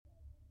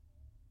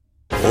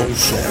Paul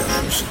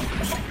Sam's.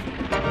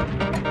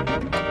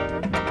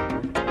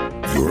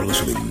 You're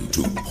listening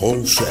to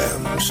Paul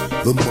Sam's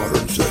The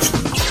Modern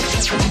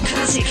Sessions.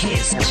 Classic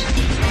hits.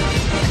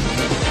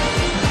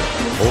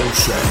 Paul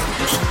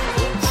Sam's.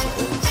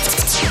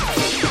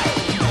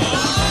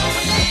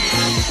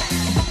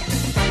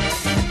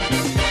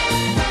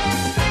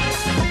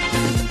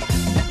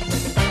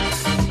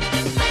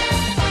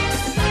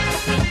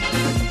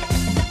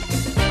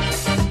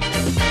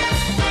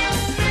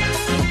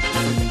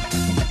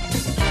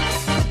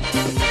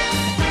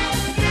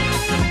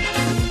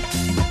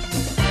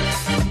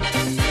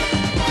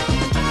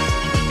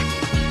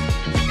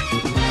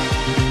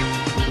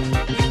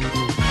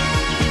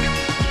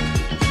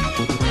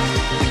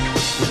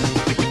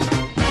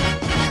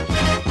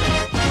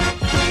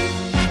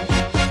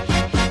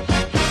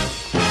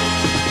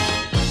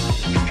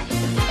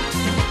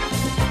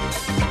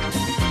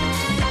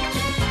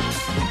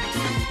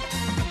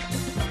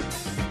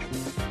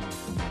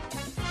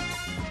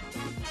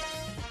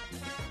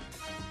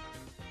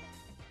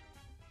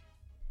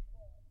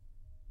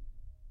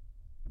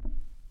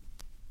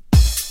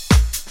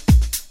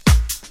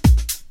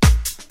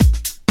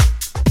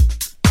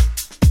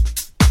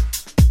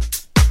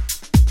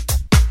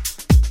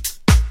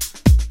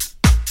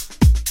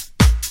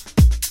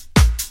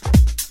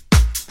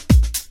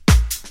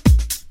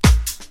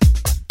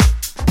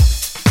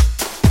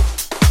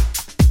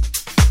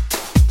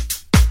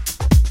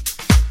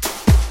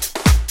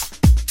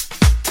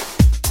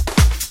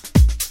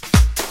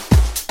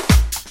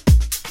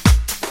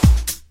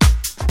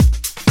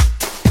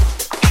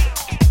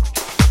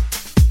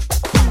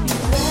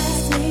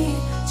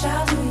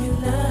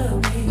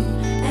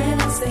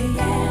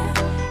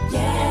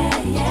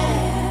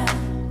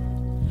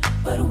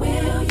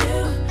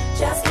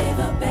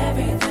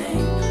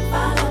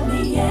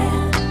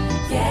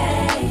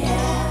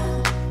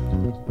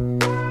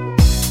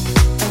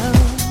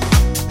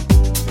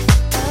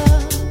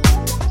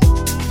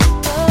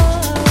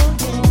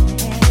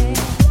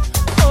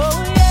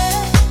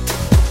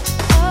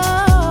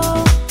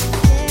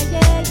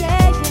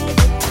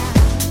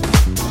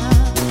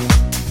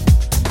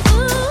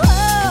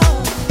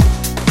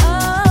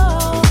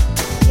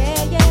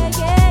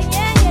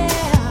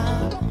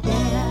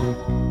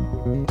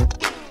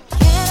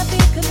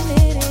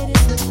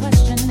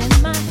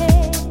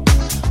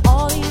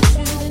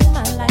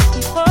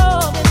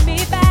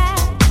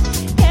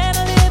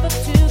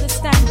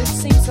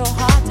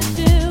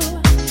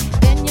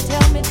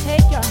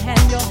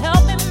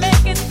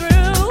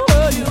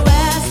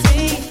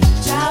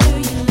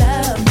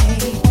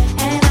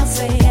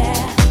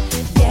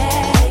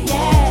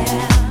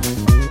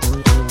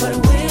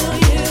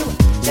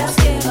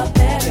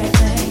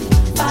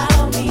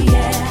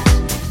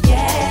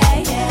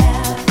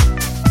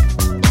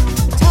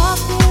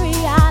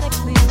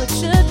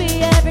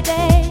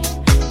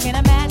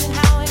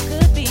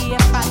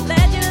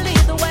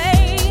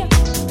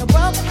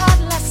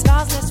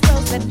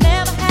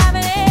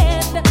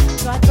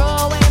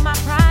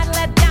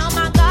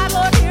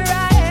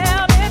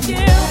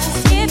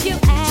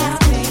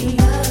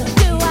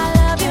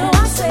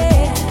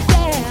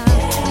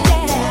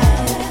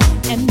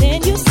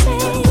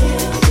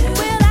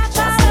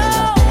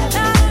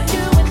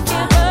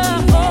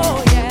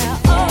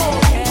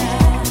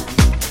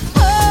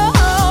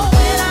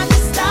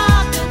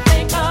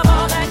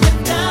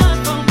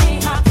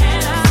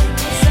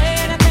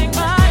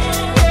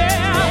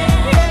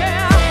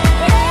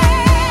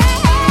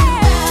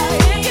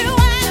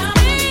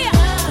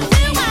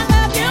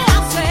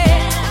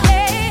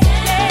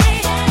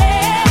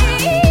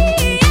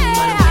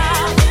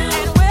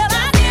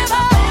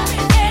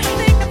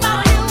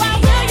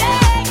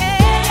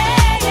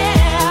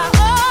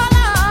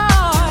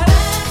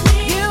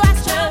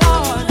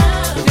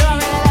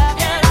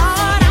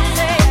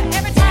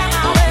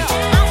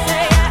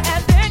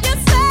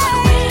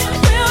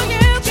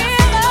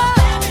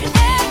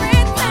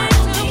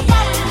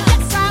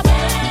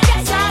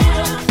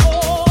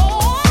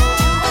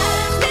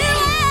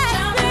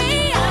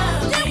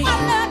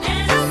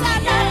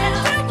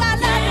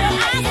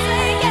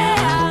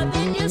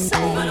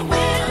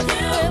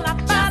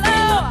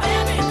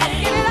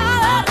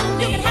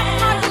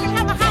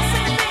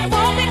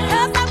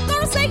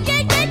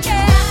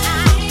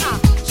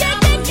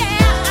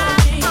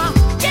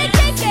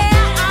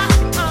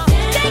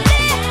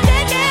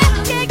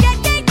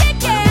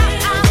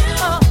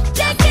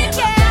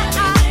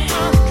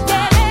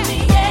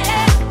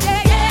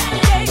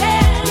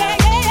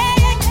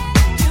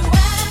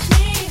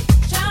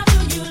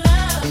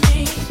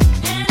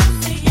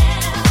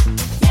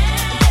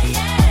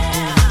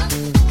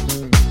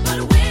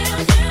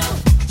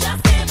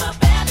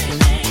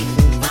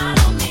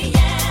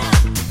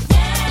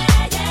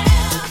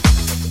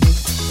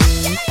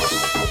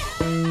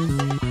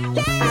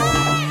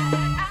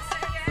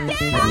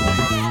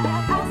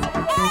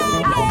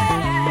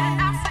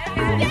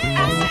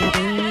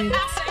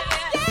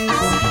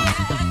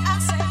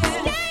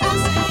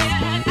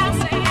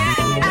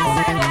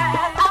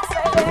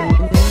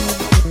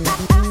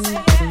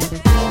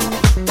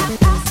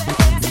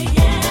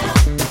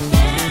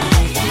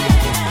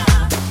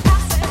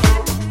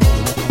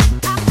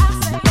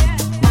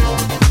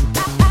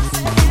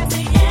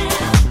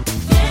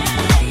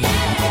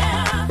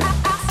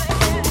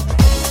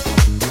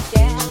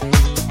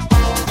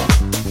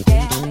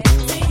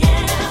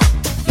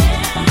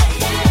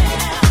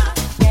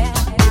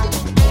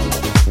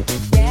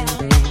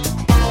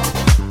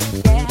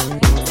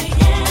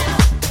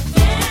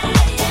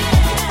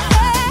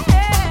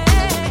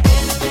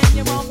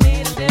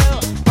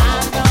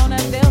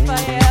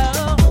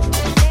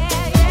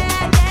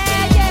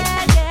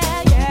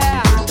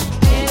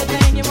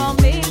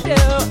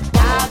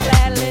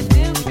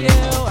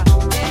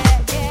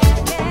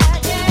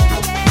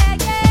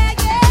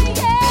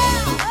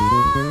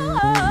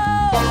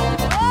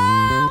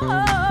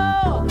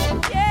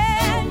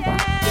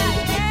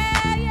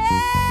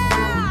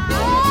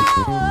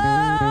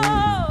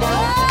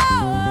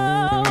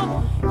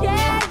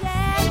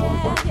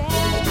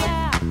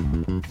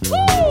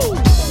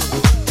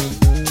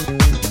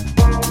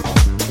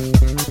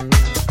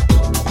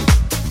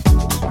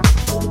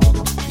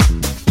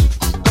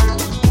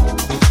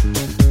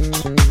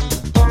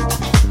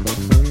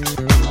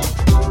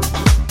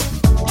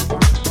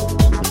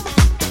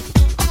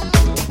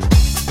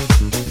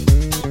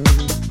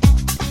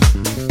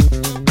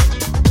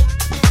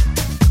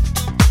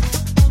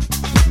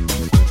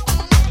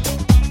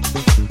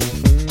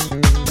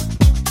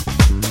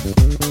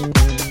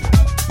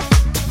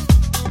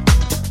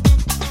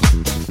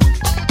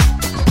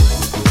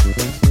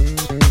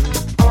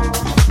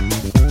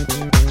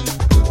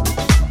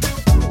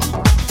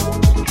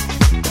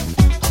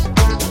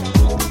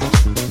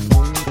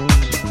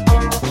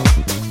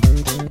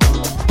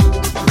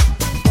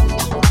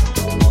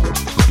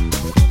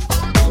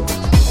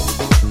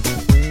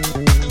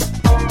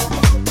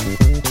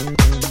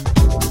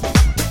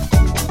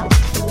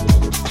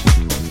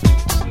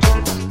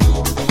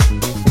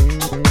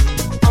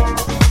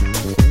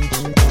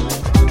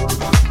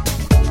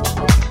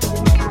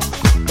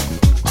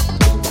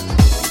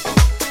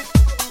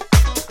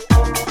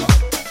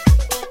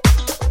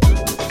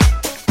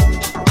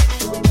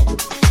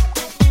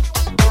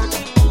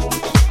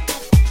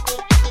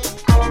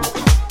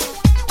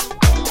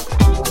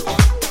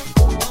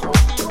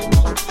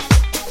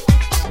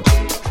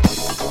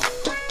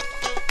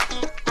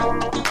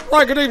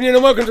 Right, good evening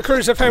and welcome to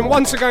Cruise FM.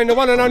 Once again, the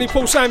one and only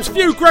Paul Sams.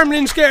 Few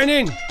gremlins getting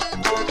in.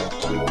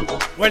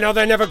 When are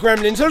there never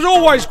gremlins? There's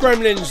always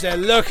gremlins. They're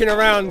lurking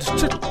around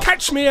to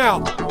catch me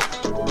out.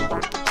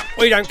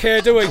 We don't care,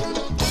 do we?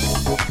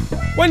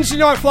 Wednesday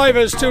night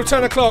flavours till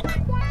 10 o'clock.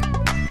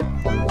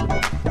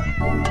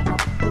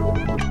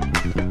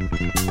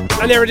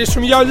 And there it is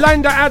from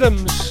Yolanda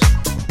Adams.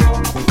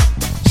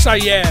 Say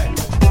yeah.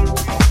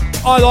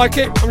 I like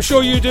it. I'm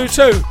sure you do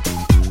too.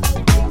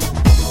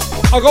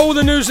 I got all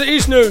the news that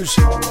is news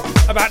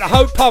about the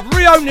Hope Pub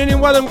reopening in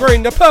Welham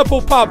Green, the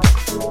Purple Pub.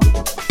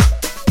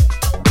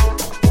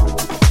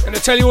 Gonna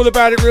tell you all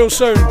about it real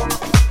soon.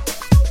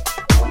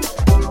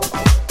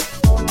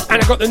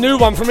 And I got the new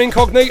one from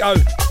Incognito.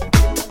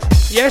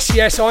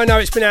 Yes, I know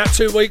it's been out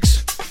 2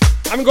 weeks.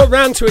 I haven't got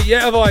round to it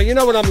yet, have I? You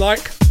know what I'm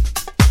like.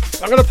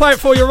 I'm gonna play it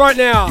for you right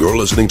now. You're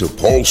listening to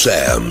Paul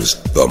Sams,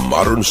 the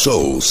Modern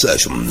Soul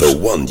Session, the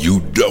one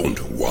you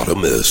don't want to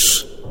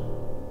miss.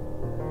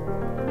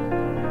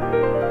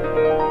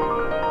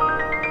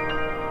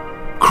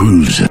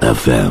 Cruise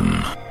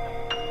FM.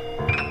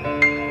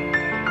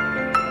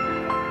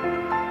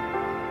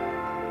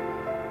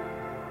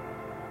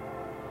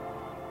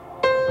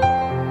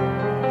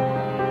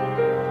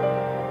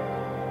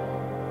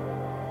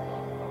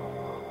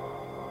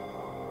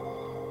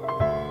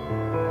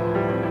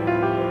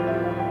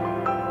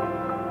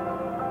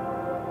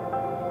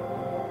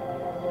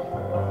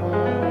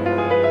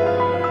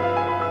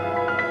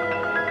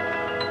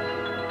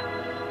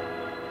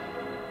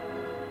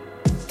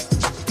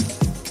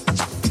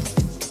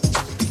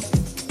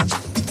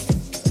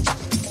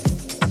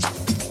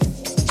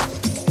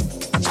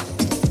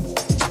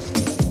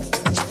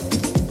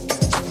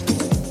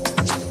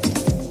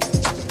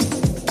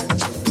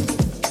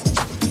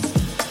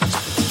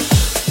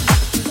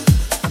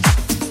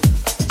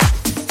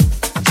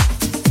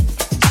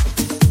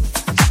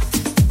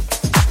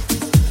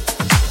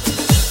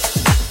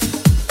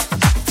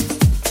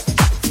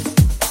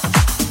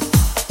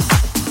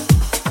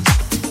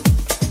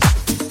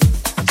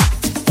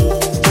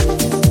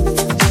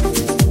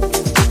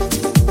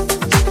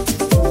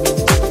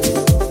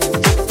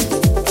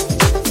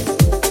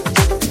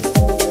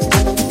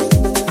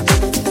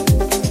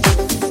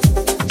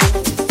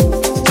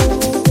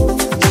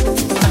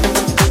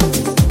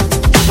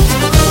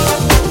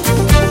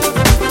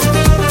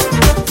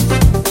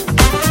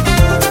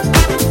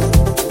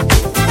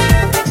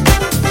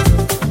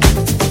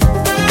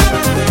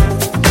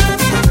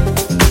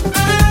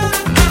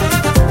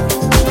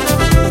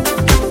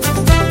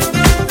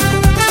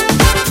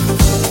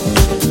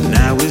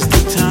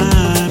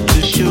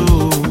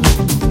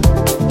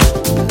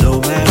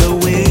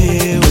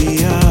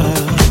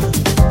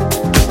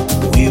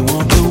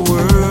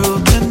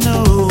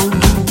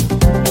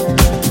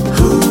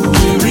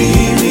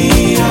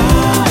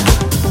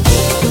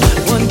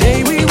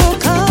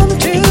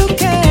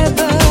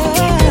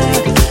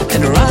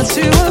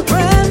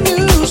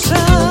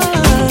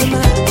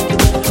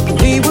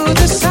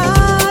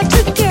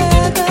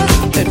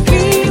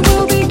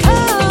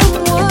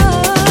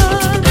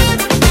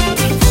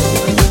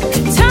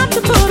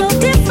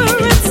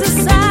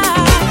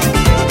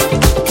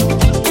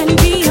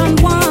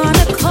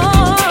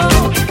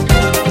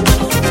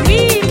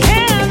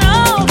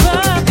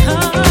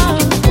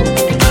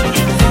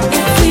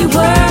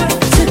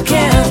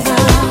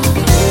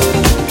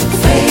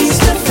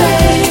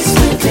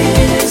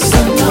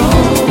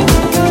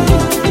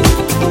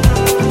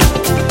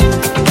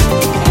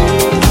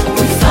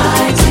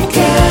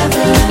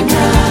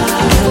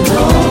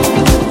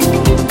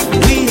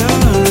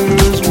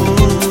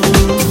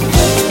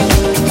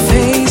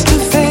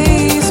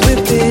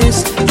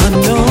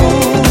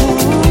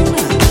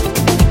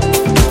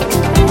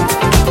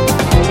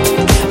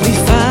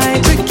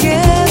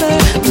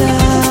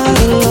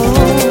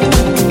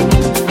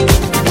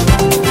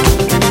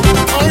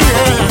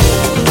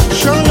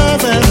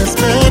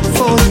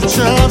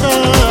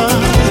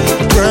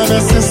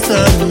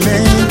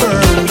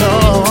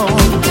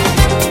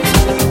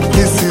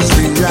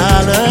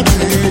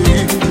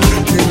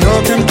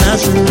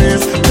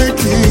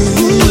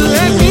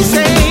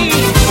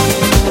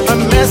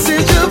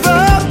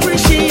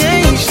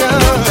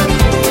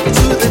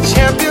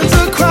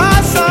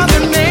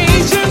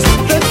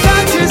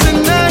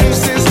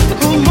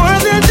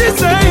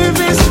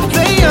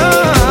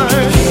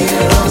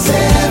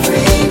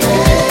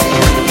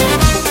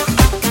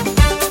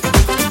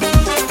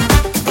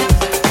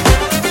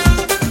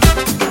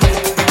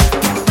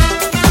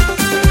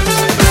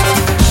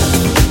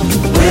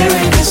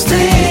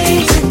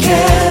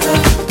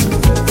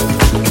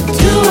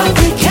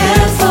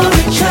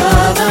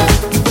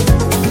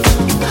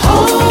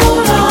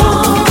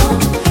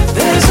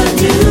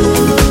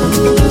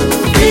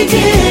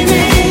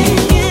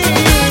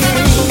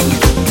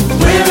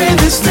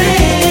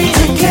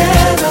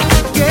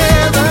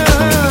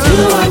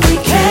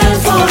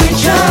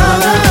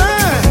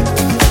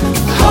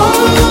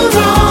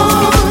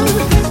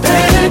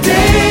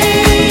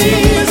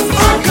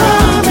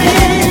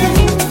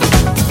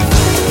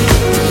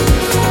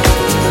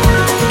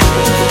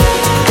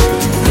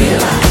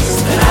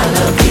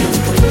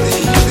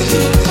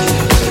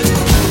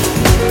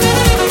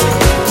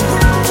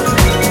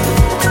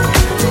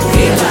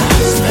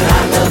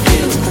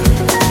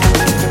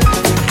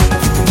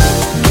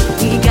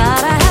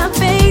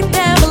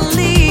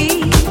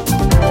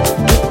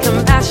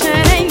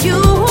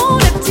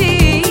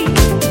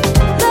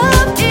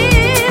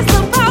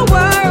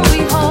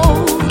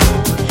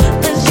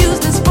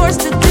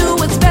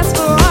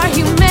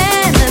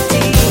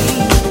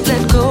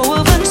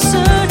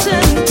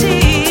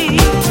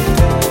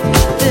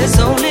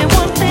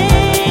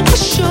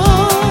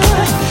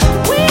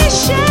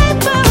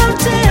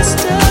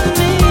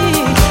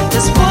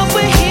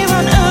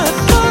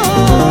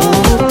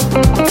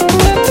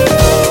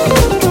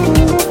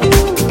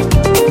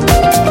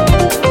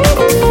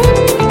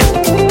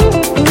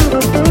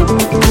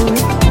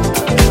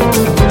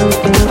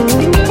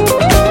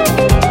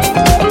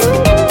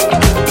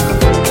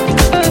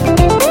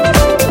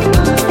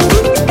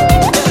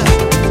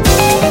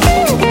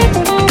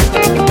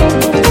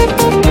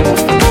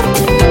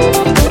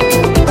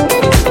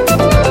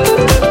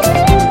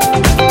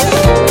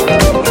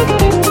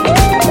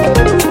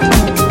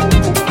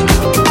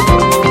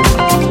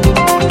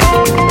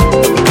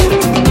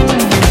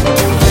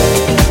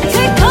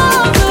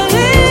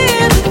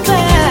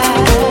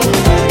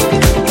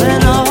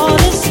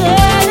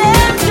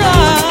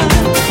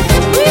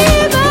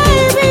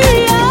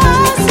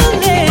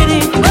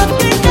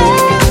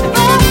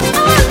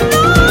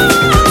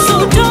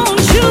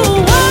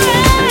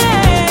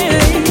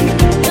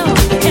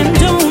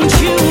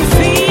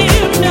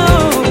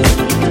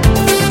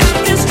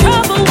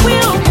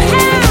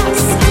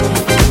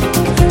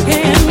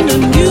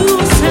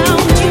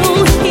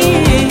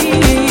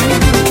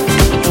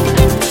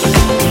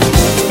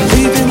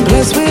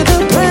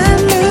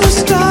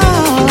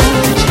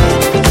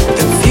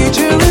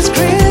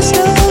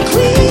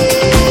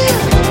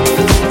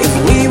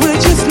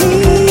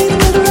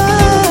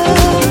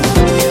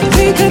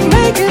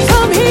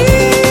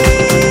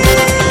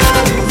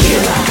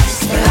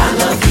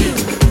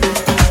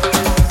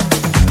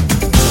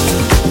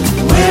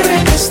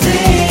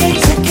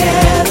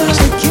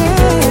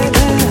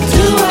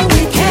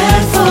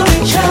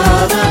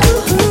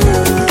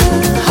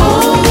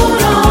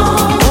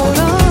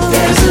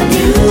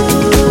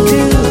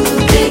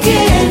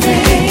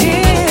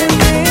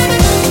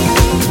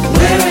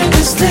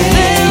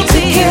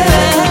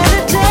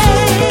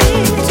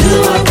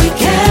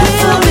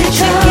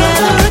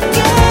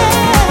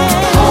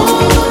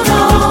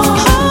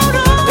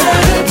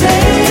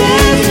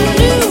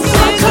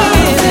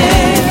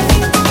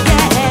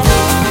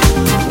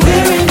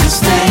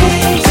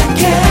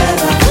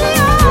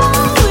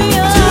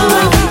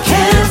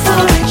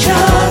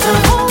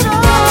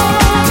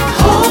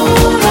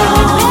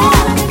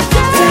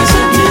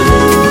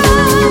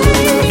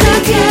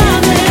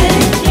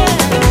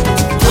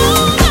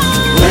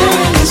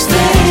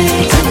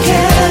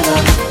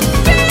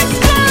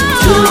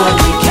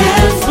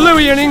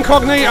 Louis and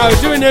Incognito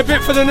doing their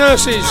bit for the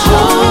nurses.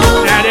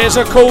 Now there's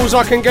a cause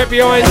I can get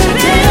behind.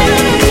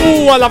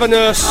 Oh, I love a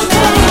nurse.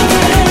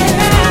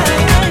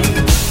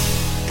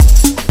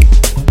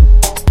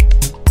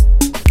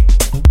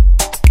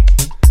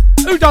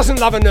 Who doesn't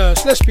love a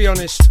nurse? Let's be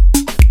honest.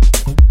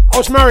 I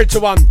was married to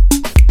one.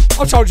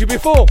 I told you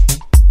before.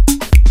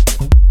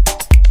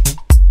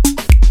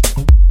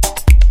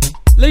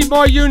 Leave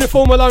my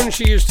uniform alone,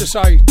 she used to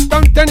say.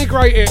 Don't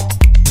denigrate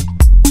it.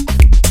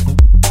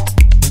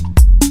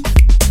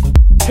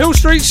 Hill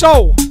Street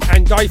Soul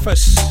and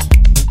Diphuuis.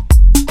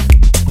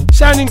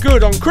 Sounding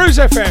good on Cruise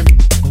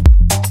FM.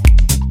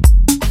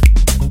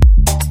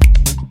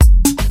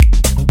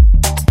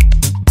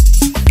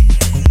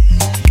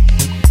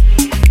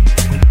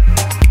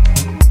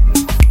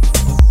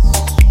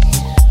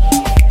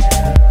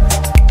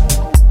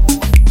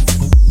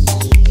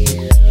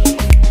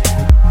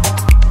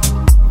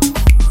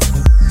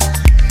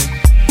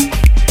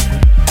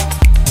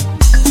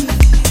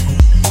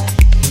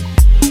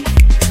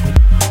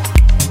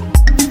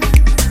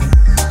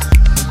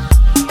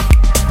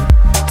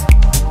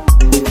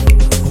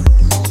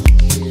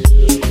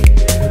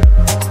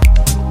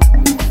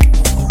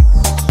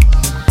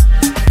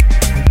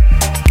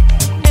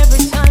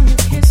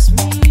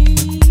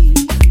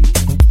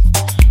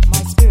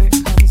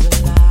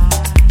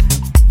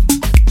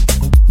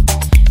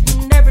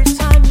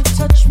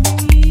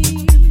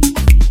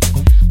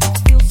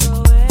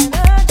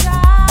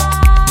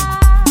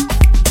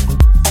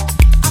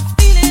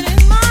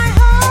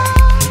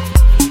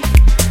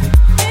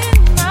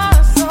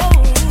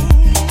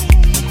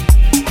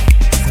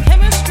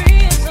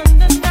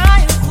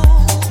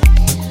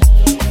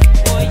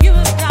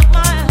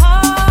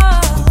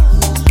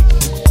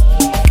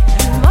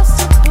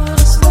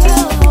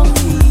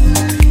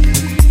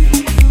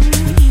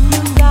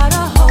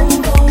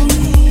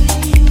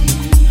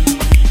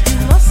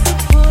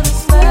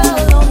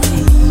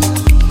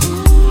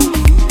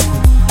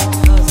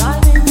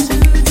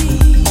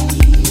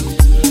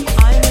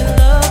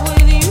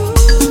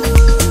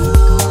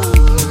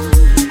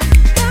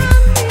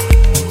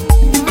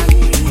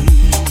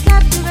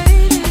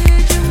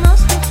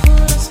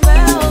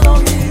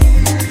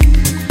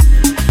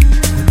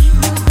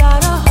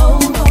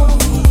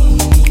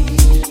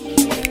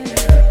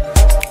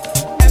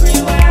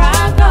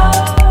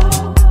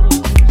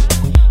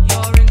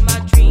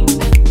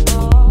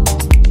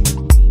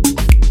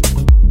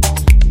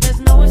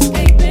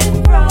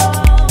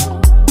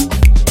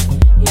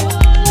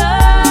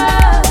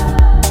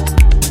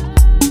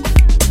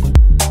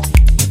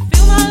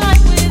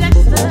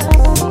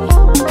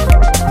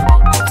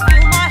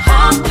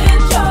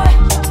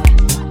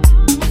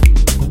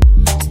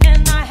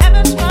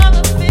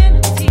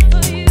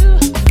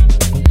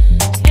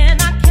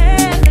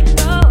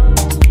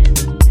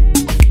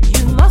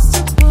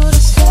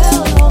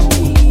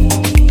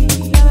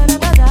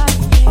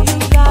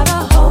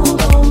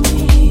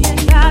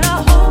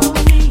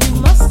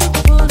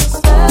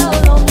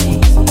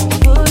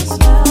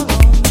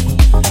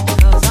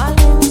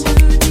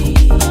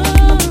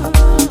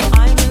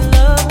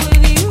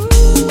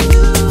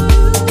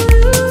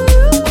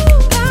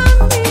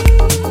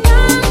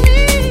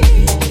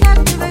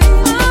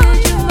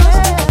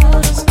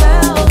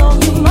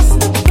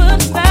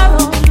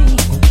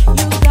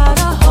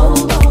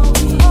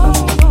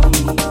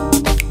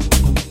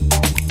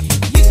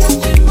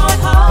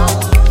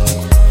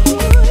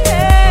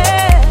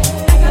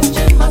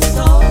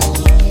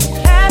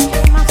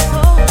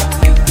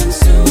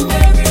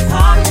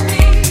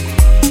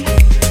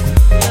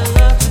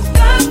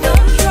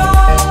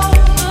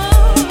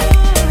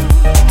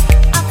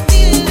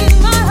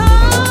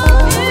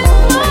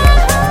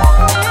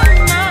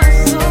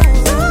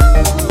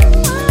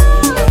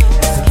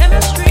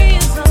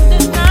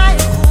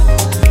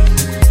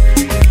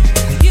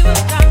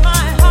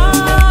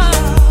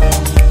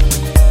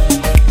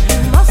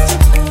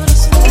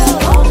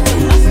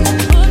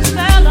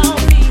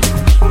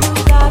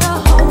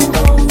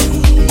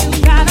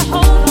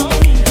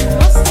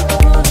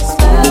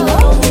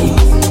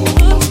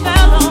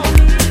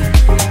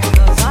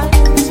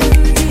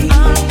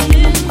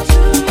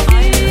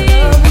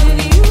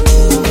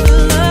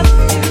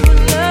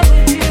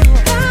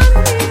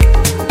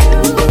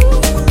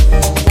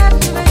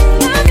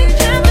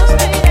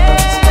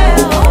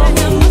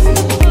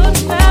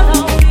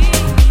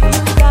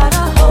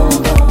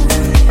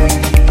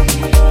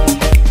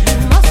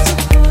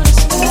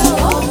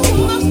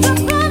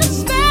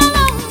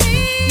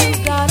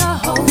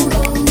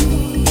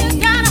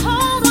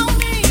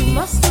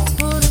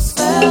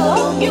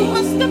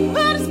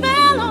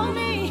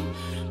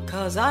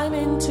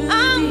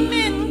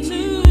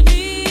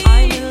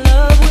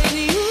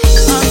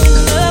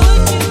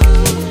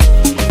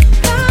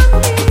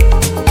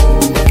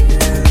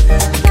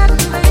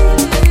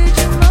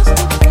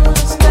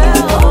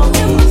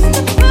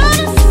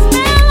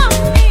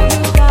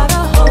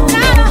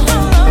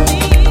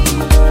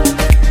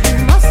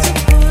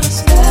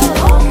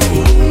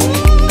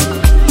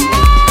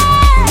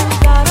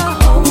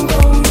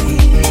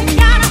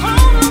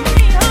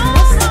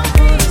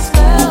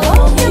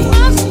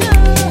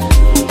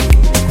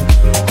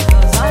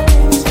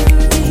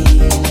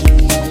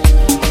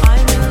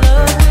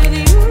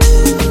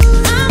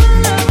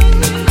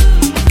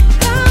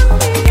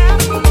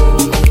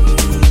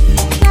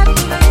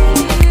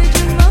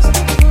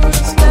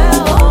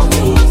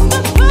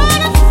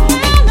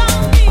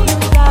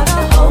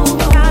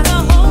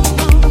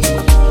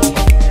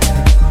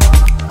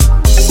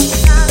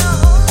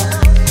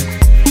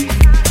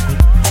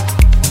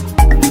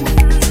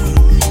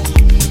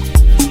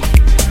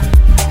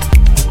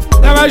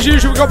 as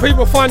usual, we've got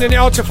people finding it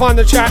hard to find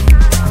the chat.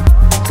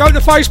 Go to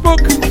Facebook,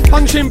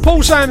 punch in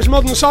Paul Sam's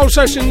Modern Soul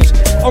Sessions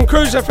on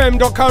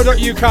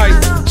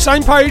cruisefm.co.uk.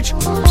 Same page,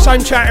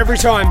 same chat every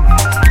time.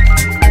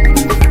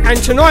 And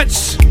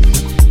tonight's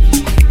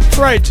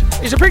thread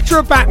is a picture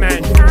of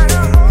Batman.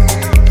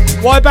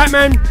 Why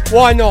Batman?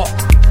 Why not?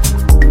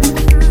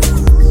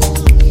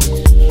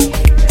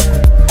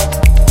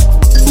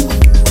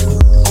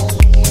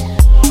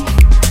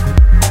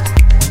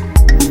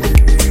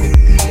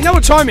 You know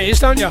what time it is,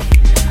 don't you?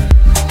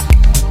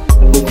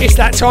 It's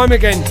that time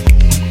again.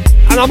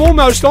 And I'm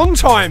almost on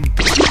time.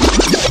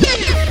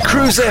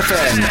 Cruise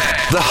FM,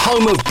 the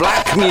home of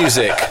black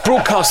music.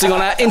 Broadcasting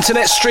on our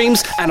internet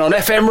streams and on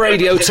FM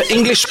radio to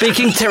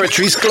English-speaking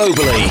territories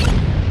globally.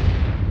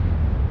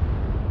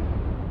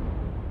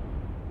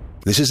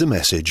 This is a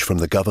message from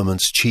the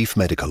government's chief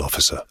medical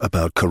officer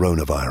about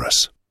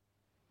coronavirus.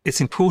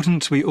 It's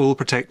important we all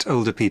protect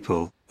older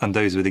people and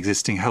those with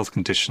existing health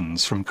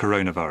conditions from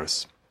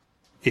coronavirus.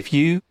 If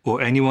you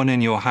or anyone in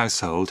your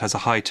household has a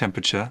high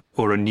temperature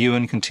or a new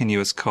and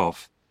continuous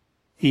cough,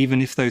 even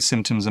if those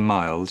symptoms are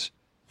mild,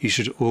 you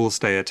should all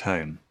stay at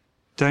home.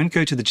 Don't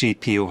go to the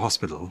GP or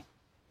hospital.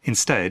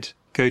 Instead,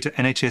 go to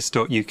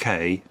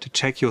nhs.uk to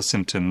check your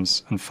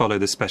symptoms and follow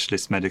the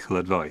specialist medical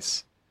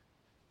advice.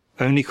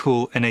 Only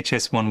call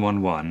NHS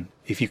 111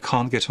 if you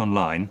can't get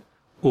online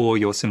or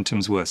your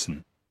symptoms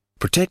worsen.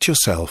 Protect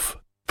yourself,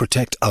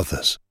 protect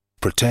others,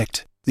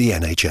 protect the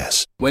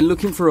NHS. When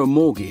looking for a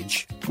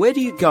mortgage, where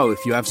do you go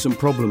if you have some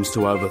problems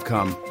to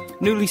overcome?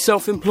 Newly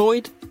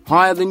self-employed?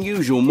 Higher than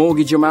usual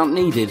mortgage amount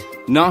needed?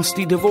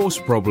 Nasty divorce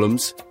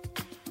problems?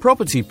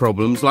 Property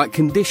problems like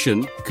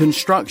condition,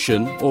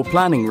 construction or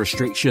planning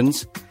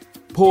restrictions?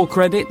 Poor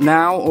credit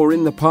now or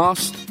in the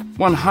past?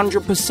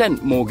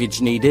 100%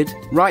 mortgage needed?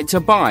 Right to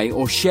buy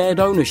or shared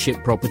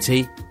ownership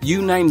property?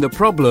 You name the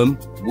problem,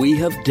 we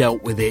have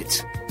dealt with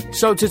it.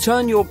 So to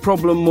turn your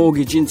problem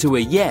mortgage into a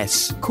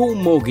yes, call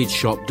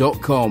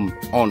mortgageshop.com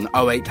on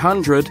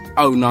 0800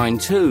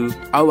 092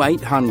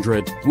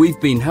 0800. We've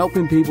been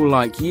helping people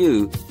like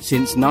you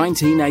since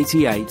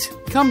 1988.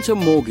 Come to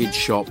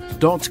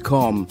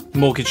mortgageshop.com.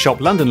 Mortgage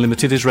Shop London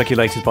Limited is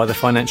regulated by the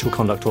Financial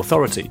Conduct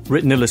Authority.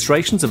 Written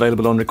illustrations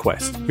available on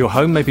request. Your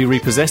home may be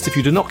repossessed if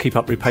you do not keep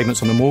up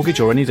repayments on the mortgage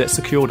or any debt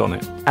secured on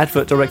it.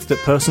 Advert directed at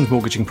persons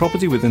mortgaging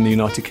property within the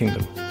United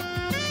Kingdom.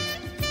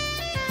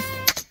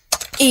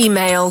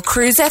 Email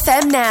Cruise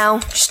FM now,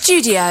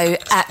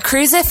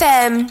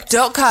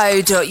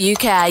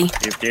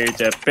 studio@cruisefm.co.uk. If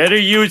there's a better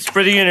use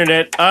for the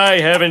internet,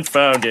 I haven't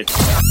found it.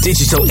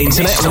 Digital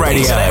Internet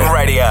Radio.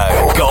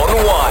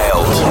 Gone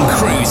wild.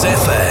 Cruise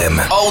FM.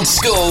 Old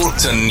school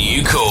to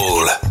new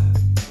cool.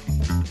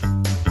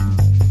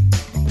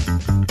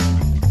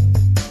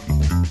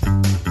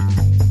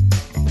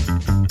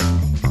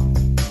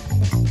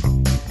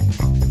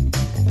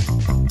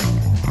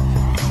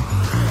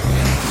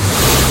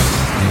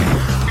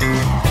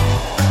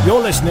 You're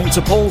listening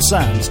to Paul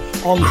Sands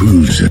on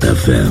Cruise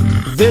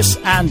FM. This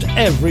and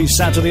every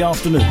Saturday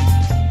afternoon.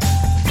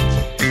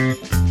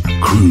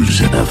 Cruise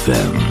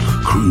FM.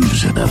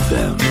 Cruise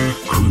FM.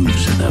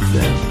 Cruise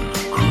FM.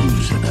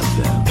 Cruise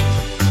FM.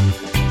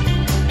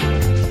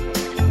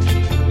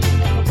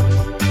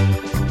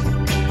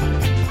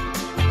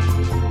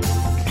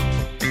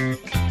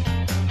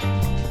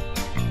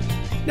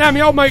 Now, my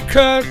old mate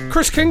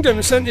Chris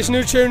Kingdom sent this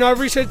new tune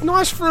over. He said,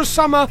 nice for a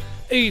summer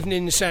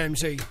evening,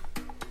 Samsy.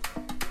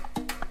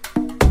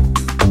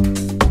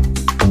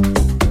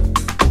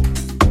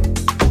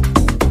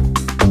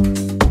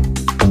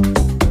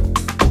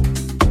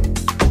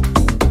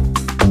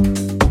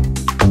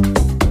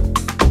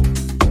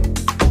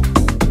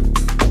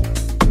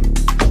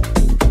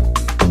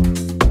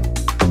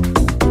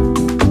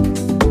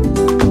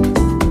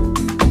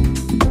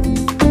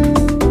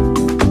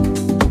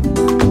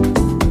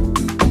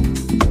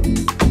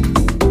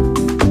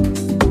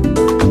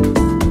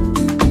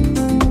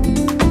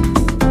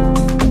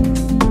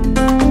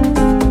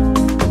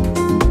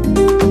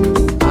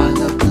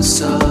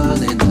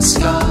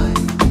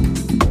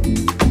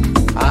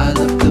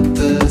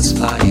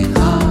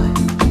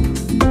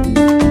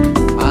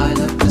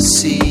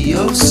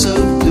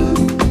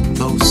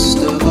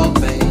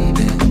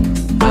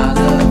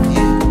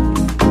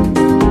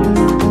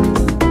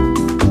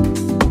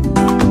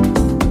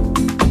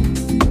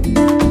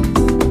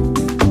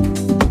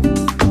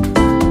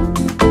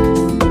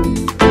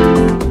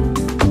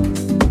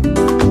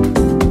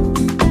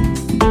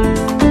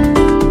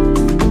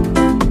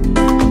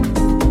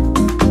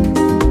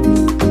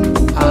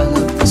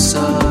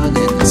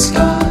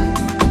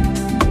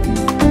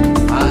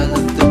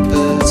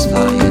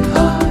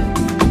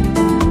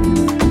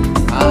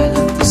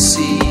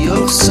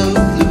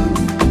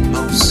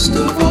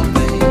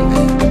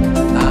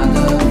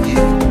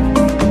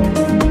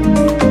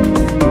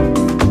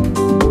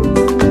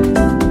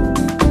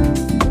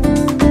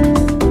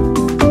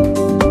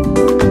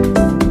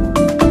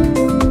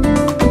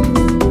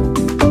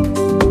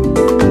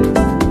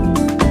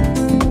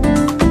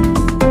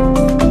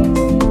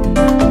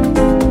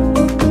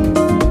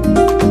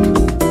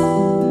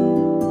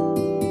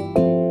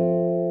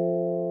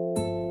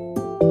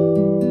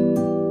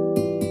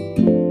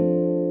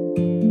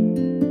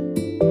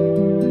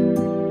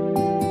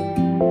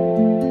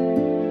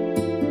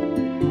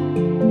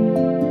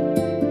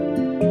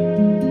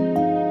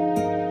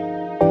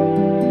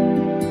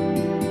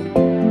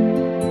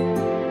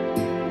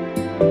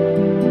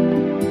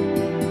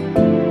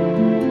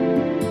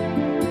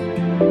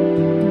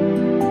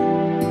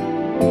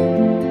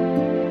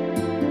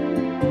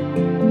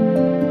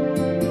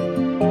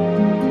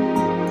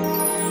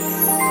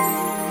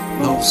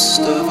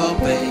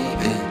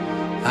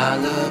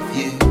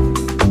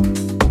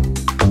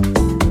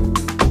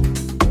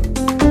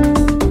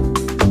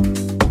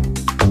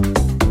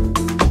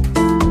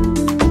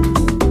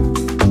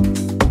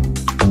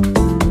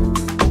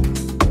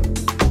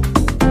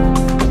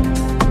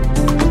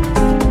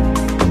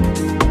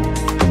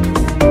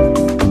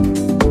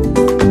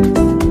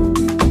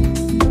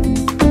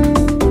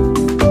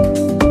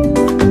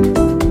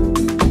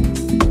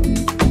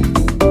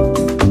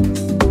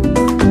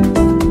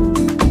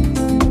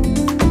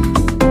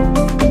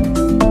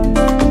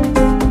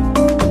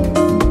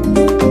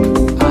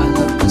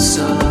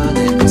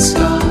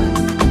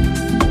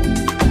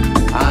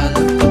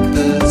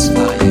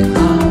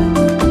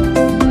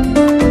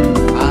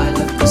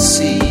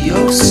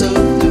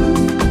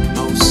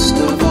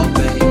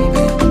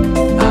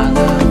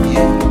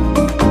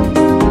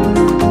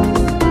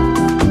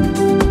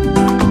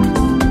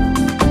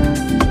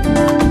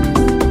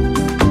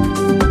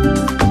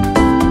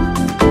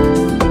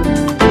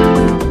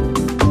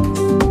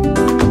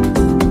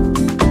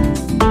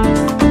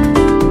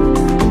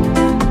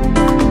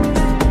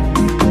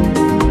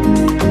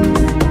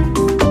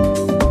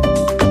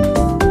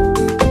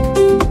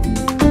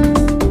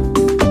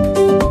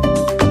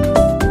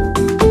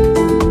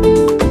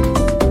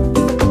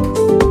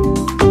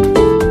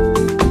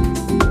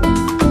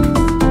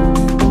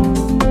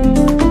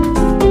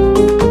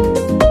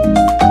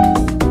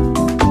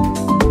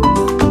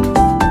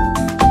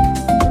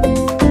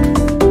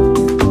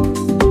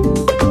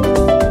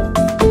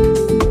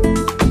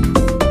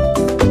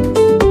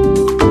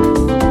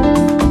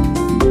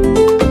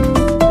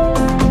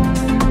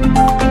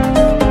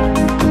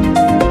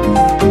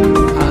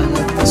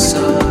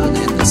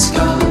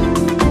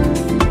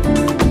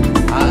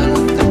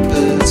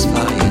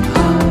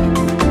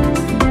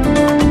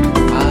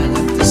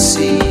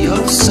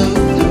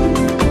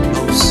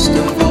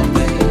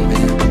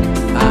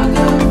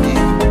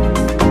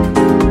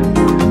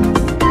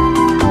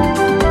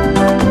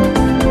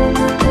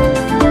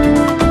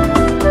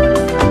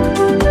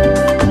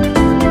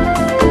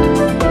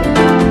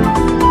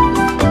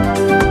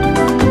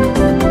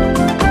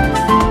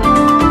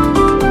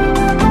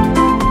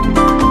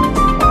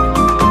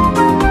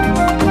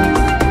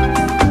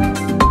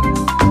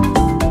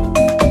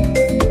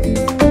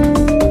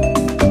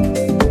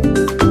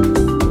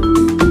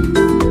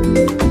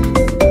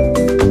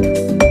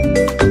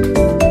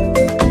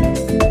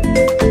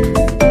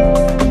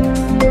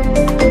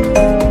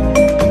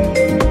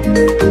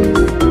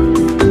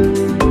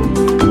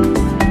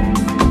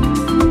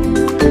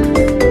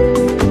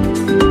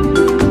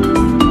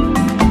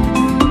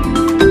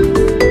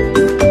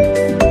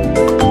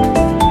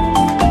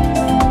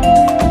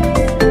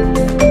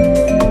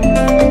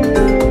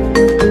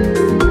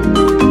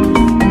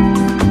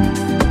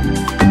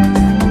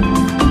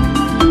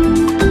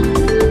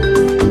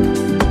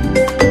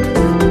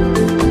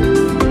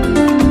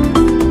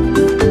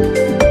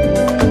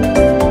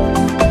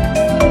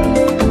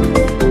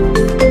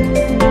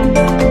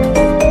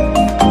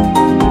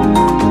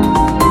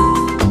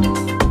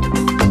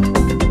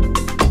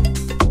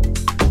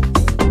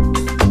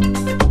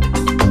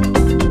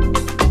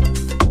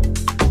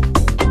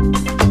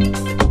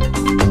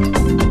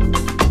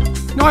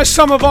 Nice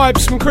summer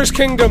vibes from Chris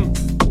Kingdom.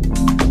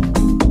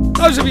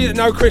 Those of you that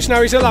know Chris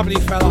know he's a lovely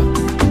fella.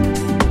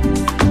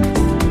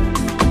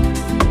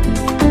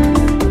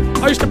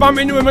 I used to bump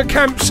into him at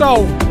Camp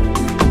Soul.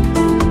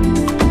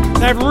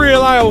 They have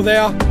real ale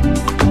there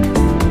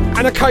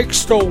and a cake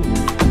stall.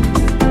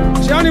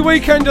 It's the only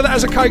weekender that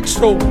has a cake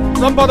stall,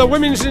 run by the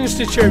Women's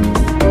Institute.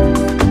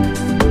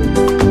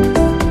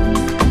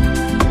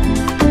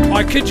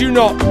 I kid you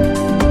not.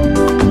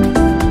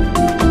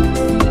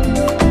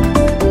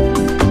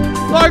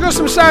 Well, I got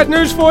some sad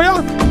news for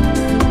you.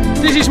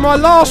 This is my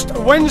last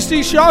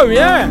Wednesday show,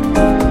 yeah.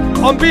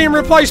 I'm being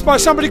replaced by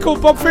somebody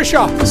called Bob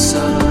Fisher.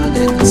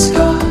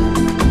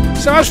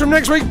 So as from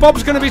next week,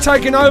 Bob's going to be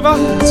taking over.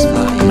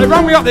 They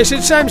rang me up, they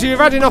said, Samsy, we've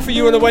had enough of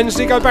you on a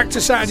Wednesday, go back to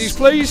Saturdays,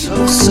 please.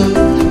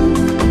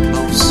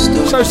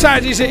 So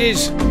Saturdays it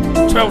is,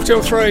 12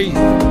 till 3.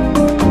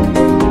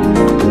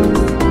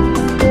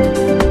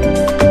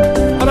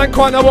 I don't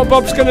quite know what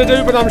Bob's going to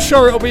do, but I'm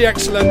sure it'll be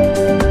excellent.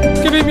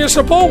 Give him your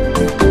support.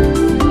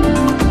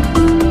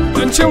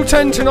 Until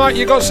 10 tonight,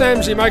 you got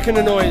Samsy making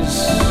a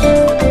noise.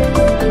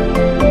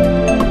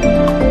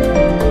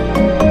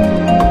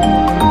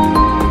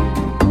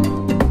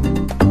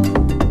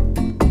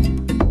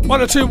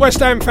 One or two West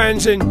Ham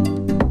fans in.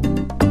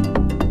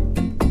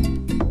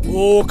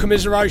 Oh,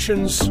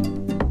 commiserations.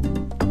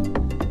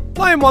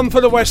 Playing one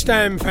for the West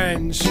Ham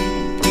fans.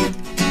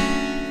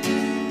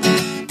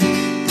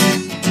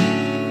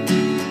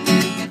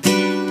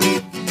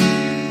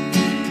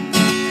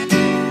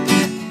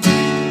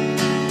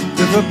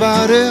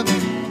 Everybody,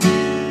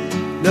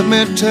 let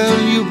me tell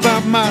you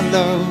about my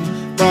love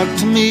brought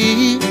to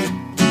me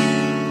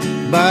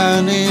by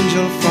an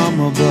angel from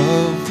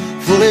above,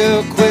 fully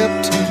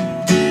equipped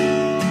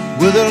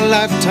with a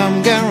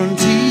lifetime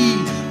guarantee.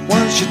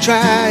 Once you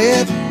try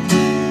it,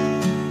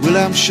 well,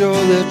 I'm sure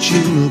that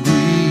you'll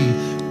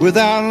agree.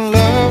 Without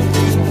love,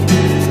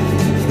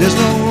 there's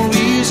no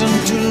reason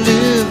to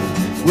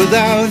live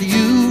without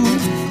you.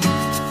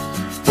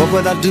 What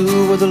would I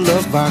do with the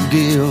love I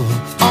give?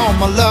 All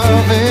my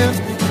loving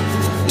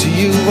to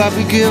you I'll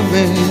be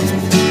giving,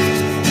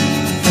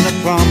 and I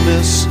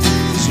promise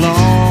as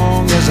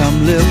long as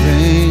I'm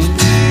living,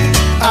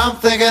 I'm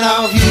thinking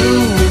of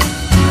you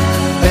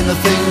and the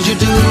things you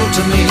do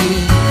to me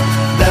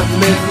that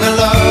make me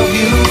love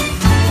you.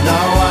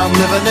 Now I'm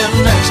living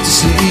in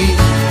ecstasy.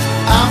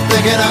 I'm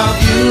thinking of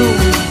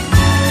you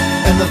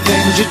and the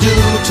things you do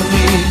to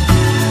me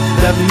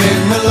that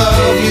make me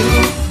love you.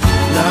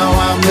 Now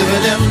I'm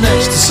living in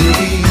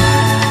ecstasy.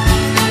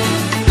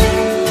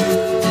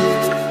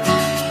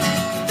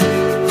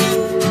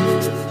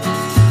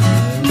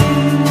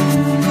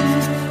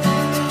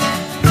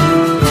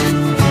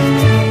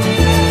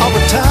 All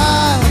the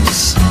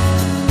times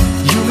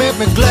you make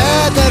me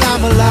glad that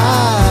I'm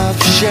alive,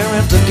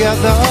 sharing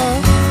together,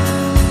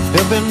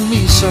 helping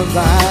me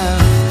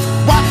survive.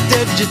 What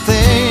did you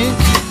think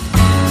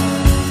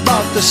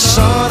about the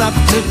sun up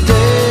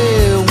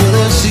today?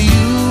 Well, it's you.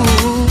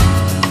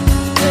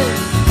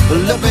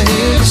 Let me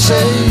hear you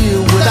say,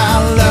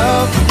 without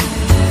love,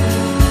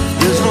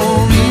 there's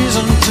no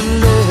reason to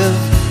live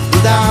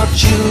without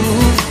you.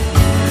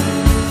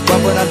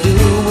 What would I do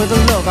with the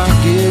love I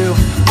give?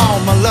 All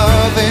my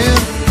loving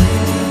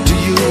to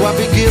you I'll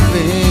be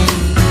giving,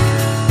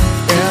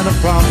 and I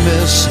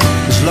promise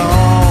as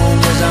long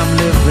as I'm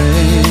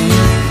living,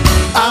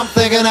 I'm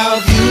thinking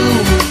of you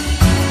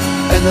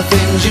and the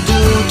things you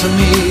do to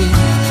me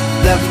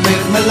that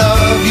make me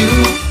love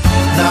you.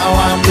 Now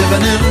I'm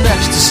living in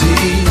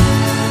ecstasy.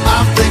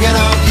 I'm thinking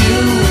of you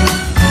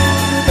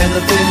and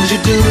the things you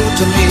do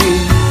to me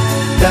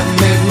that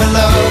make me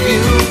love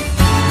you.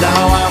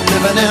 Now I'm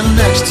living in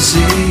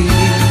ecstasy.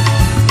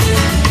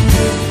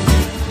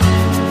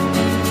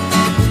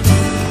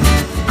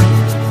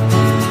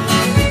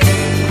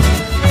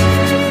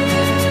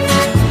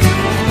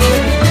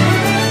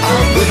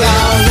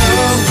 Without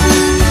love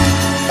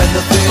and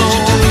the things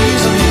you do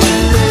to me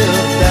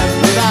that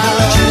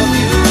without you.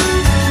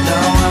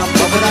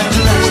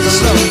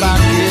 Love I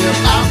give,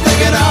 I'm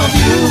thinking of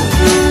you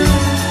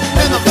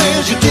and the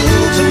things you do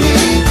to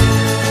me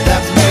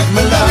that make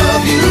me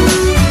love you.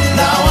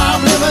 Now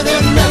I'm living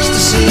in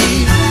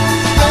ecstasy.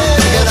 I'm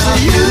thinking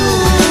of you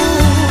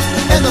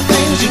and the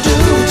things you do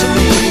to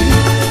me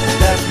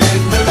that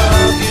make me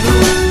love you.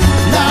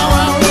 Now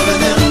I'm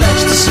living in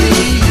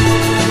ecstasy.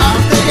 I'm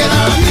thinking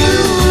of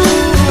you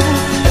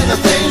and the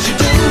things you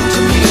do to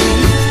me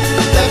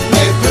that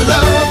make me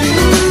love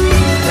you.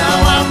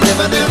 Now I'm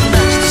living in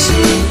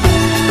ecstasy.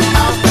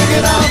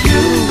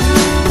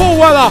 Paul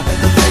Weller.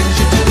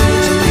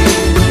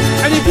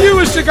 And if you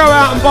was to go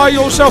out and buy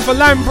yourself a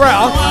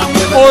Lambretta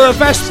or a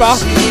Vespa,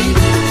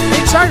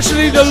 it's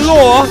actually the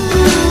law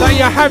that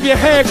you have your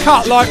hair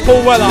cut like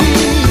Paul Weller.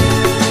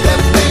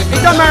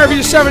 It doesn't matter if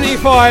you're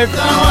 75,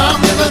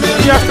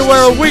 you have to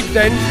wear a wig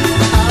then.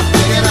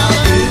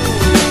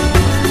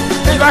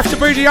 You have to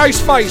be the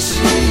ace face.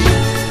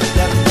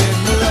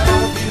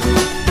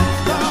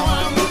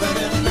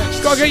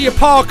 You've got to get your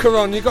Parker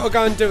on, you've got to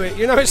go and do it.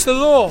 You know, it's the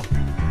law.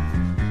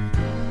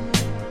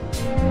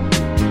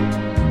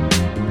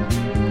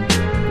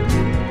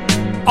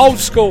 Old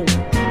school.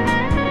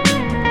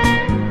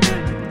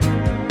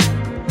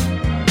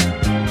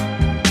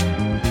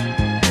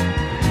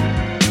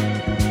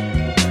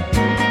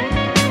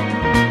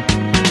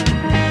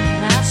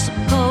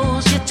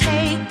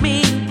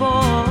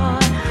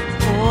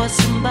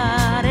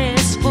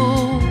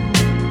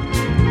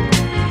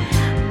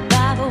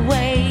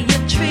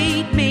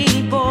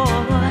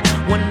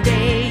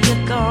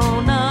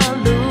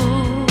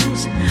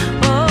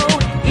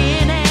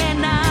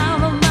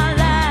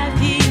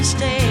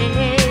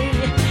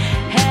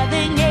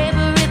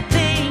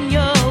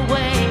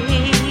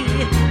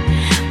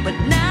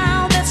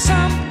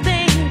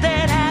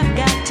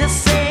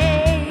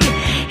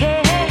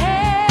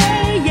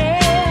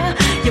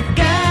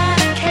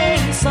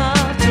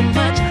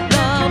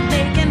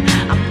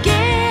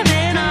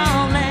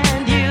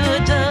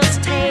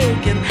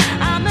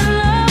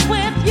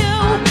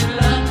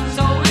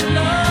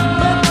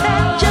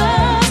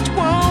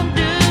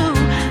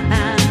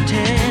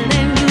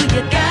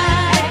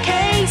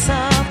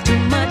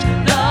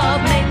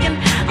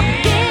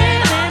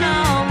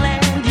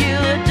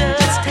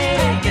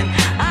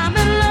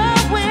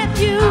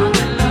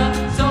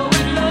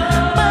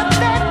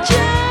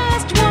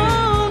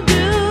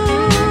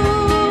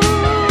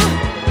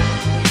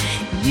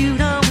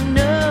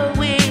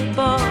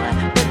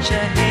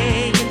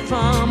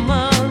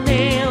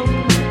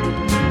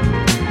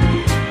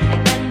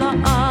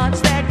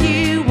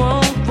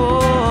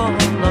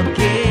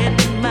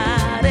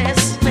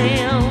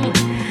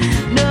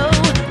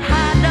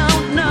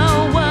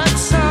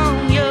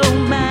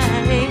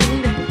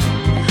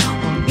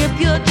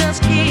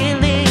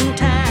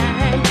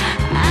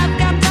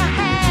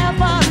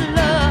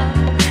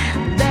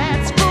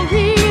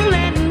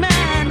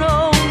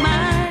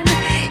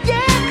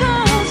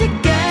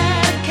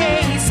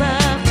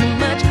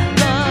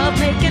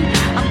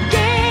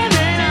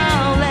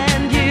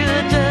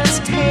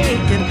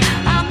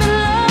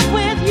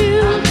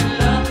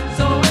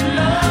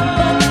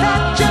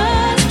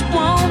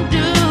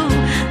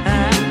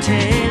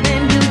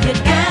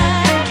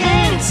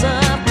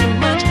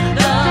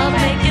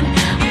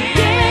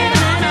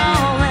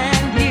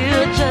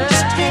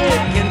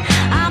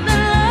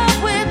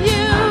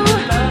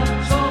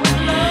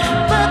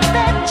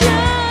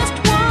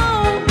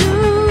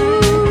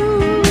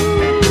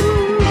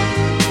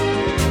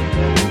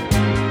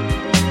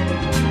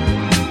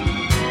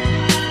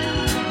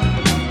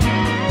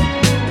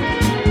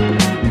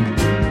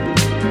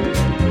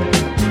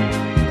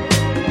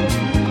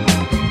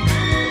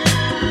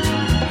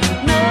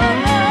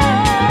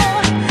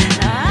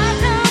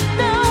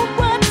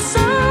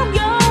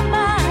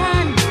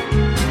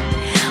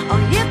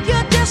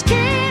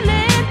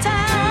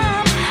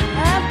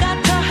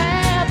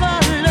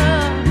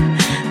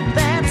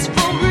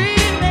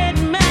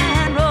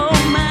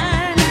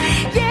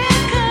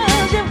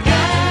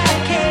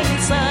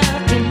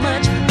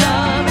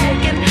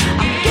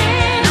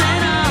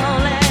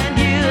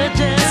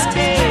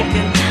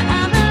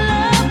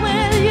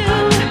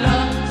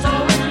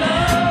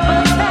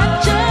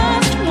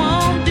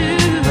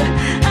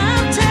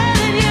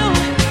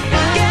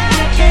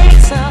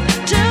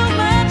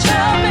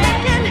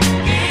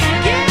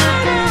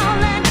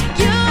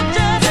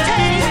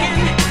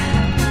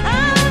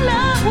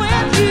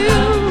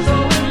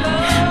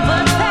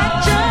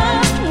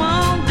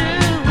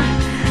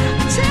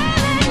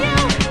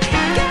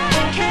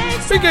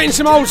 Getting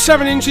some old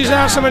 7 inches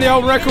out, some of the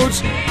old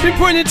records. Been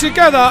putting it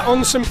together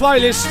on some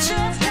playlists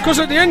because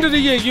at the end of the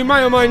year, you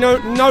may or may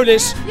know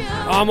this,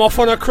 I'm off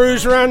on a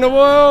cruise around the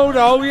world.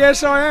 Oh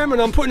yes I am,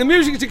 and I'm putting the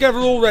music together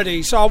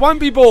already, so I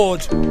won't be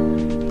bored.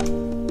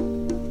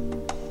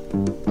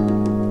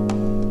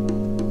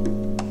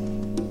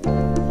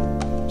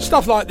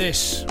 Stuff like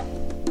this.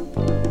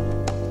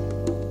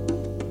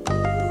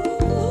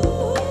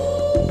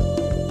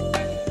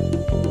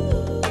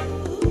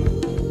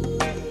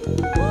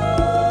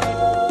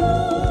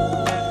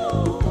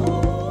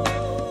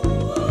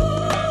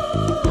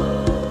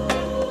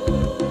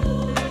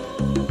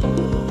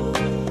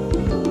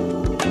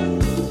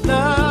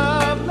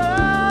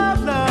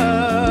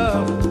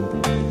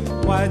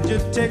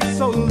 Take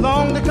so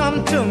long to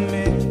come to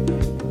me,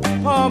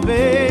 oh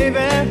baby,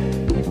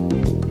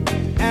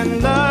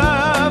 and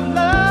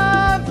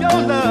love,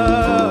 your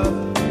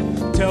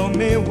love. Tell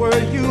me, were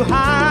you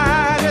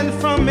hiding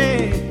from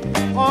me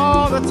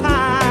all the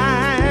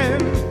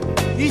time?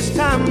 Each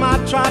time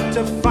I tried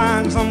to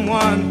find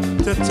someone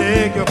to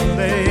take your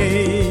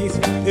place,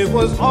 it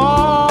was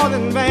all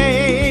in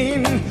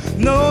vain.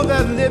 No,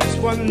 their lips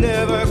were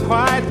never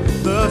quite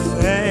the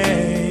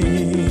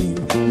same.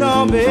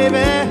 No,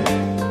 baby.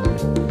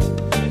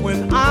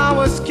 When I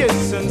was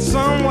kissing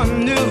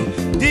someone new,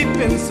 deep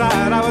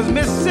inside I was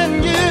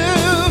missing you.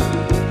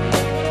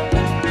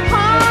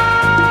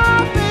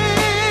 Oh,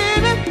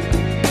 baby,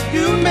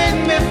 you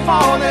made me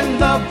fall in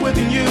love with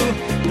you.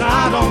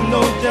 Now I don't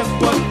know just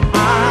what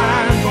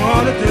I'm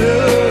gonna do.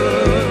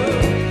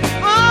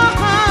 Oh,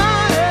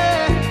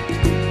 honey,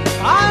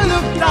 I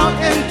looked out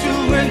into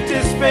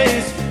empty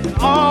space, and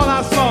all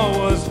I saw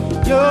was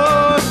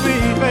your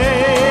sweet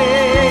face.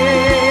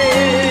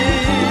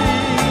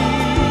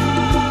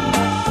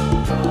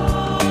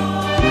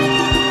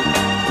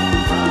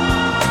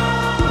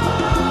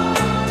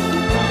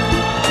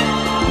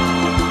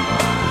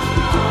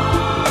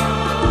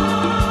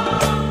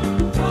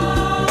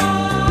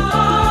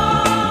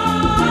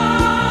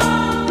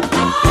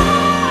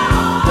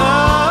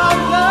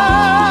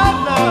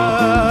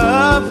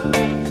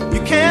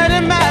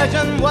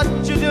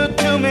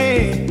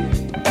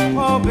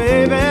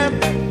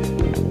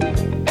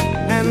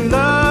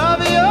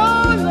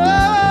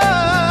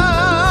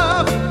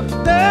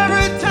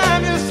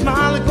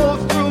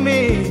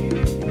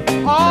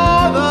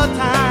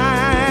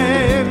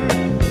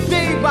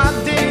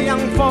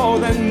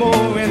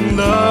 fall in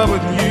love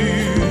with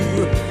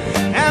you.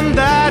 And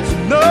that's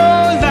no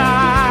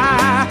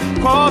lie,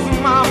 'cause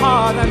my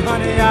heart and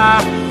honey,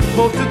 I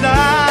hope to die.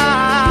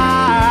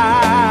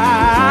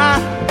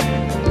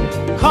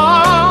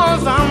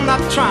 'Cause I'm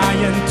not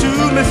trying to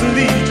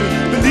mislead you.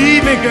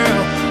 Believe me,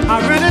 girl, I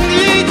really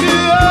need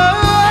you.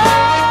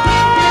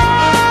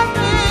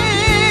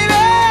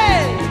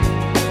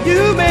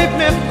 You make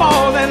me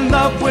fall in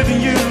love with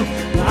you.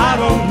 I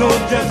don't know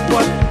just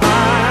what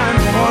I'm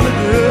gonna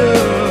do.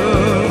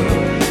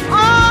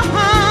 Oh,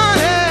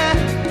 honey,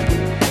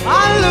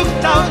 I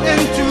looked out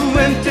into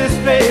empty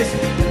space.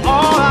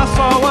 All I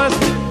saw was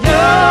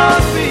your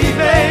sweet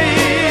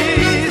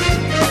face.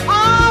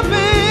 Oh,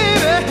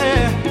 baby,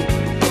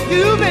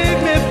 you make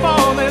me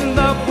fall in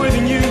love with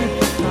you.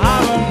 I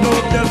don't know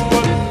just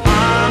what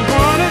I'm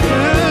gonna do.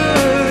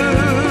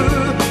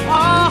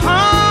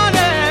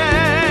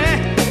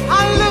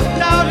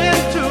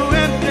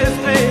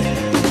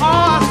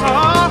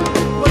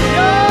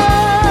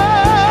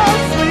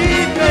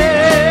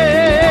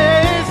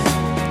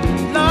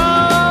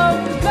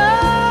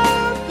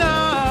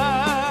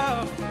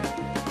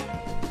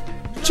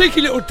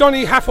 Cheeky little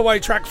Donny Hathaway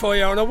track for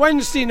you on a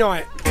Wednesday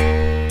night.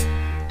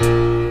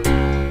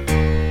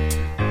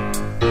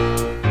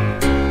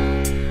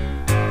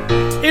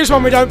 Here's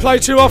one we don't play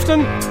too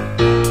often.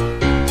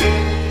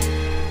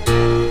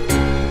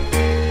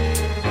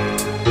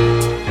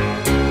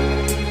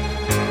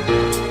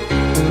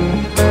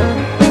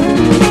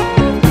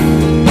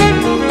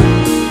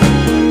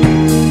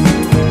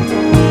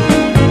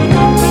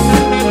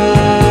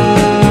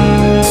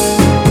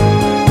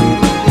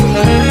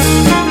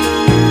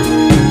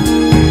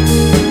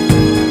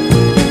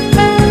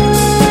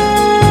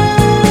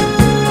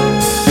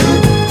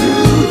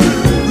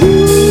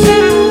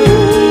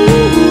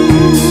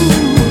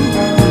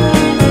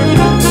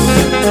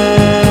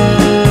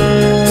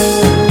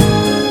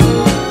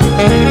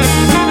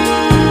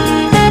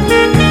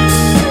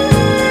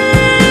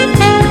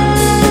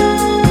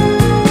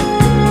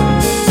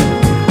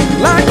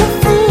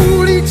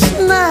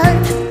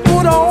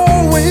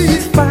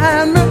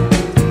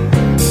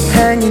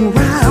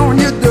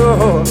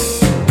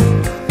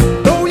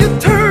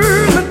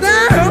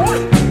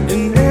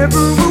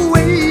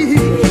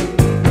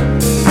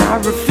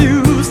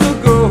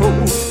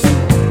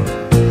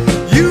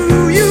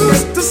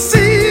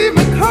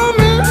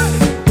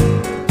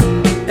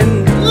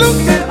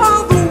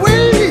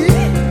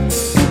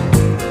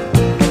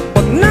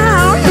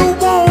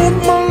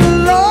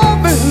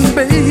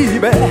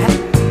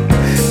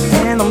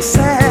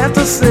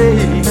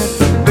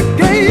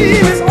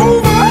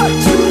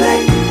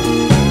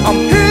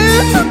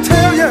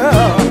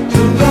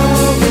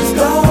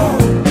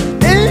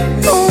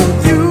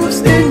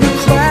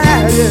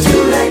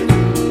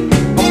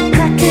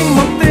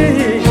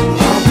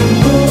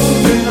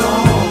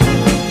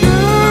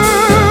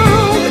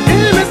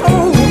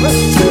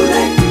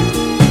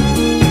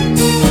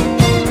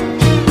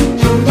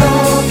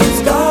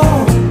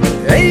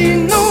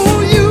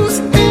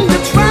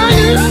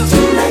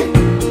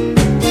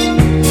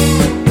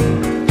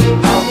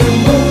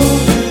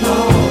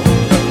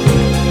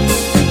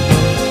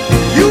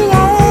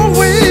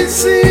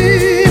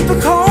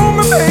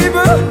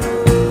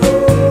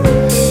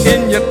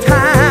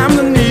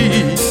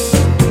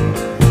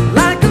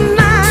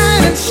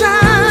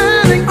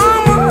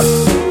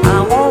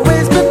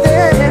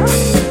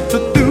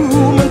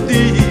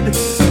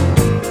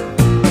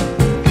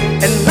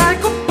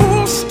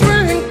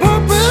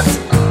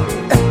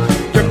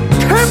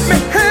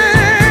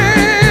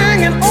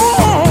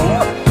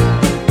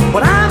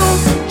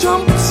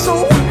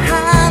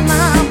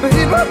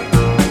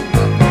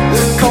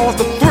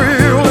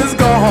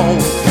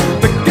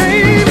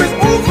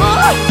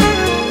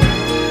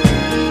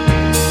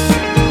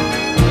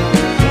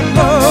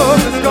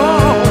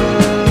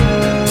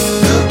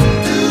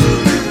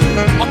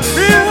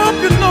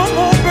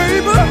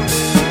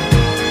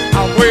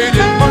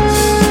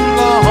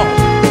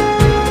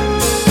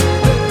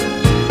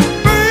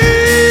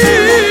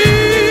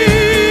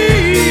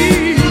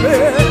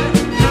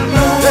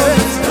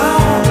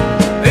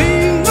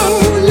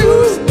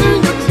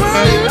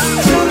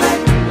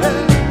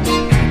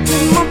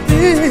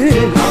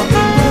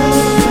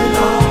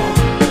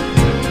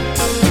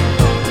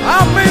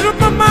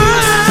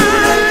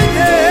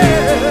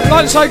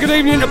 Say good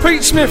evening to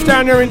Pete Smith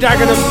down there in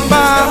Dagenham.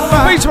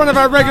 Pete's one of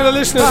our regular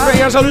listeners, but he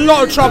has a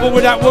lot of trouble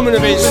with that woman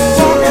of his.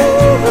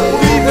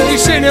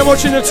 He's sitting there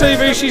watching the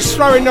TV, she's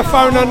throwing the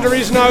phone under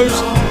his nose.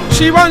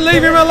 She won't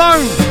leave him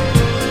alone.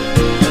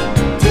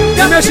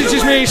 He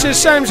messages me, he says,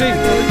 Samsy,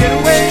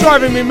 it's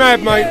driving me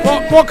mad, mate.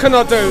 What can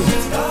I do?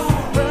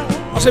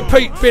 I said,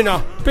 Pete, bin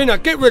her,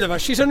 get rid of her.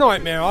 She's a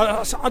nightmare.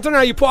 I don't know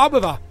how you put up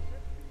with her.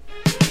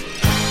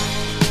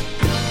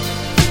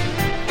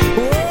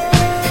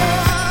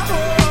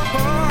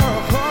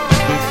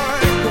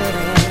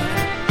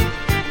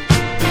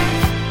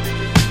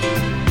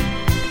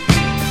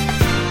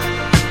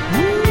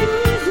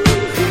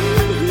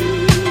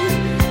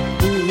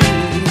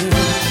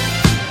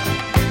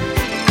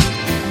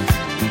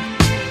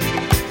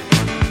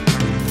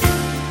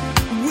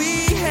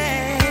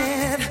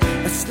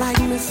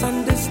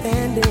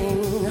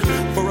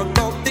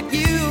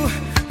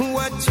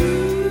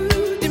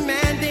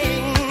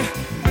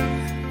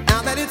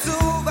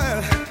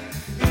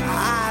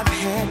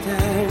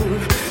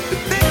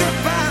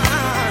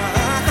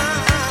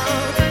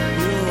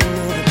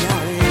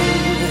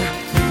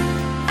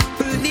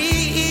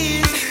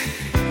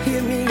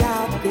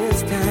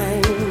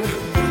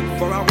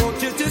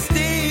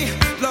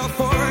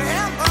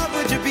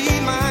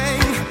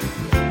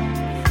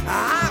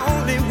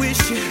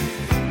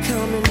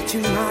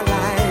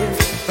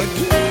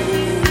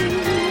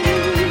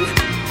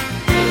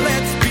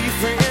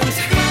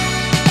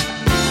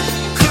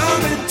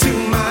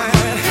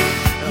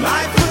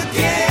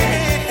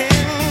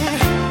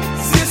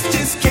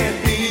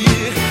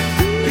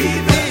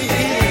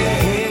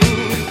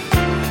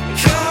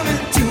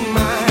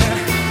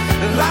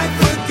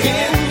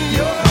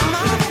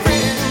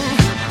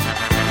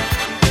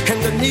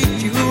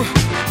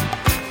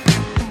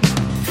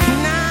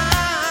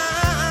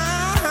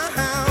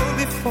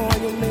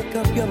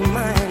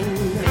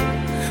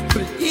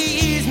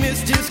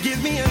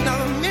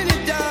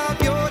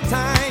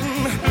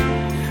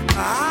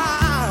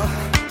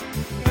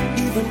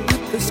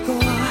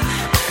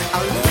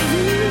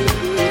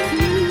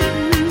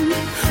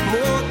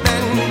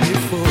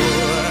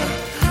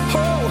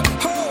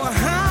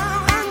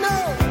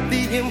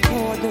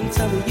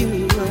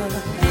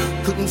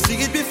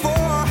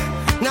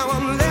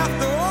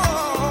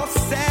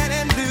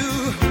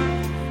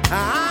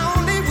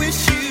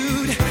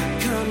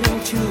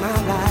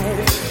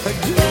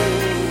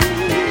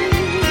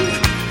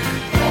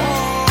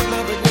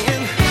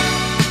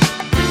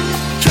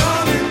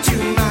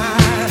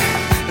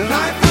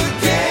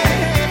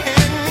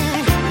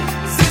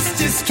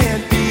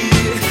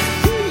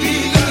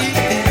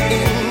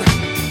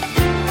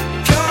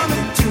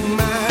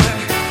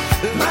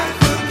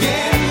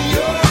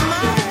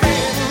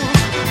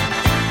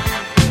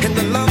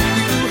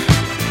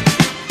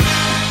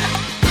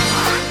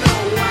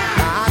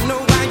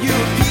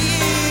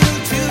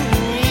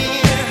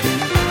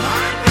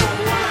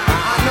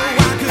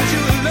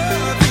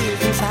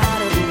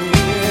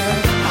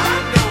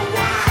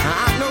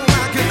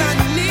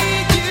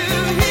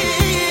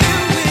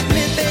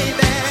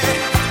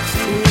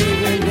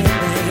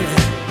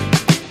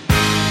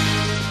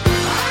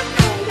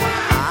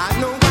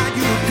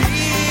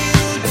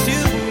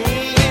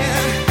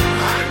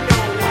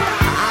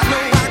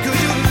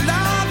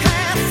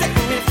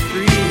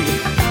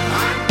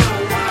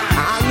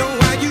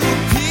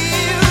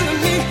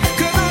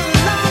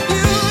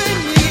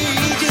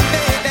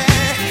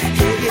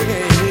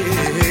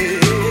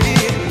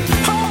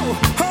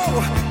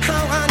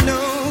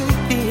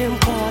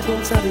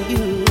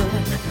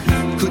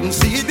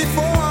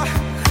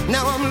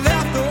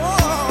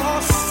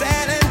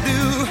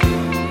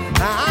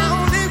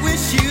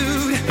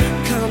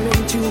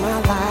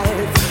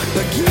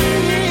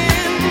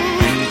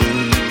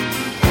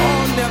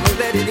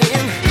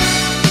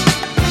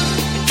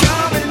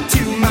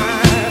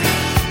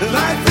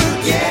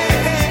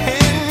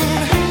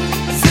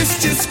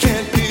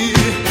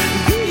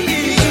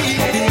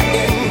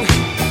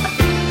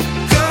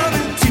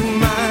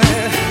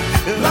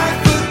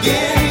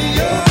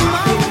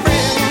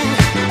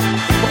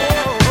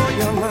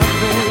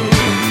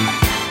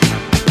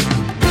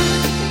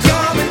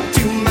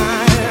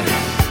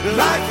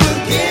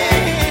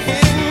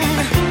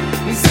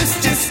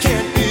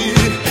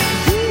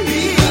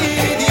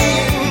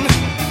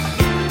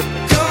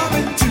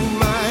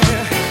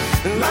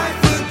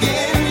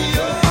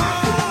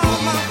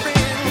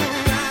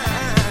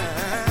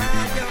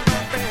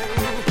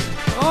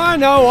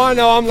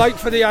 know, I'm late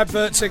for the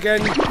adverts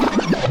again.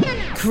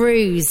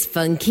 Cruise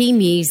funky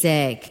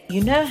music.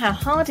 You know how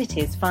hard it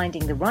is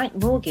finding the right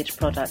mortgage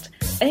product,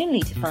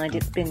 only to find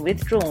it's been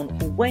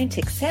withdrawn or won't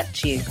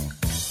accept you?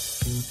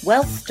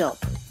 Well, stop.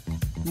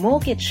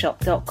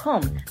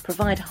 MortgageShop.com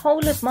provide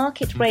whole of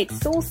market rate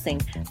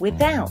sourcing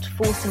without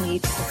forcing you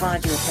to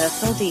provide your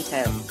personal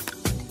details.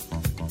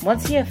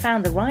 Once you have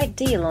found the right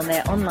deal on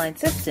their online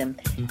system,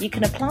 you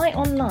can apply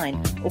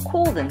online or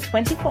call them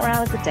 24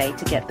 hours a day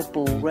to get the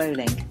ball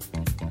rolling.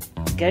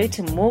 Go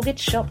to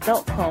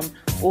mortgageshop.com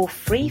or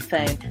free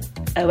phone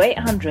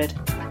 0800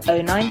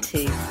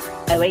 092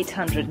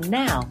 0800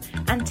 now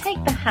and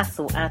take the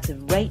hassle out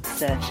of rate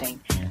searching.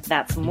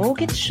 That's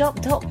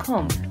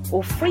mortgageshop.com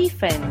or free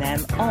phone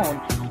them on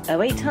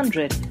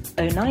 0800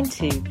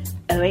 092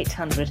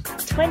 0800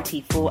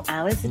 24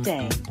 hours a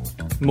day.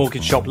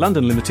 Mortgage Shop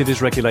London Limited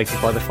is regulated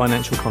by the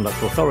Financial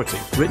Conduct Authority.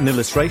 Written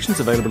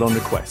illustrations available on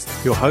request.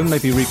 Your home may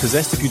be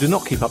repossessed if you do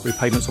not keep up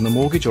repayments on a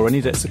mortgage or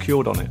any debt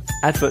secured on it.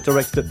 Advert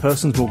directed at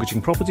persons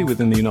mortgaging property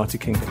within the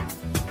United Kingdom.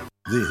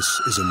 This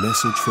is a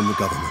message from the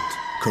government.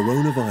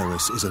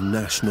 Coronavirus is a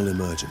national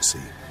emergency,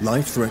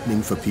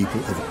 life-threatening for people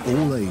of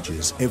all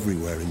ages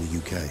everywhere in the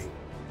UK.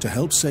 To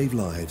help save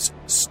lives,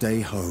 stay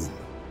home.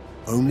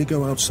 Only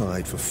go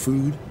outside for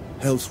food,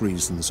 health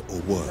reasons or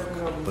work,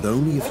 but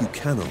only if you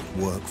cannot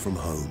work from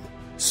home.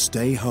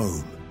 Stay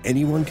home.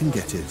 Anyone can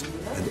get it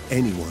and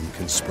anyone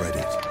can spread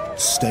it.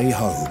 Stay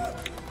home.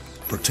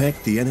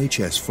 Protect the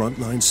NHS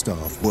frontline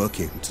staff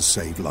working to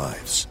save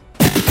lives.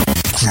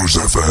 Cruise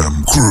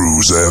FM,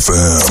 Cruise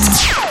FM.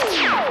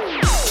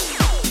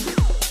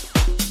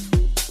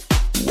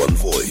 One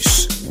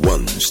voice,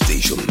 one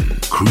station.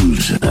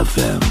 Cruise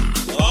FM.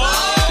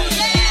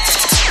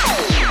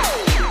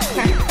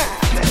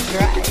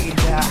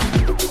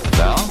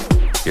 Now,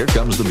 here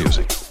comes the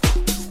music.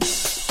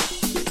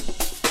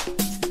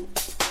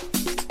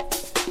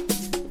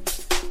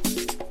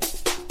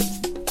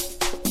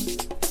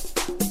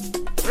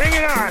 Bring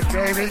it on,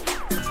 baby.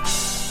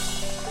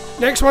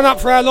 Next one up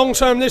for our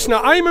long-term listener,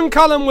 Eamon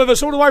Cullen with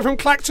us all the way from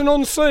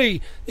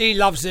Clacton-on-Sea. He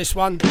loves this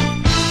one.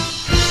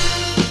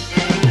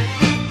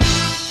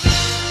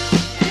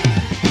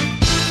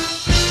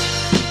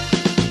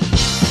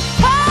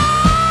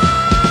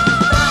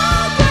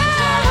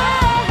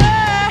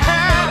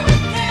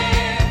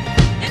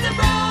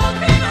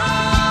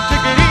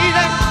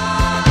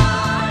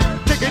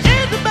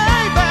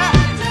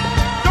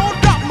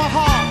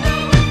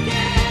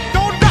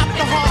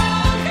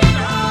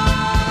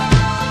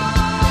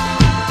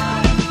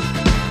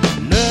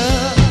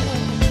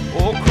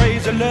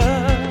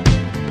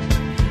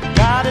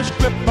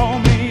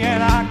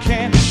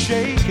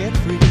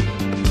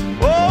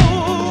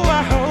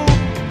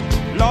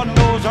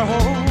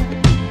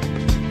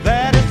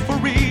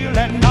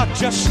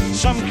 Just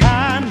some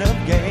kind of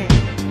game.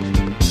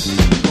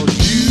 'Cause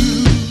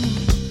you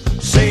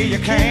say you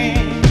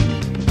can't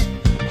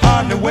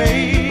hardly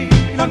wait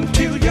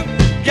until you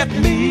get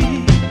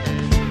me.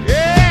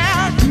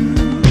 Yeah,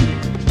 you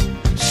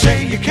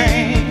say you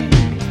can't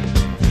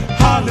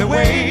hardly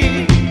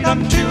wait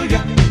until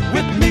you're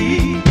with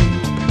me.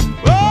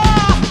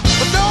 Oh,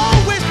 but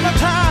don't waste my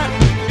time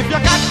if you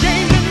got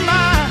game in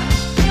mind.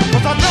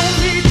 'Cause I don't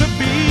need to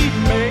be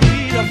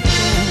made a fool.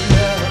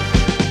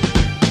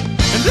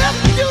 If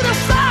you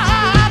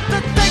decide to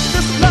take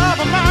this love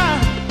of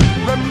mine,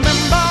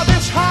 remember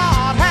this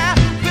heart has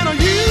been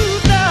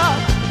used up,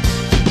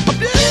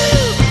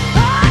 abused. I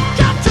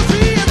got to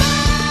see it.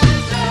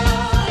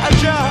 I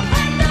just,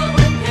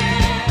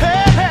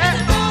 hey,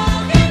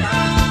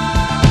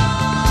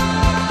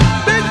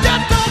 then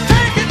just don't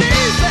take it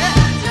easy.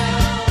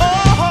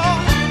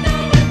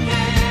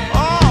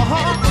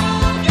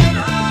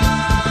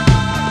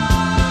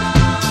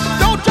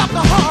 Don't drop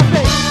the heart,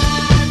 baby.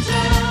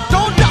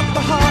 Don't drop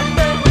the heart,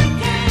 baby.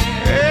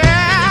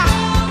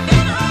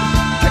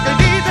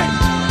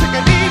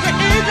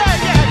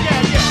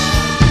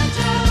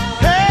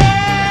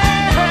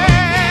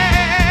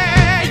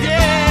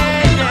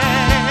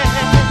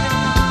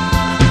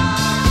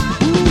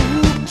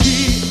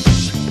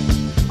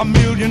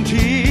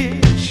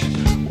 Tears.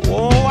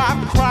 Oh,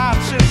 I've cried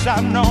since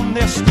I've known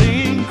this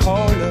thing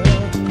called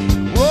love.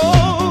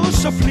 Oh,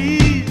 so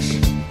please,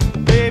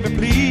 baby,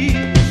 please,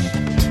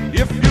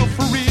 if you're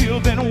for real,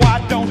 then why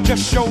don't you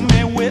show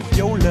me with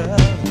your love?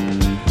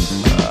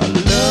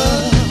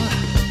 Love,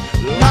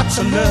 lots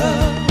of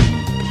love.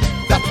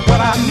 That's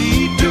what I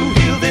need to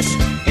heal this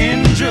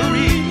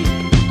injury.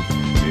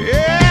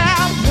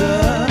 Yeah,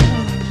 love,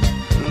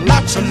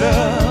 lots of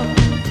love.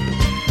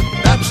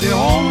 That's the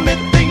only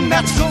thing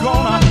that's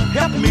gonna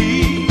help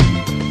me.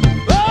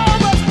 Oh,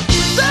 but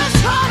this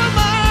heart of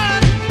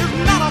mine is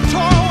not a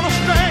toy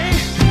string,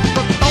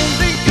 but don't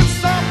think it's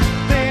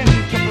something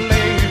to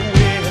play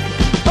with.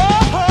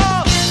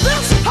 Oh,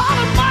 this heart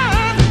of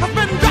mine has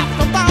been dropped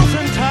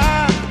 1,000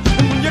 times,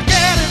 and when you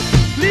get it,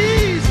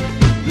 please,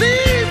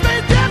 please be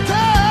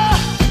gentle.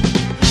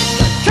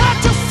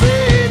 Can't you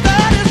see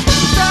that it's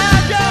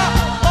inside you?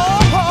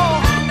 Oh,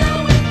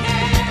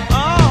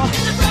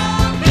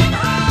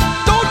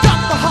 don't drop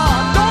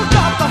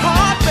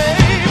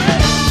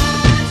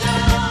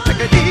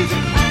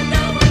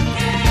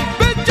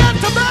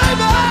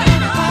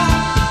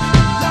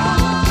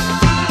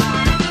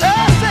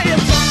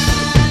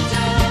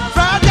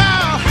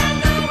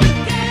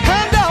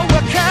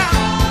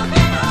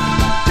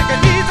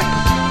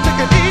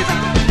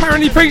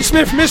Pete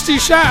Smith, Misty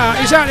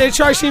Shatter, is out there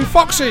chasing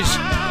foxes.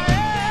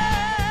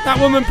 That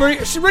woman,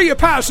 Rita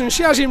Patterson,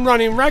 she has him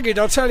running ragged,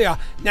 I'll tell you.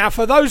 Now,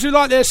 for those who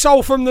like their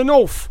soul from the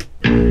north.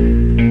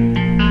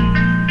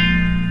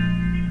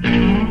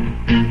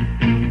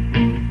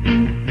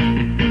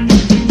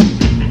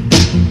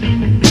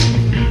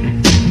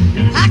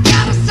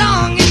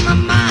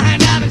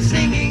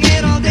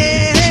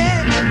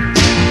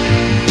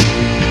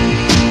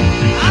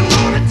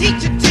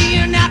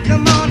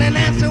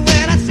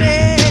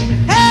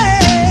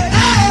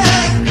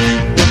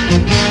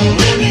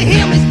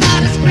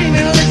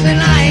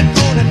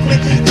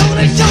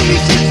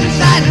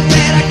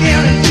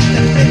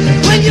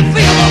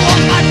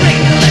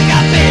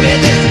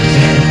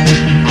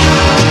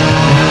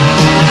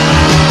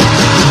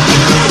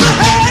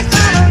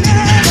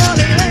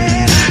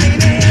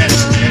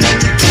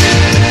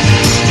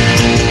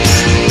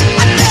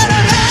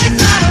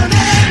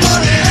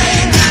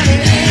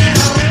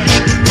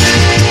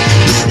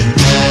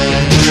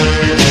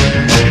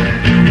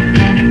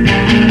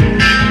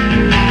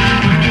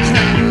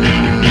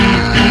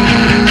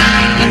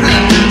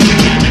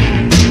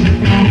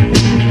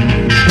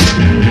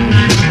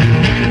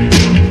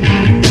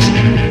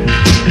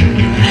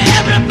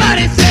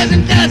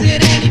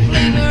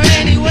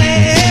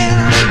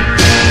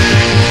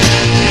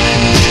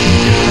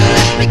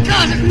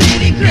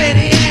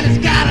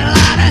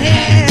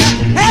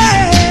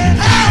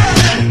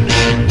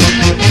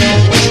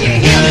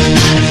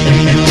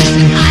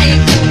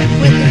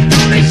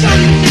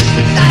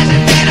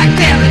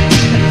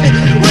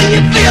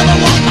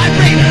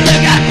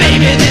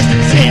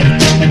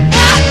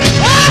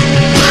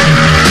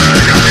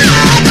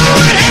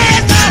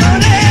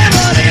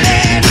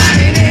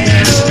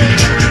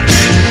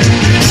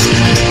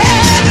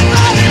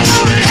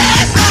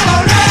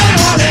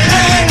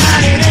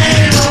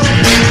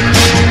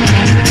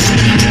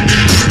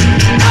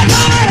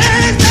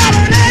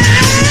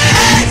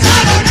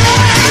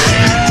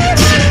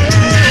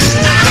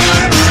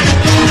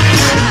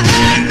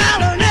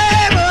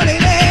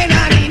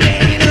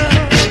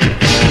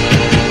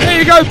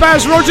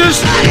 Baz Rogers,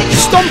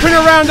 stomping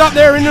around up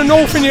there in the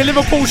north in your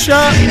Liverpool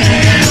shirt.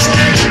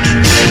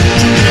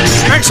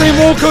 Maxine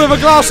Walker with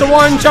a glass of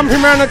wine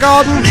jumping around the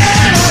garden.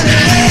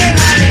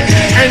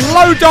 And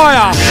Low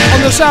Dyer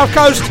on the south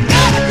coast,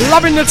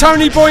 loving the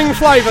Tony Boyne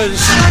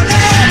flavours.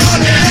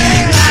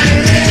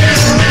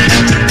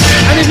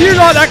 And if you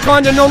like that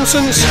kind of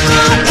nonsense,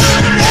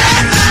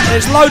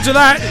 there's loads of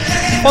that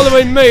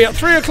following me at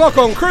 3 o'clock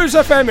on Cruise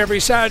FM every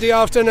Saturday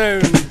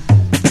afternoon.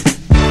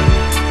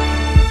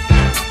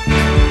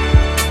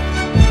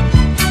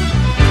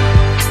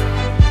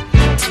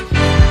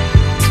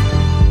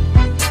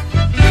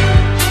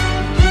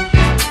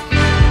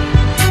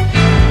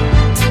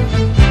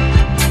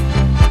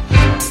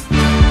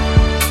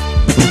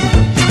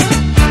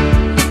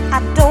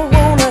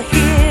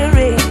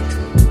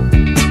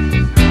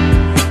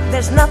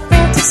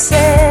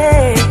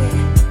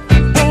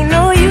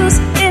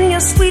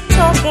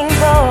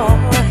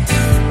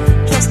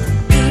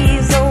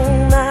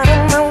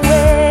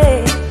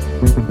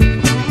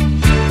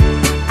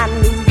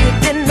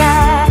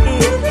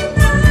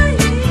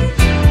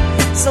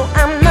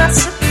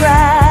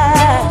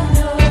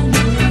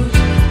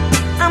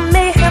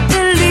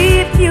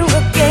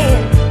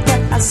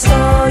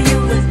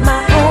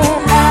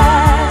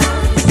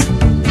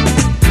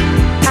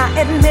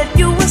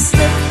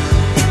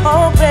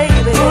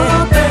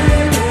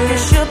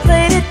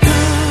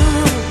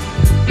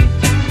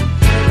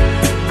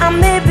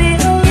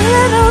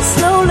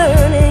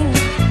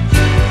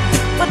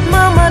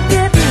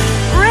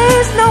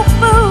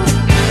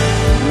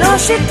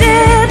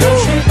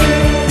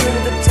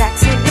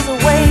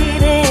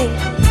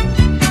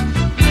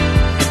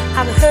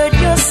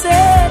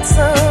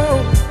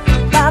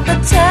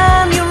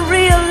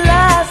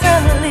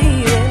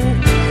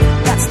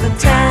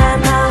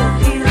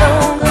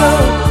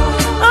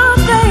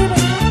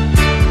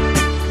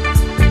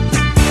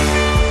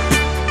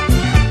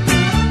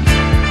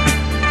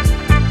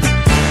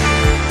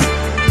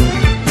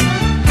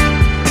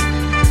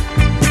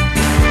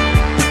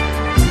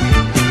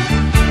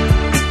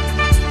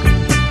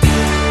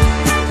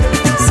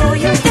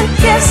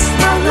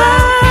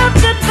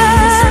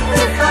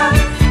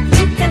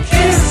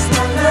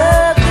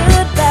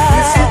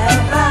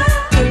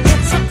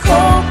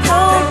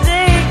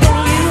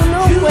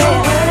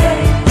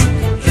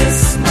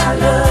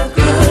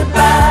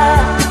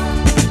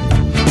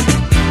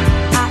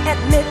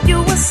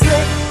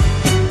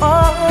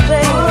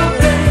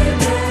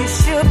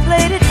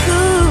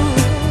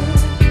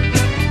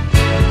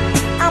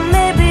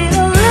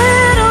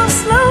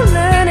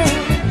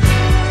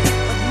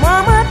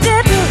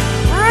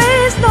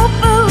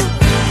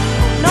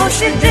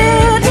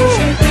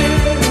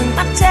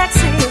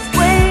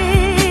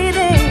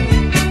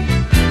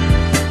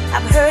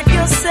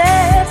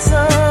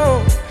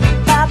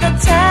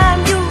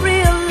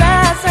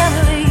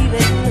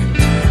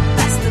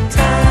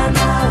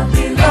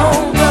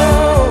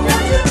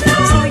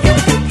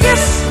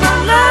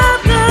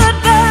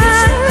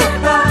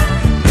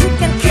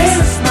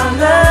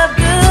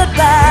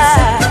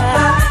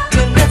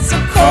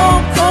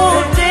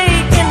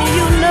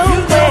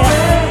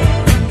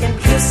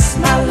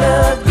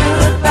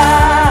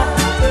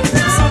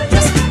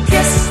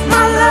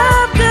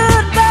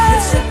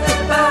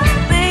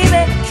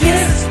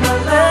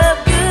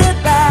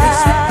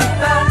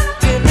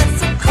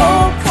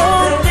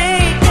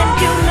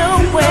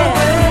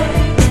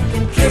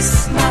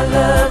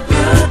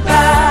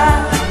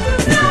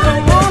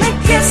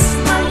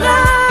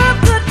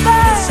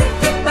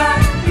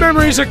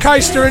 Here's a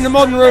Keister in the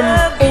modern room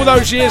all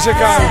those years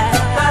ago.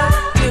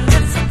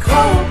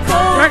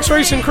 Max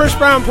Reese and Chris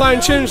Brown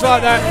playing tunes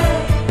like that,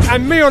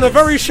 and me on a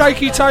very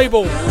shaky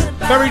table,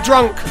 very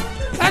drunk.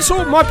 That's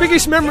all. My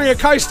biggest memory of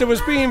Keister was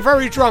being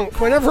very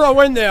drunk whenever I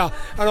went there,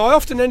 and I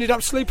often ended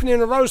up sleeping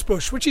in a rose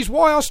bush, which is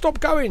why I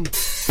stopped going.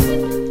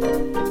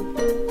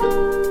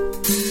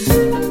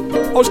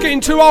 I was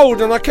getting too old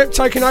and I kept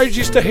taking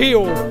ages to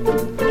heal.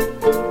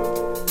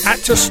 Had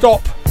to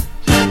stop.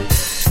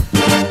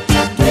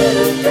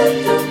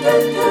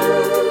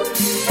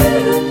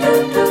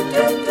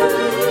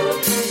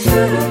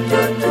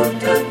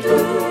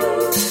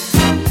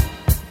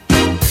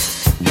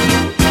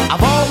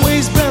 I've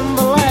always been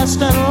the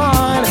last in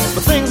line,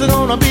 but things are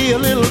gonna be a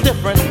little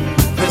different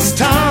this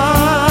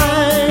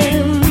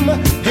time.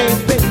 Hey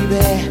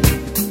baby,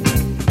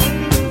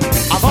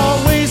 I've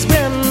always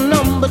been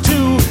number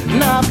two.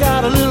 Now I've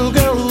got a little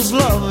girl whose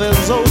love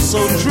is oh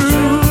so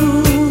true.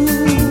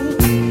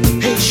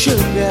 Hey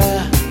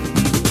sugar,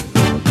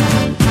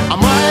 I'm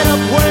right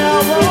up where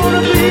I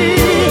wanna be,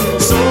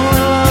 so in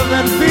love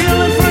and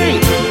feeling free.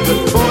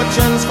 Good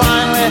fortune's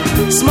finally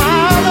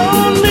smiled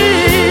on me.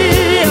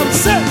 I'm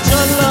such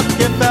a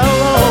lucky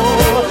fellow.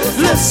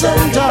 Listen,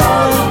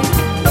 darling,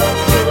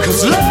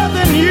 'cause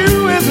loving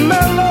you is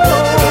mellow.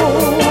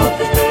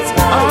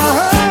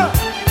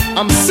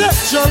 I'm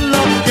such a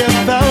lucky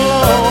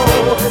fellow.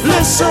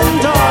 Listen,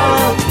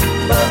 darling,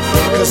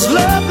 'cause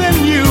loving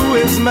you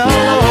is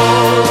mellow.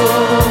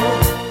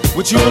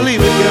 Would you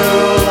believe it,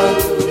 girl?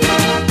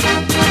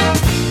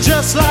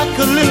 Just like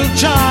a little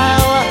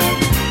child,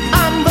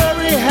 I'm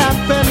very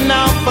happy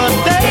now for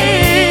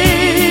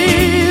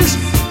days.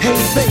 Hey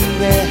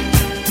baby,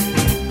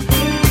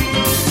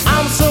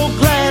 I'm so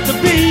glad to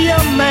be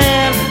your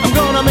man. I'm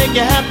gonna make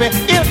you happy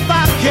if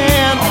I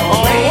can.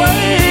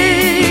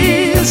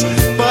 Always,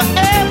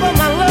 forever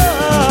my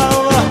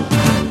love,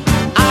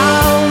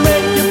 I'll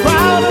make you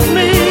proud of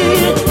me.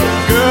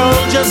 Girl,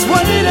 just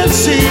wait and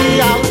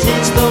see. I'll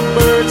teach the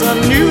birds a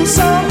new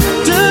song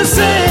to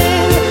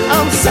sing.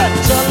 I'm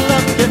such a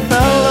lucky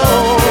fellow.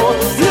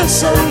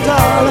 Listen,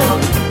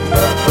 darling,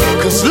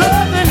 'cause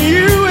loving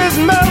you is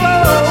mellow.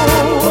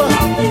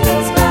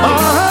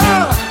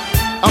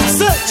 I'm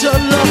such a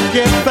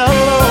lucky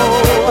fellow.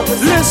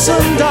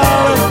 Listen,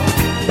 darling,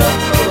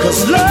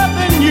 'cause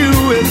loving you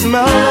is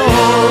mellow.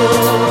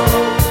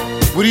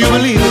 Would you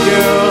believe it,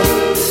 girl?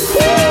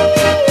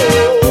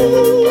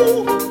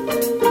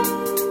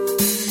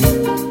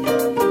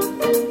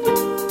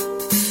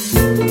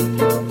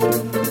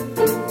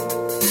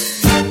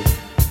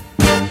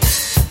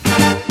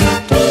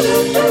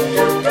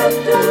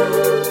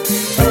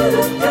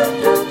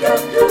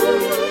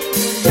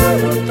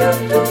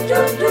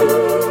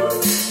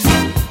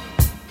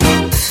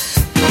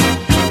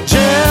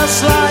 Just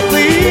like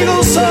the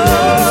eagle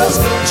soars,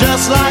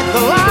 just like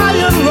the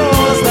lion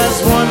roars,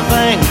 there's one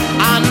thing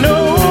I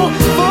know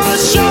for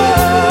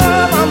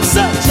sure. I'm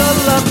such a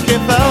lucky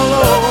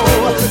fellow.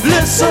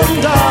 Listen,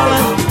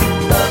 darling,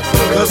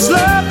 'cause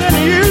loving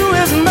you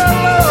is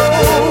mellow.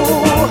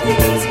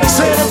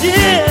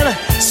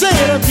 Say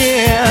it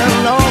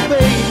again, oh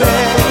baby,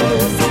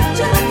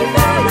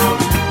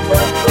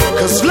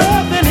 'cause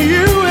loving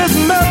you is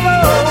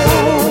mellow.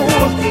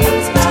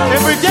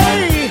 Every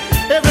day,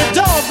 every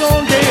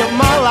doggone day of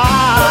my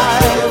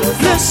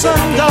life.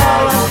 Listen,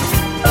 darling,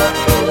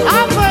 I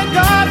thank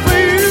God for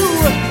you,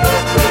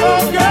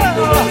 oh girl,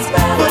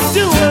 for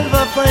doing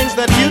the things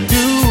that you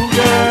do,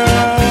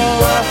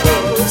 girl.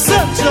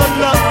 Such a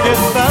lucky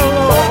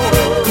fellow,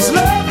 'cause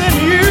loving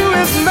you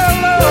is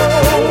mellow.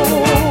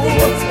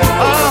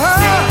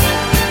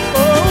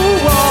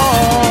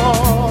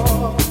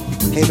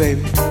 Hey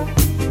baby,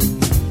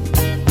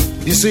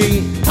 you see,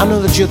 I know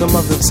that you're the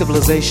mother of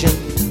civilization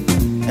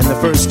and the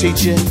first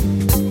teacher.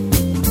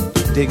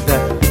 Dig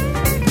that.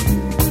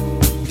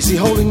 You see,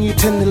 holding you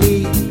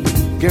tenderly,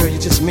 girl, you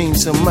just mean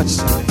so much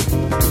to me.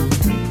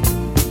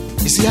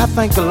 You see, I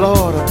thank the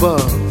Lord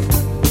above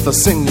for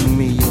sending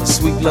me your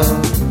sweet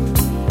love,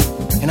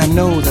 and I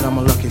know that I'm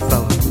a lucky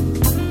fellow,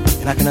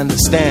 and I can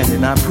understand it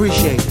and I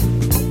appreciate it.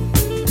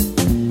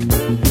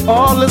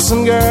 Oh,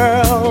 listen,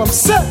 girl, I'm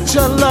such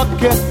a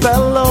lucky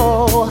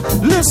fellow.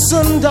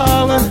 Listen,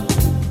 darling,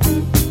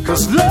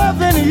 'cause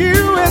loving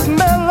you is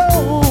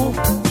mellow.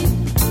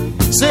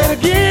 Say it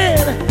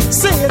again,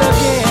 say it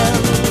again.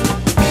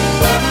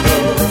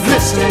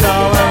 Listen,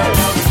 darling,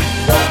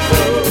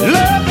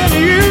 loving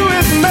you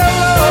is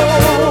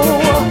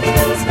mellow.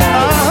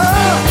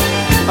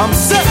 I'm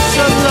such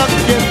a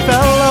lucky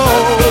fellow.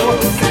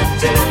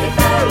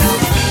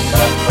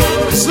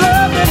 'Cause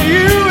loving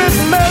you is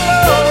mellow.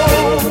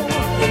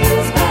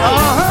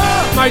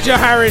 Major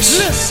Harris.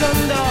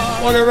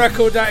 What a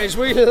record that is.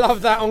 We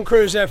love that on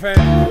Cruise FM.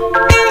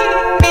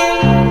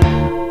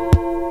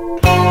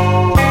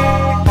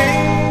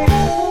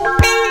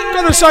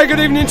 Gotta say good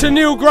evening to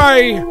Neil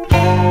Gray.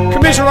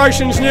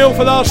 Commiserations, Neil,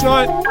 for last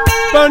night.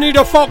 Bernie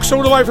the Fox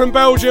all the way from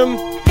Belgium.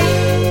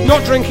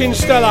 Not drinking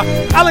Stella.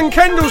 Alan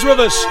Kendall's with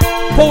us.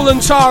 Paul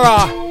and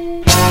Tara.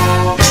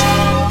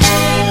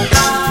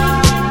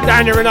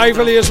 Down here in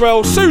Averley as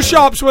well. Sue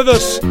Sharp's with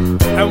us.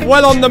 And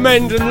well on the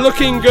mend and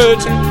looking good.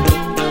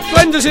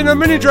 Glenda's in a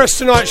mini dress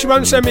tonight. She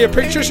won't send me a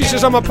picture. She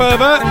says I'm a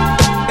pervert.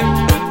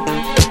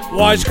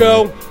 Wise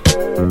girl.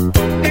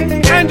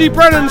 Andy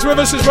Brennan's with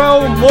us as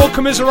well. More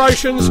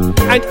commiserations.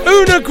 And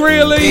Una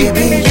Greeley.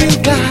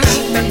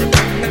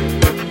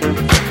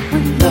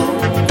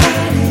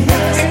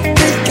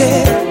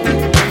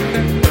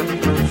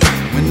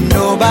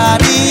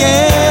 Nobody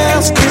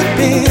else could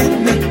be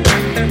me.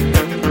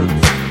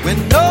 When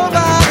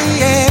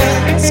nobody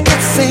else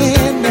could see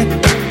me.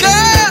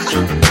 Girl,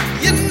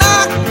 you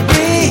knock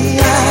me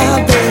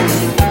out, baby.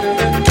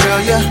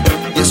 Girl,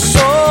 you're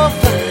so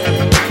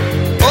fine.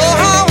 Oh,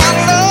 how I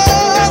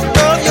love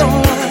your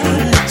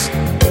eyes.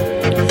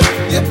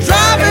 You're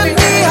driving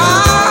me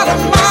out of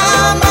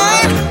my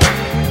mind.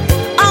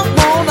 I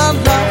wanna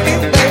love you,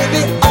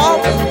 baby, all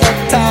the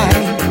time.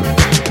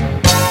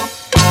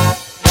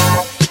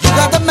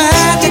 The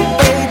magic,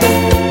 baby.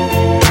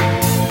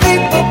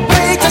 People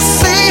pay to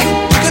see you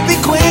could be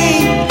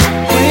queen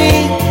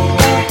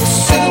of the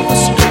silver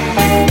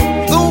screen.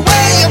 The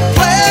way you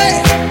play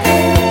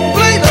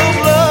those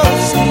love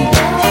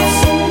songs,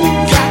 you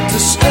got the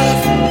stuff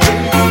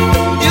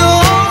you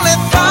only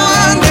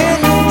find in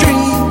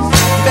dreams,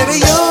 baby.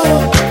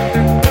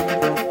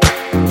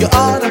 You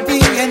ought to be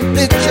in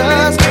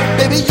pictures,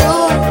 baby.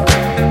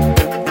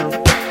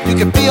 You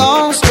could be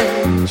on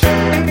stage,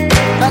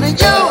 and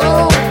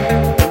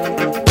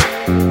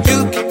you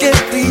could get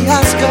the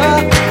Oscar,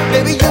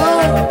 baby. You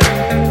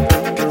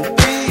could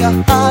be a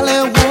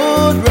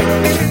Hollywood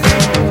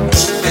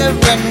rose.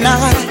 Every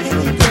night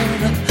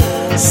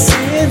you're a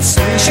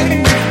sensation.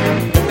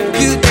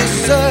 You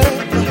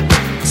deserve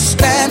a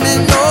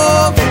standing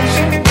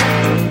ovation.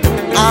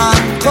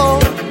 I'm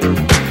cold,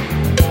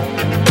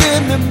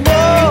 give me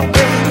more,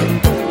 baby.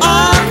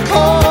 I'm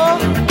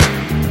cold,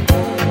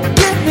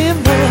 give me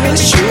more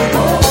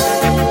sugar.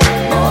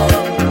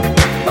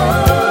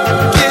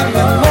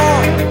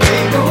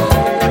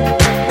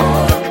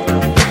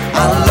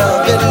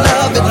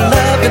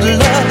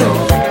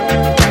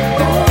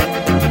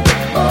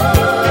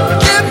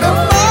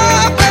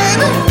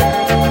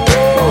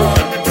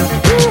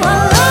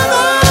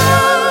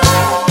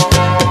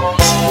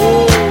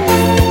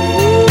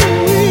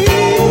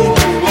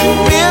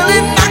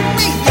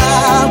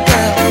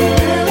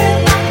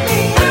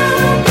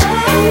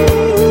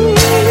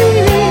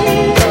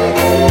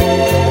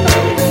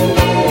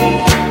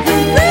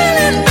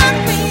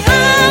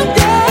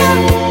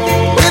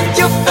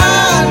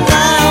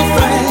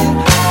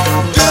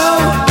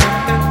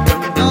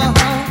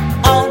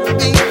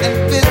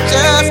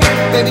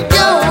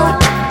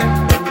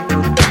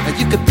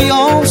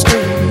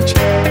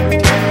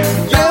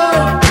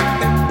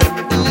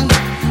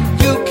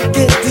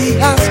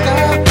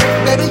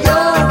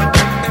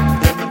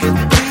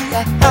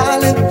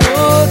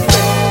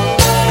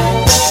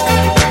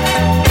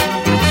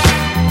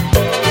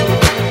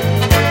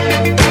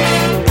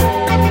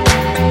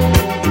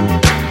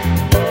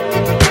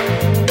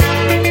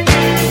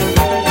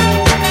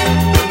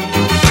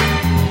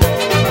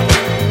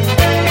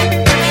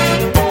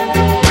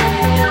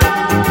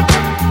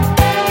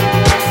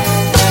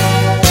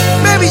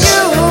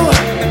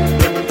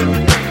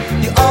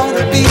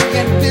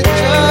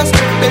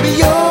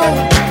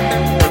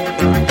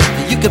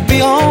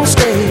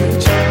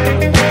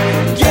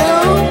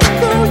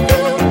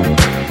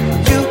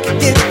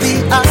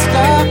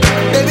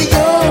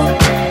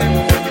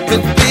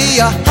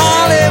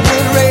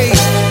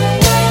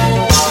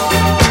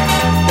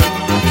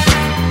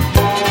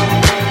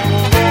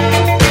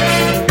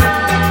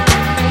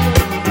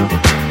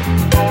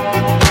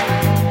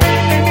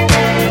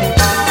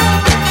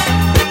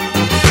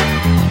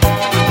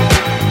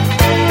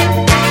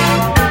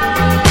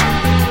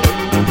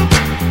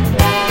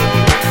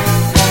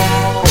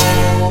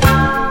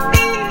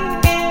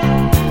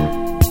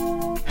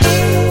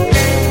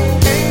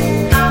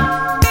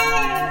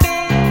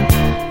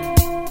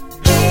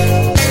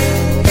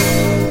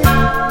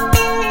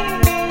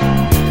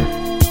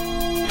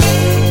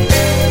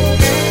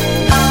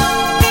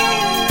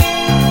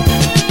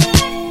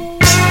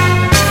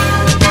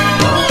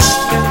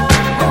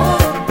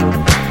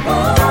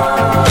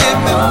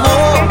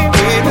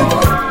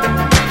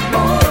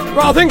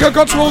 I think I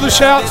got to all the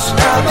shouts. I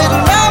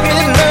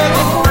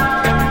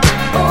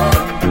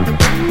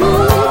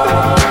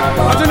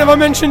don't know if I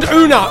mentioned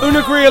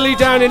Una Greeley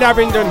down in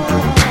Abingdon.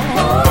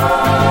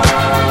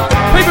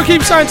 People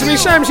keep saying to me,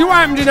 Samsy, what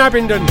happened in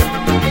Abingdon?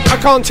 I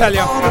can't tell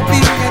you.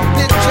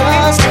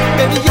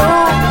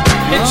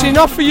 It's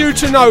enough for you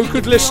to know,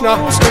 good listener,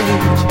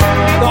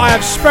 that I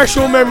have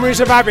special memories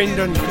of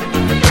Abingdon.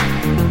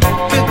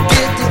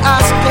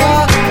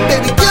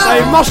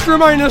 They must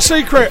remain a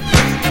secret.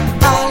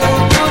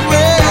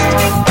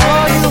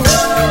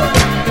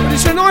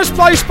 It's a nice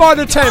place by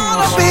the Thames.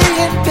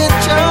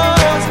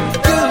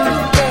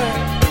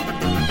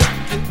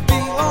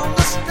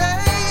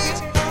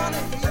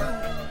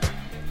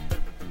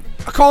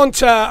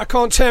 I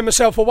can't tear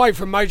myself away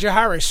from Major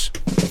Harris.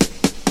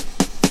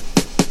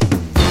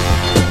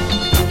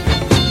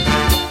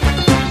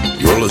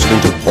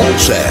 Paul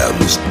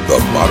Sam's The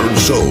Modern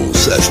Soul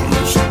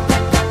Sessions.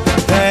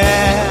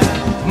 There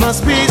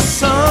must be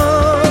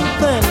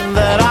something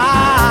that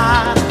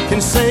I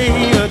can say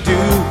or do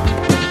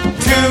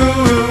to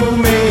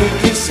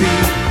make you see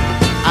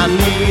I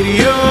need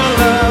your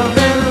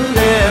loving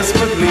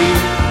desperately.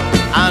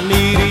 I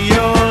need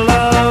your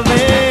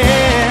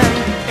loving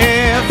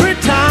every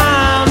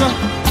time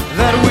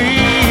that we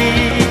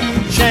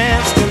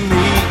chance to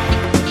meet.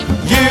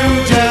 You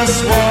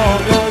just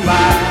walk on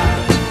by.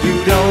 You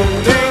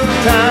don't take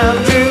time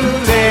to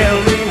tell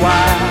me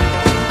why.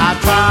 I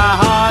try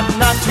hard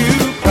not to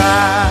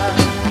cry.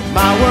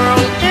 My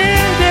world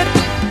ended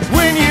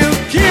when you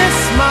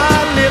kissed my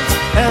lips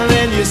and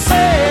then you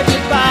said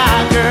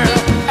goodbye, girl.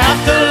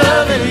 After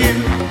loving you,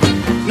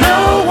 no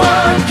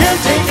one can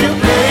take your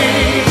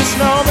place,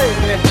 no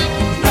baby.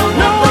 No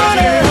one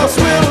else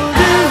will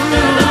do.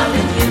 After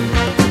loving you,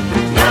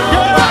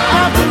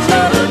 after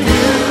loving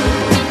you,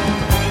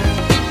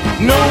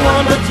 no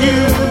one but you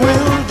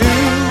will do.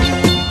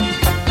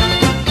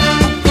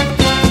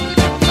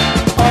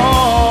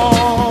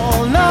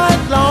 All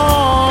night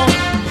long,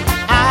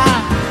 I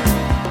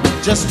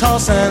just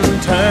toss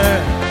and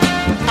turn.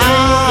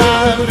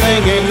 I'm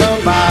thinking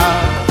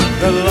about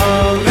the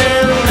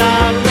loving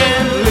I've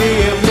been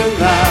living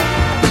without.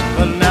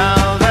 But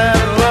now that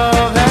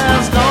love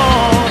has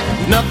gone,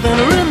 nothing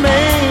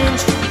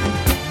remains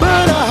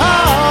but a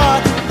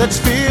heart that's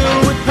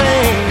filled with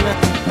pain.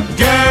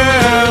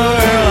 Girl,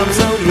 I'm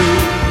so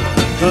blue,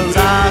 'cause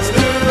I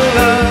still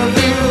love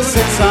you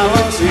since I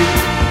lost you.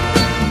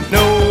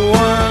 No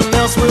one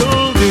else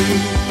will do.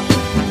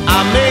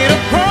 I made a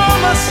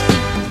promise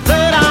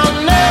that I'll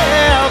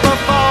never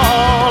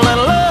fall in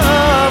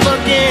love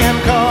again,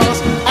 'cause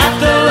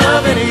after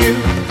loving you,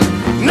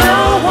 no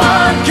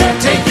one can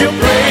take your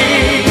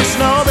place,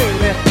 no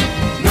baby,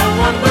 no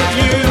one but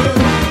you.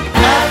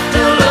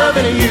 After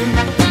loving you,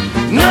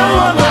 no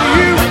one but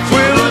you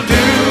will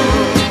do.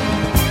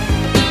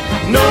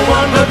 No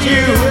one but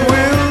you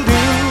will do.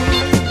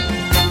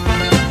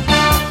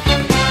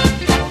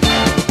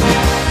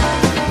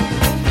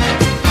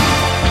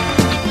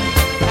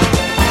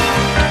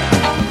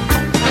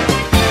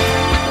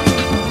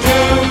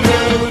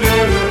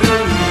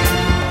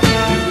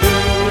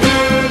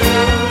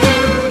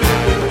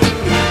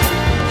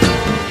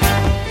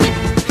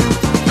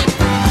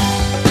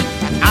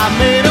 I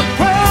made a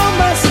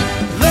promise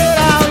that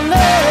I'll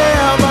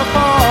never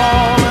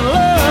fall in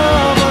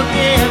love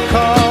again,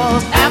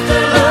 'cause after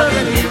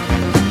loving you,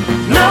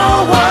 no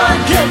one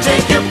can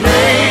take your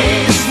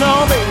place, no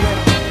baby,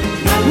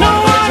 no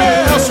one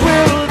else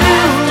will do.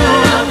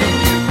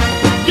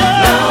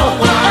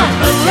 Yeah,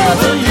 after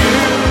loving you,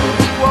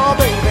 oh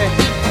baby,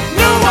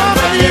 no one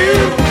but you.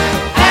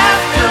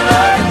 After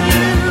loving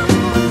you,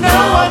 no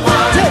one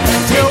will take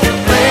your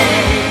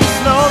place,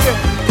 no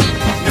baby,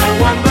 no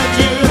one but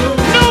you.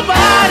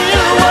 Nobody in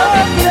the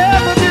world can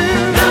ever do.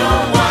 No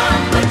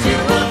one but you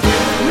will do.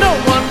 No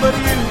one but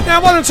you. Now,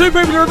 one or two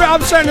people are a bit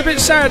upset and a bit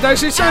sad. They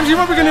say, Samsy,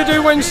 what are we going to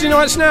do Wednesday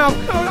nights now?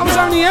 I was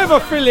only ever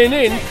filling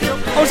in.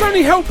 I was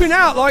only helping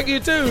out like you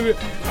do.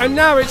 And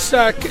now it's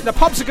the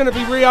pubs are going to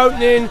be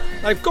reopening.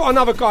 They've got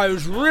another guy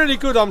who's really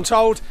good, I'm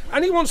told.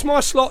 And he wants my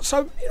slot,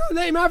 so,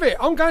 let him have it.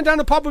 I'm going down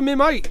the pub with me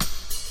mate.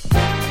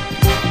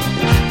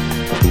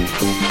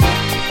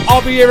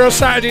 I'll be here on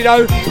Saturday,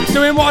 though,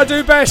 doing what I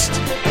do best.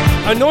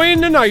 Annoying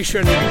the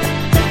nation. Check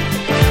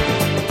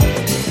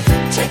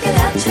it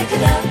out,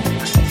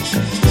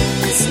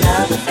 this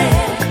love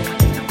affair.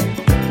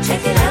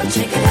 Check it out,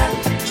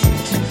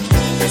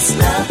 this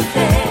love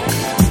affair.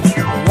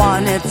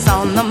 One, it's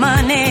on the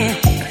money.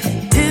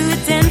 Two,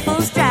 it's in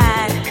full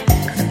stride.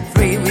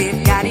 Three,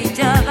 we've got each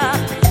other,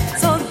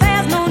 so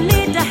there's no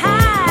need to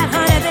hide.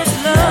 Honey, this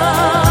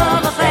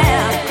love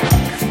affair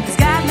has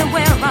got me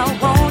where I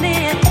want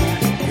it.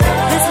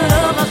 This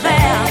love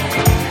affair,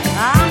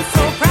 I'm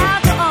so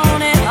proud to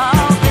own it.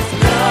 Oh, this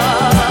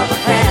love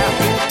affair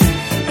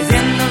is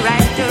in the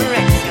right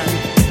direction.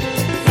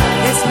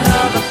 This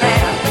love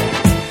affair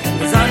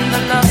is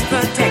under love's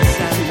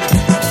protection.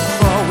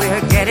 For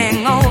we're getting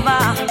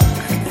over.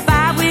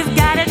 5, we've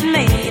got it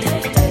made.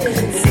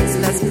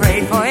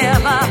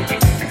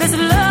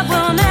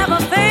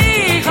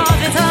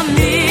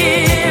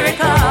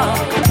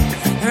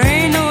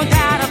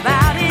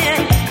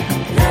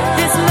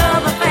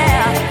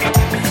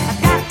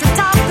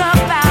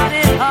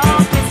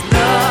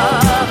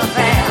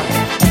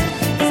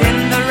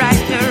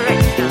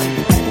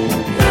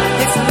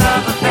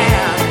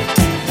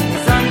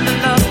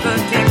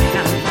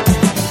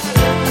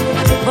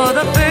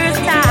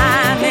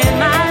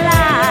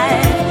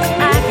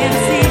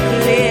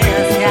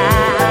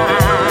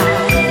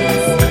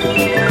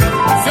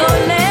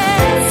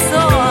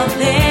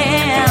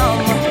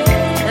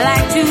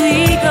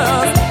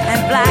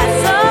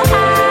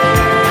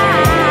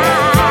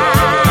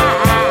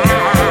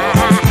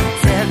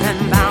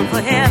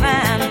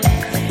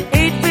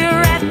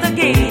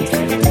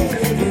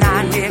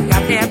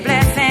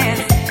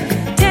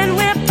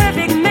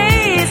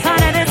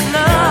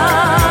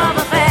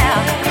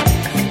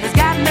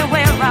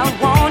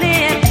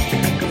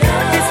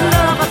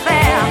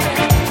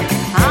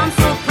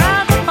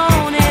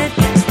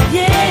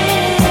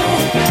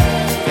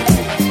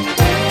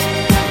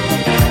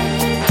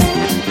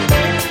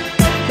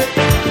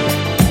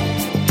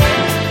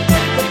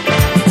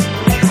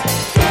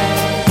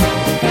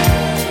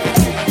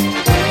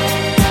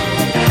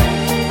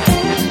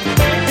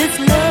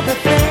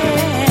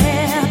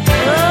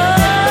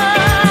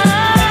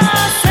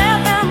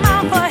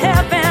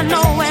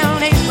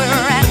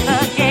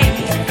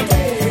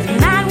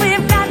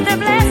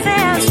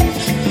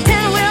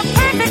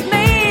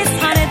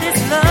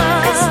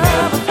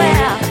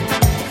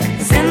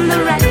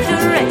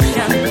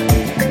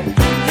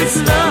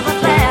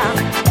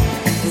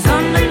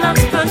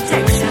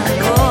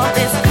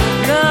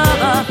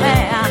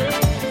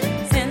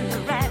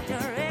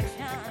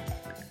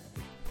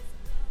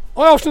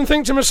 I often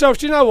think to myself,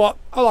 do you know what?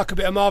 I like a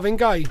bit of Marvin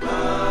Gaye. Girl,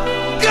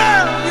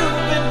 you've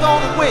been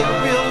gone away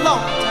a real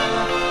long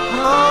time.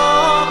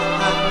 Oh,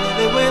 I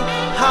really went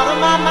out of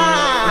my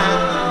mind.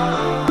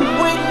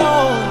 Wait,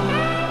 no.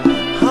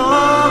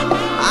 Oh,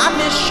 I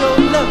miss your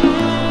love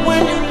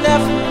when you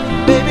left,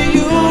 baby,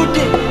 you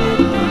did.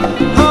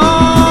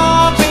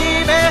 Oh,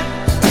 baby,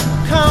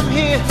 come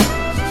here.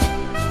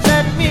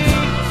 Let me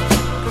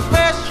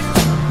caress you.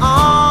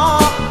 Oh,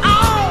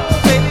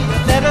 baby,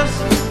 your letters.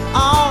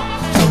 Oh,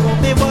 show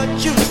me what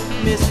you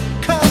miss.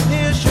 Come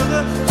here,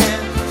 sugar,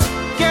 and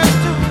get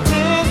to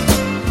this.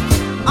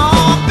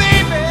 Oh,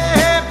 baby,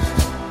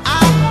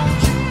 I want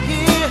you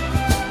here.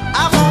 I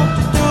want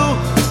to do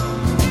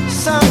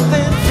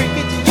something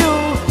freaky to you.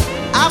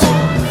 I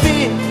want to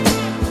feel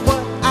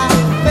what I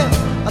felt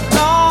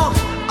along.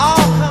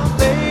 Oh, come,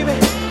 baby,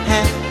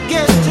 and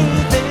get to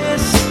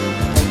this.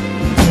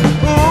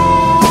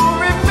 Ooh,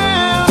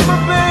 remember,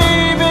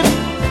 baby,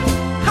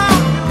 how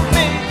you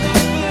made me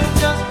feel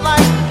just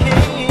like a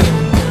king.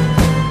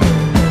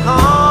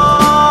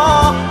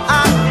 Oh,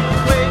 I can't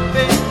wait,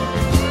 baby.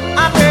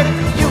 I'm ready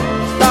for you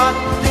to start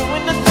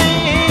doing the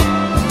thing,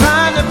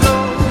 trying to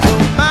blow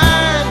your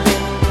mind.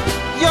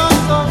 You're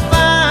so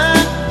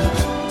fine,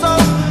 so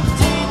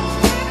petite.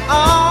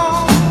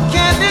 Oh,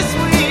 candy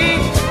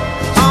sweet.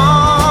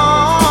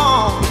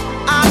 Oh,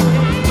 I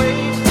can't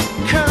wait.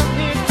 Come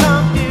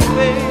here,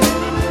 baby.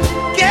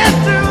 Get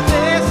through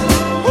this.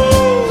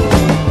 Ooh,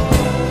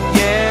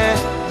 yeah,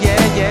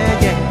 yeah,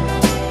 yeah, yeah.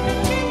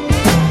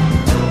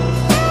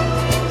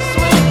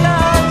 Sweet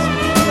love,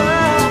 sweet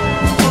love.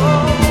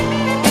 Oh,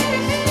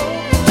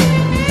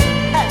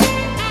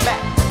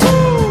 back.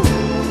 Ooh,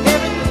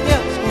 everything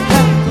else will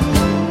have to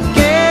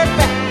get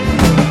back.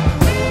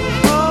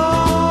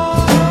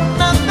 Oh,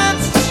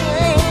 nothing's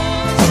changed.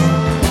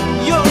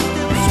 You're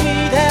still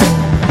sweet as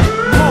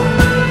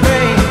morning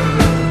rain.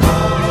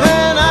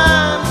 And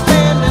I'm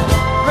standing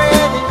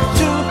ready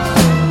to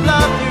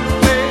love you,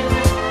 baby.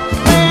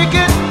 Make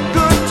it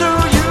good to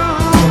you.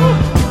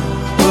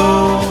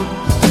 Oh,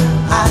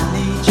 I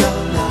need your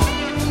love.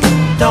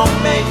 Don't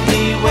make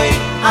me wait.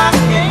 I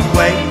can't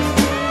wait.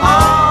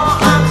 Oh,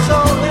 I'm so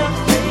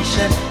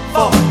impatient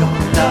for your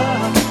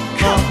love.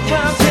 Come,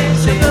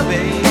 say,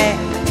 baby,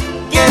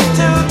 get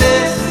to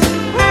this.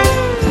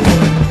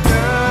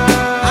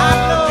 Girl, I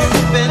know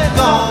you've been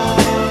gone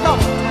a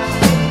long time.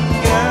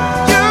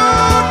 Girl,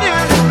 you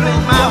nearly blew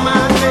my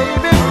mind,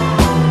 baby.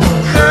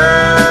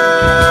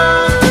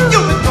 Girl,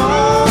 you've been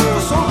gone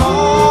for so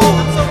long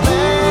and so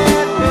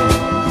bad, baby.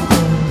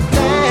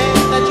 Glad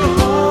that you're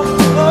home,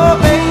 oh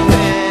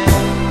baby.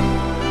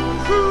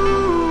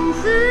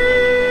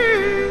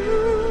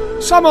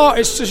 Some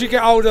artists, as you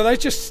get older,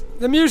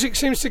 the music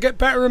seems to get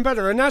better and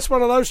better, and that's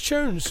one of those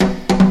tunes.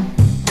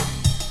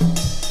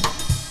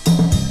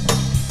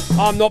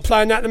 I'm not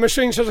playing that. The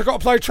machine says I've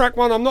got to play track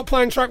one. I'm not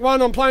playing track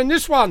one. I'm playing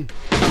this one.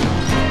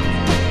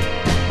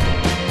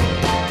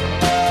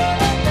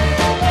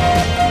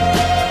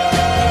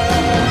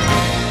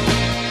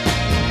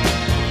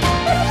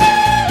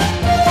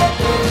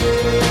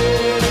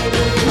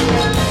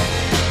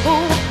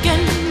 Walk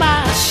in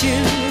my shoes.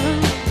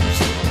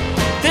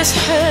 This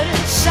hurt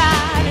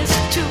inside is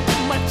too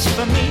much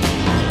for me.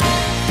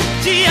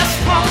 Just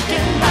walk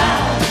in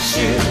my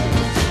shoes.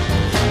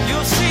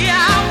 You'll see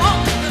I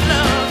want the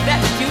love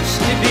that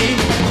used to be.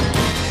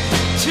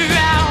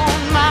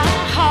 Drown my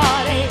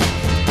heartache.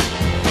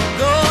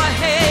 Go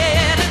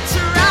ahead and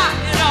try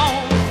it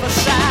on for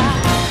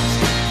size.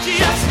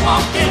 Just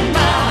walk in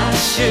my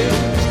shoes,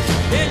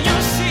 and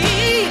you'll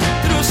see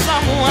through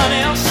someone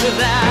else's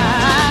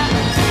eyes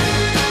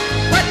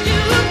what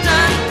you've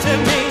done to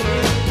me.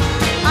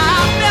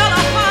 I fell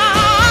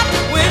apart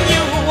when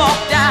you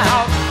walked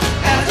out,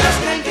 and I just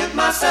can't get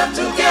myself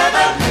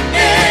together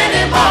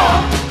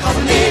anymore. 'Cause I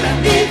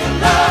need the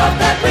love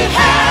that we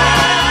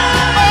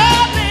had.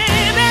 Oh,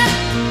 baby,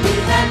 we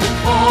had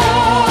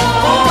before.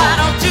 Oh, why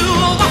don't you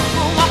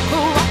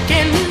walk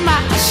in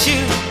my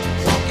shoes?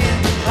 Walk in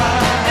my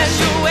shoes. And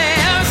you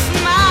wear a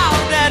smile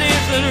that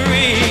isn't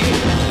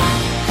real.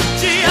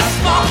 Just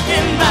walk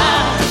in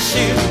my shoes.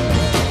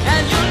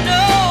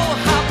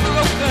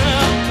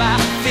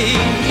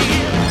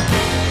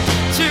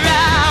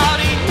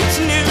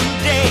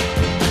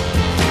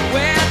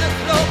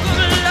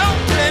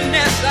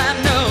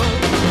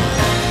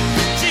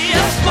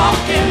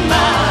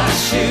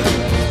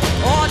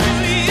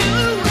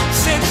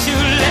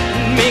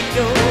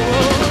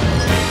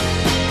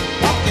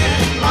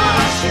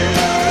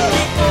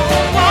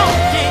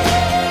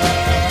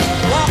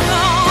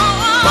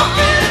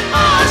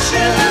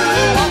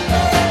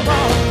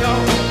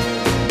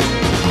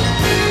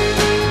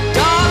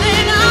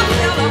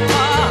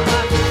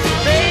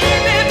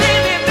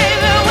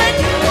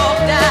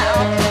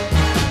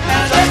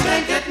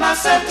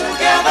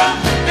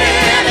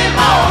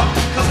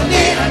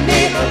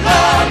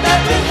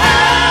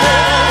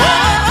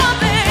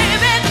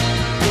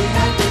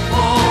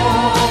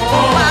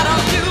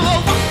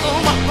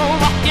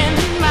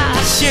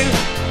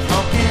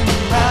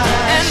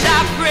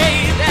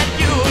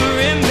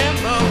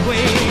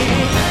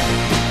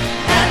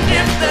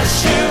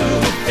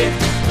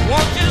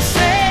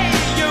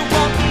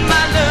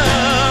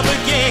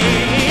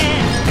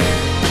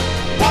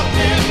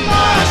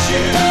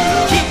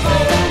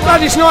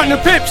 Gladys Night and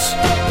the Pips.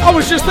 I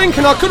was just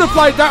thinking I could have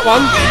played that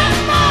one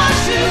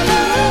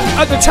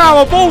at the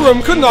Tower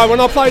Ballroom, couldn't I, when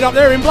I played up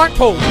there in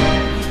Blackpool?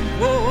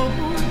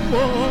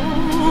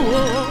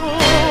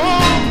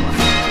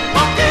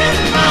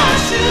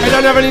 They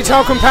don't have any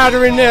talcum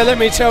powder in there, let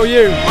me tell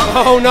you.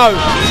 Oh no.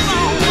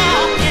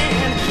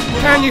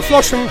 Candy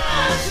floss and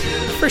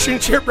fish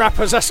and chip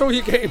wrappers, that's all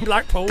you get in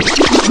Blackpool.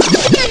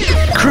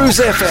 Cruise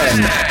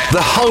FM,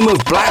 the home of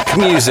black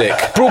music,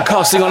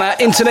 broadcasting on our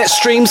internet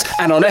streams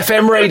and on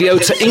FM radio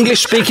to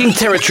English-speaking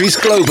territories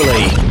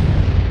globally.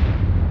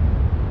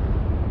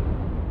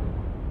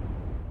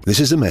 This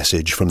is a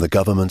message from the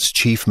government's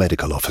chief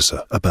medical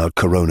officer about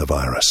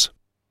coronavirus.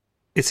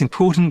 It's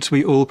important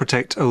we all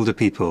protect older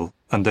people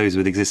and those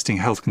with existing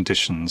health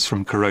conditions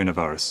from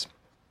coronavirus.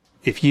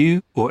 If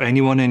you or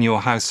anyone in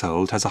your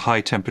household has a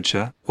high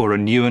temperature or a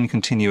new and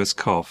continuous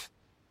cough,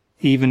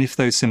 even if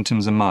those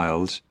symptoms are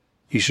mild,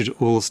 you should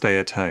all stay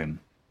at home.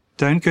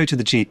 Don't go to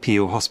the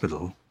GP or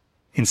hospital.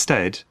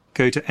 Instead,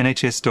 go to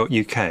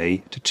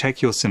nhs.uk to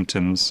check your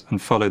symptoms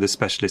and follow the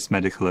specialist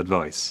medical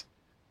advice.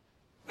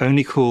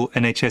 Only call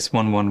NHS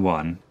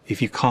 111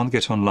 if you can't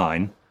get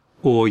online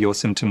or your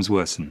symptoms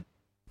worsen.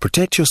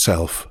 Protect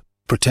yourself,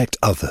 protect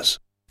others,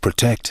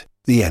 protect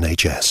the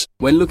NHS.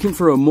 When looking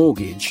for a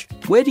mortgage,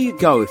 where do you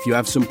go if you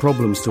have some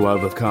problems to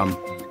overcome?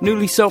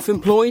 Newly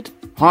self-employed?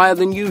 Higher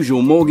than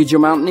usual mortgage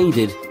amount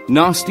needed?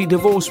 Nasty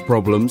divorce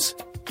problems?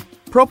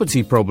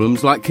 Property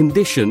problems like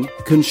condition,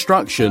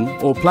 construction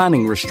or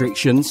planning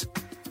restrictions?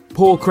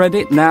 Poor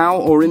credit now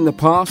or in the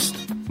past?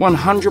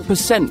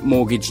 100%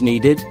 mortgage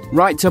needed?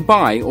 Right to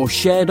buy or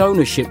shared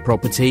ownership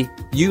property?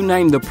 You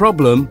name the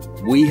problem,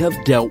 we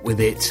have dealt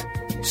with it.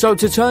 So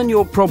to turn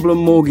your problem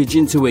mortgage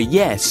into a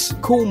yes,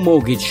 call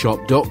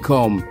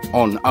mortgageshop.com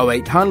on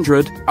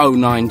 0800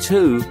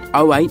 092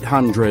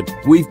 0800.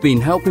 We've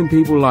been helping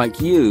people like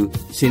you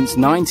since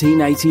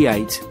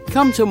 1988.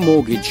 Come to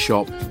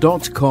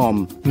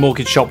mortgageshop.com.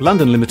 Mortgage Shop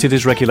London Limited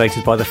is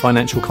regulated by the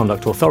Financial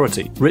Conduct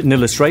Authority. Written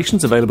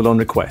illustrations available on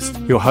request.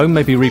 Your home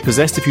may be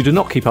repossessed if you do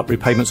not keep up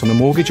repayments on the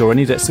mortgage or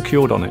any debt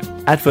secured on it.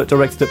 Advert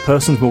directed at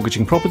persons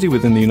mortgaging property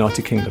within the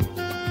United Kingdom.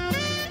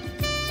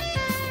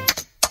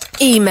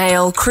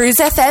 Email Cruise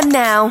FM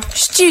now,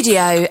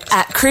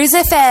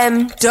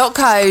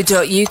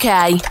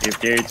 studio@cruisefm.co.uk. If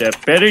there's a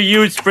better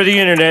use for the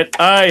internet,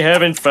 I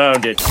haven't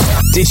found it.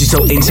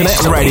 Digital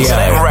Internet Radio.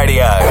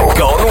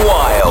 Gone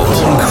wild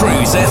on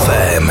Cruise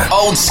FM.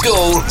 Old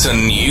school to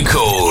new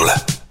cool.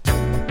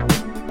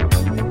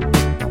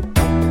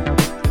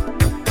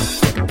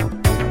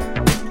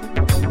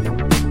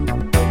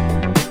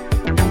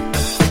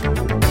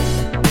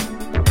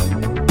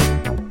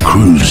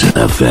 Cruise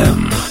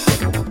FM.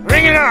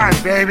 Bring it on,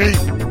 baby!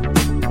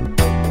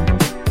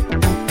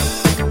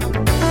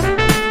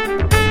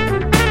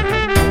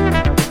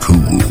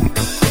 Cool.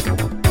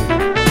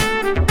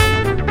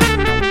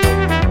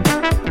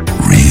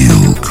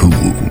 Real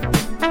cool.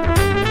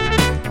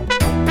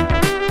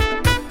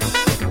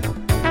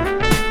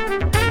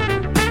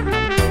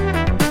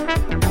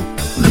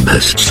 The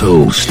best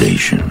soul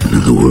station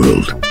in the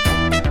world.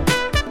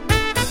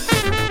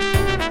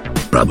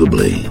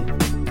 Probably.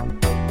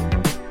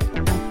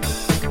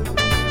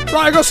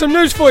 Right, I got some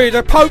news for you.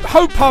 The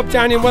Hope Pub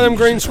down in Welham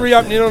Green's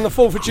reopening on the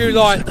 4th of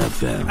July.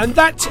 And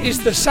that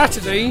is the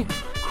Saturday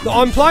that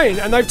I'm playing.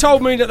 And they've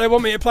told me that they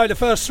want me to play the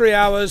first 3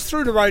 hours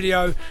through the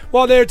radio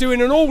while they're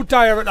doing an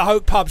all-dayer at the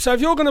Hope Pub. So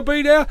if you're going to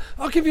be there,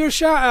 I'll give you a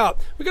shout-out.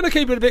 We're going to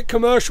keep it a bit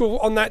commercial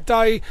on that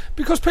day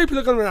because people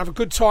are going to have a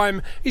good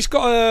time. It's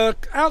got an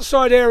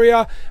outside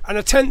area and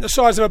a tent the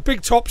size of a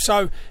big top,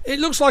 so it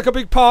looks like a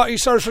big party,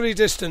 socially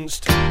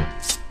distanced.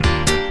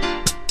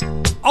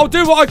 I'll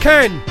do what I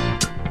can.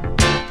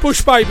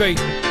 Bush baby.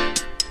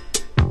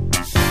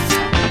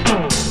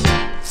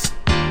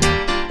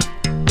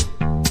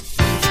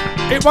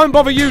 It won't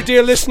bother you,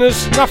 dear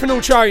listeners. Nothing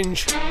will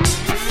change.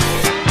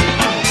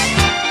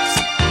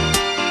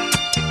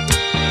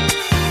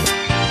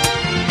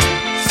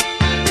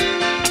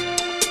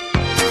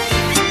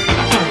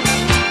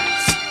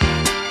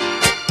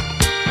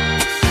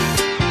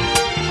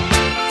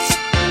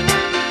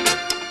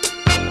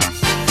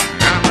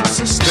 I'm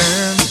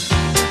insisting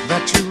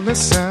that you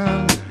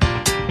listen.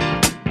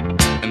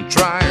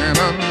 Try and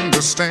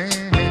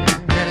understand.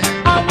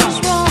 I was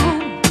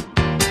wrong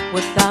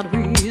without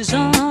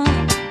reason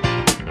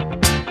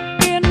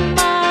in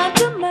my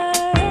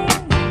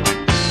demands.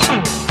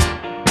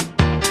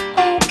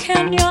 Oh,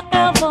 can you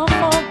ever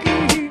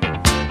forgive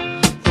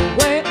the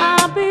way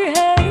I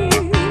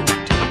behaved?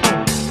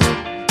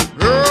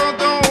 Girl,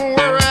 don't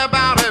worry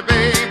about it,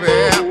 baby.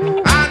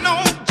 I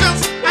know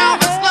just how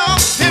this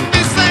love can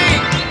be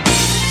saved.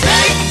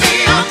 Take me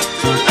up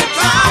to the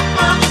top.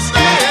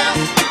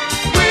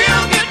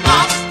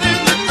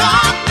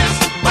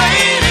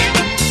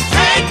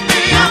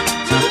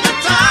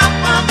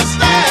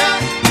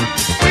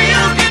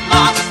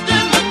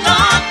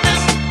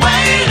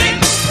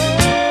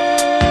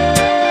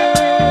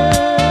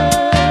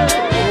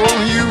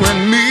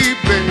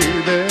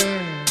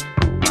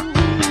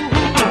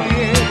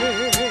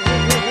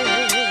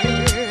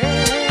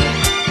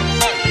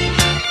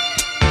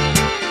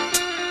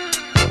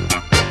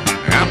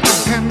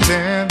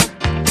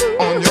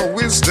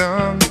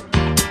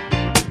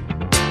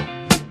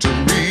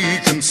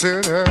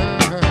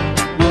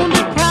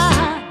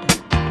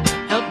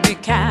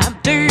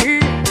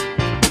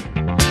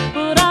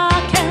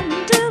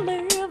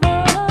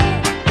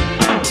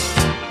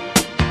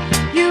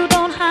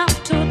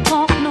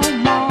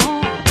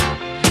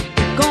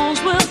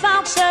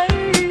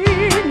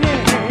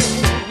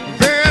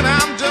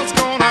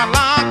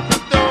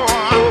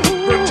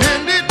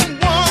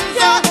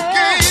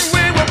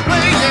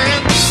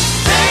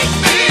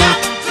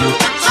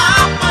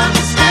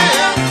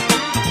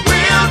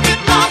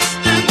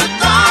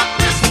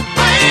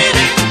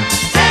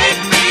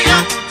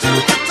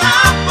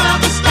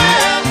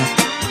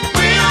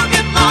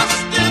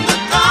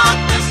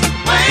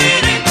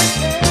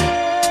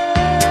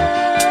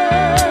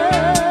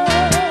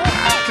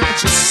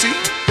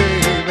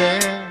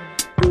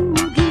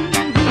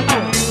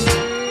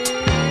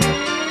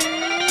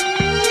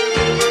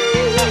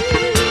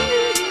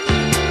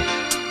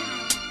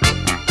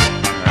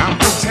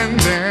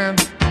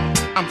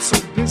 I'm so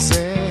busy,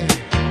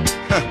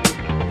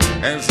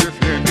 as if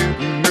you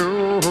didn't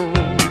know.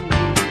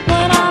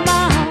 When I'm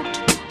out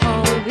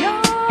of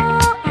your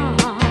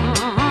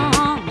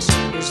arms,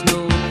 there's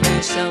no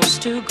place else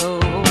to go.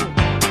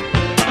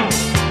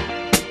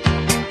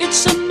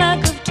 It's a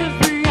negative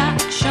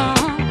reaction.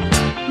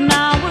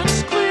 Now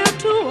it's clear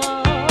to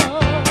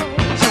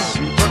us.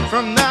 But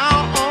from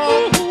now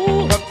on,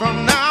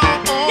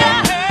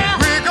 yeah,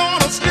 we're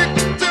gonna stick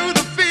to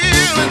the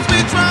feelings we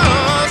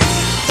trust.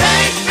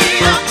 Take me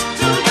up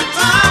to the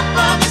top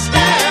of the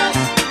stairs.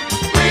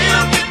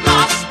 We'll get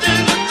lost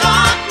in the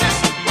darkness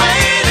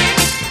waiting.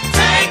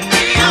 Take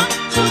me up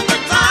to the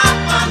top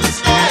of the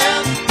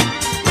stairs.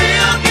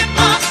 We'll get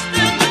lost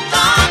in the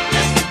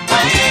darkness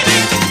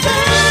waiting.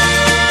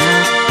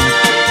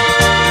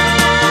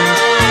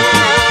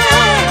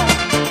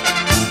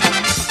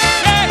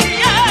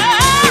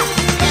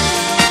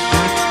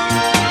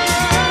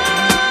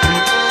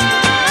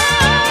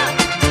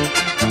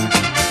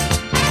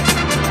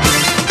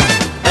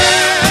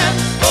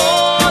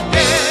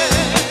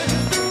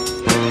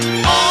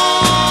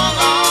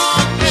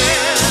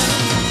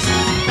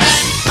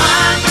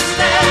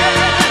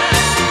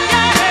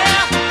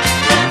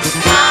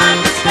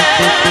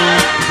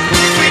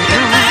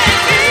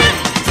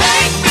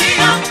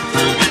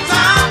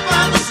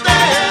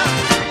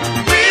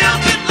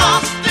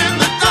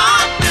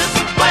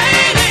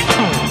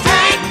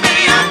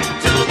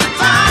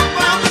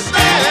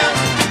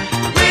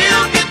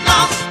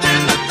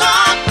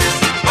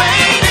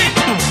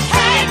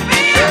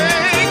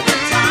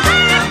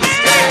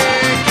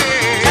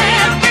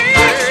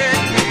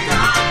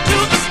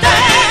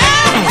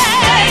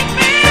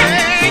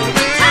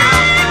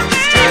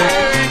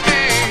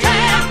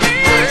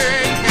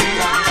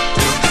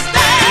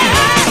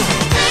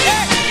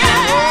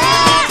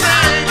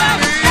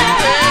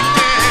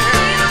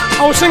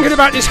 Thinking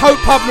about this Hope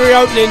Pub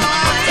reopening,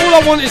 all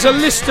I want is a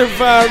list of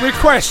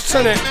requests,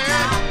 innit?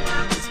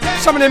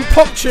 Some of them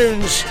pop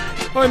tunes.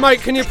 Oh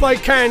mate, can you play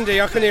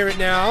Candy? I can hear it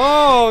now.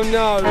 Oh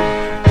no.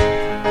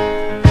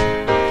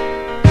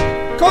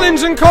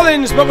 Collins and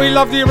Collins, but we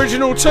love the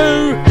original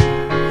too.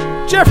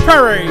 Jeff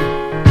Perry.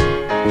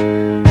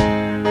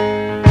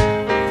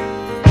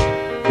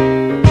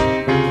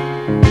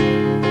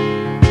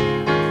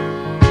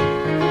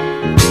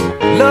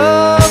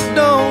 Love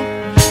don't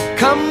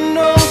come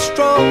no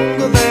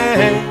stronger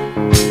than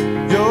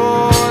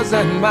yours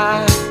and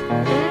mine,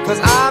 'cause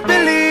I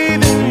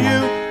believe in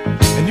you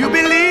and you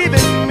believe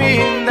in me,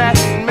 and that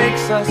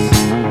makes us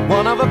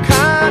one of a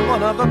kind,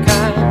 one of a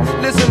kind.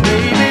 Listen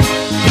baby,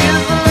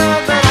 here's the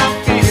love that I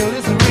feel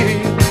is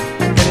real,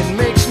 and it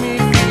makes me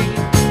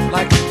feel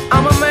like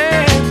I'm a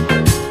man.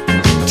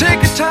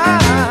 Take your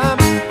time,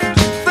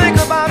 think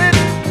about it,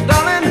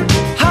 darling.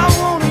 I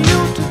want you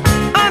to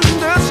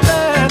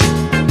understand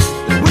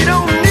that we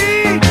don't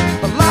need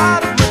a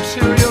lot of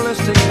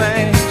materialistic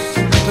things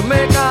to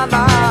make our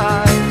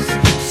lives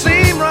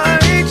seem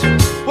right.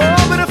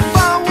 Well, but if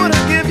I were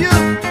to give you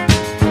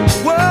a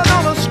word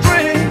on a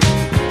string,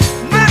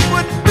 that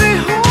would be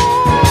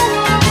whole.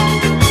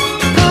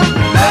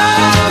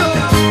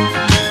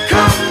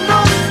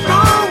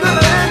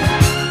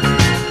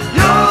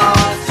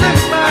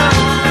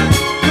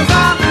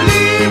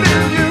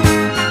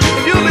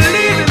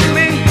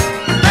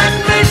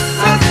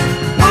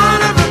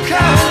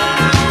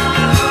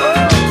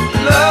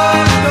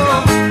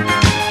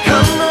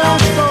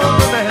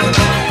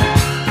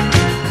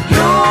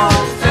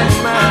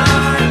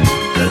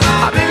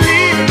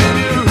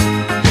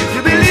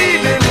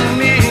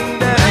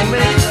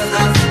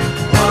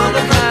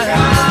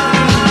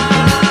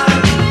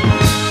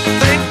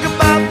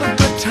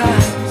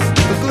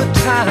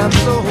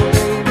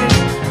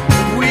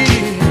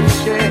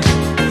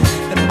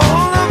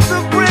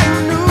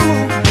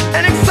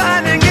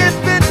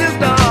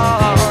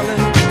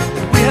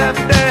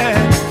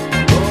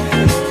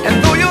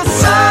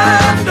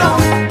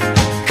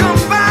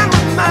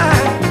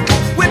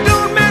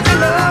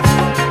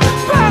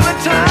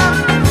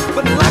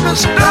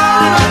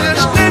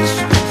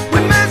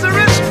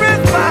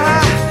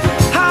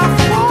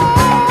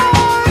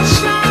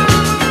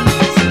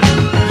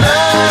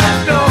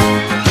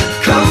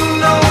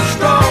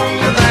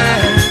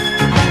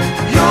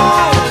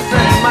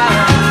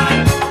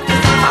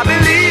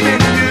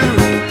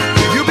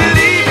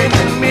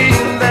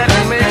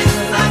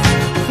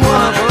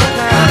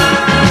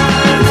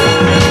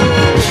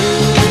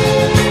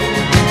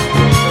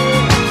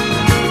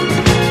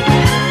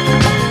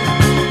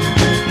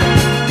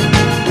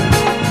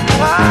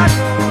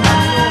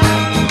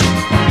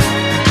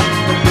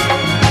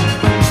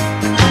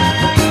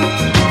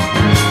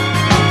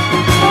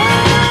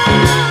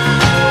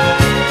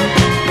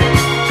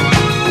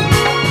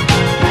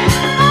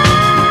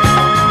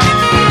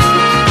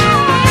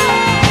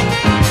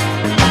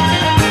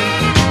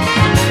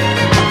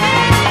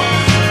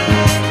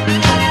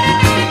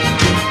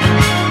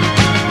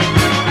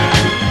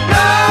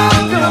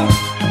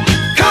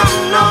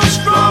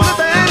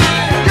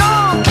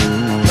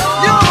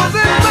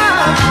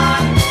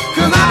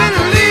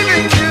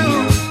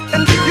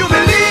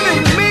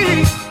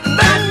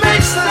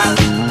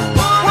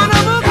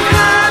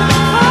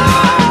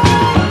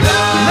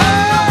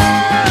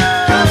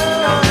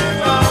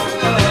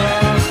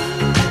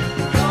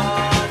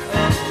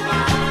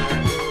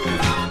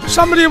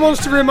 Somebody who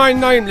wants to remain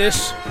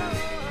nameless,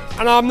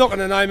 and I'm not going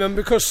to name them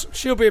because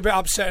she'll be a bit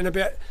upset and a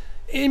bit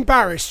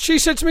embarrassed. She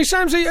said to me,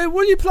 Samsy,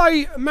 will you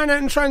play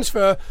Manhattan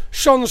Transfer,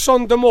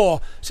 Chanson d'Amour?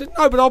 I said,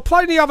 no, but I'll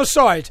play the other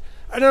side.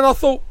 And then I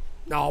thought,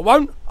 no, I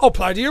won't. I'll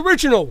play the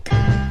original.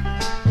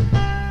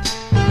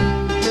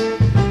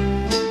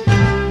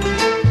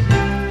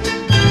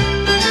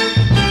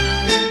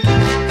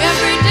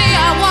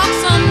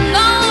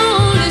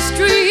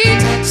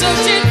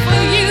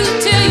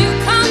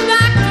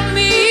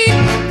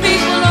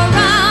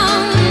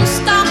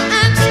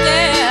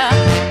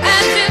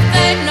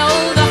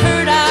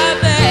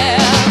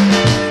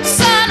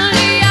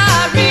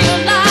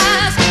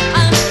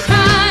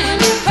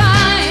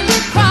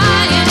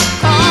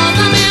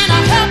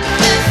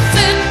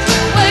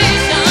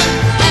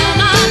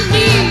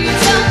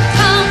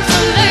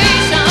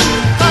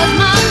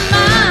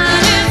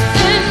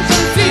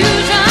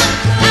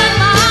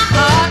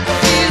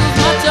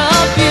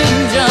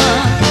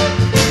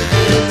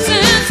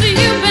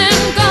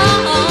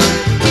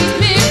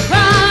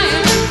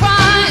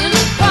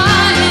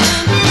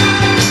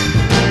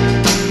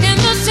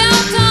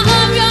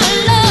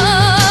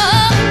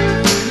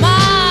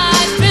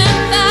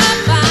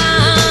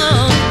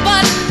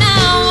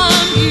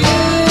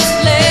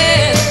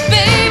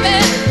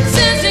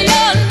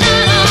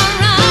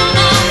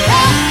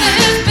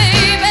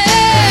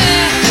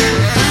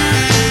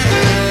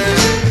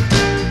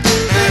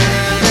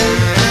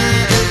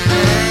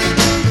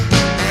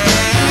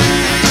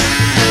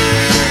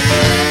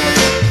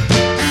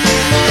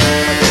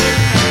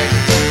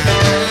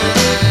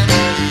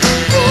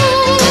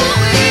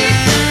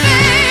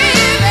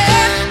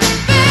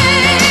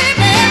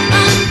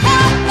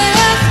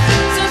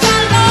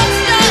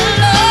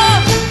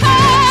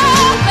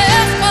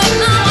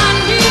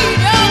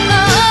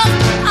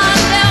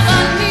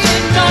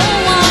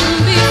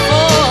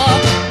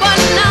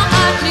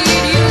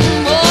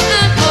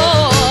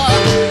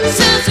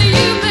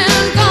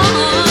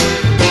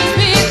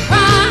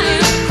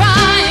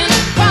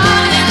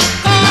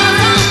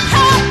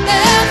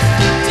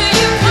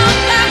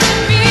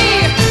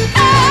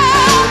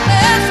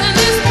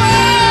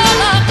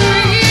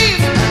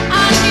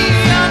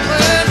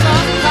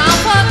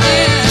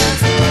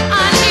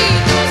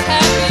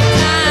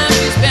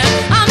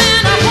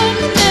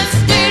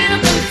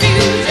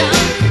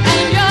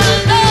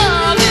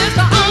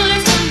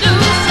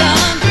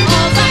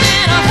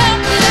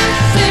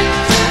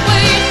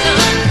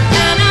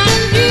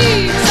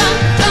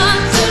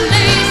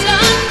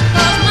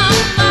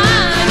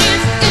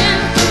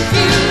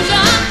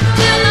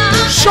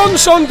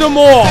 Chanson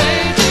d'Amour.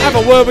 Have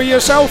a word with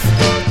yourself. I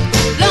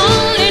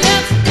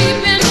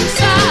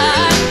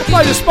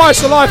play the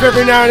Spice of Life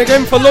every now and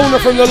again for Lorna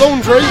from the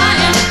laundry.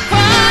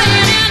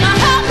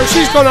 But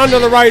she's gone under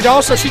the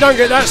radar, so she don't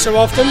get that so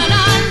often.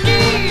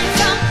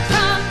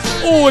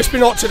 Oh, it's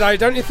been hot today,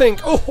 don't you think?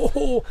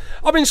 Oh,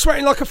 I've been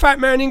sweating like a fat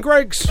man in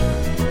Greggs.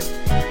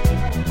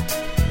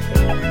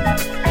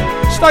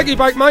 Steaky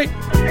bake, mate.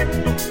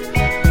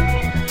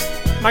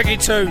 Make it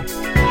two.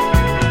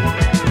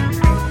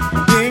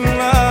 Being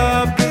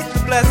loved is the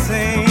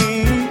blessing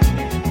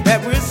that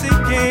we're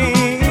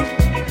seeking.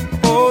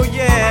 Oh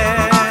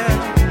yeah.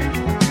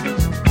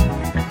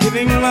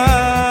 Giving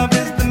love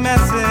is the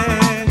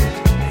message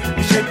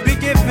we should be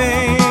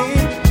giving.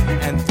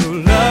 And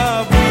through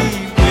love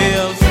we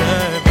will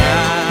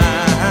survive.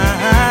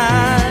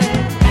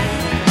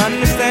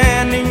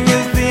 Understanding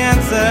is the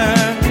answer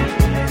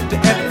to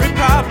every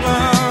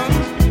problem.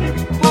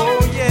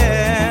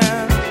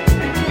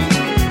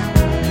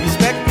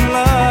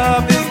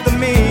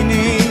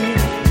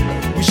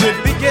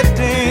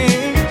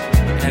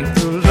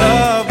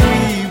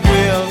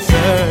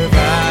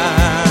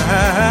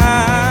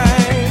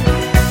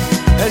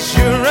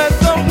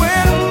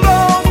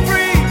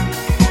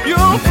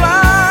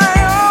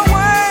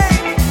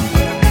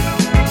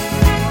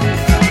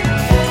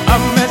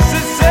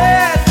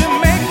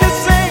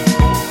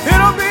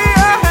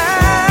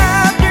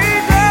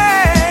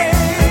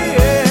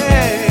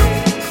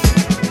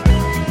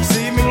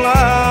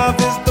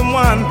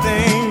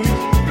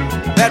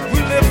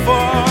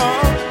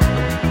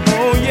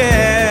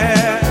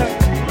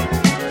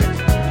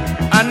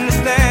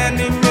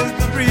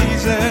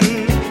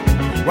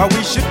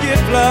 We should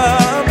give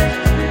love,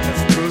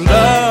 'cause through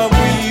love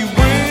we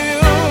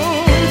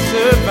will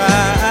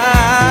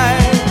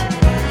survive.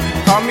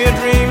 Call me a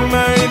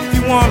dreamer if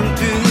you want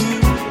to.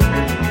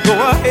 Go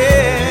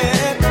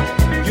ahead,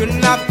 you're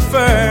not the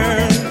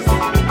first.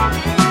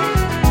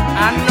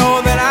 I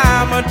know that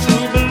I'm a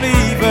true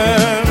believer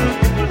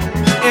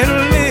in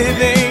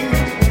living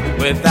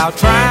without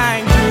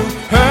trying to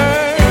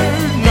hurt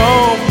no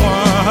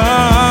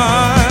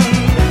one.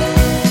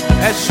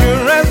 As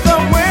sure as the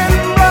wind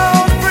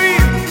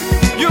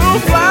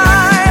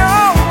fly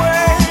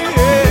away.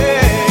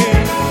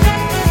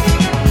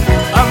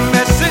 A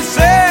message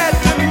said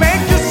to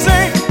make you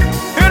sing.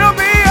 It'll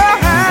be a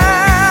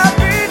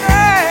happy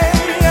day.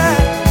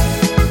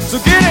 So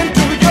get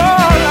into your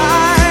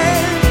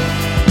life.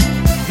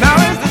 Now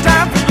is the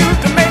time for you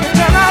to make it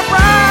turn out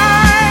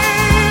right.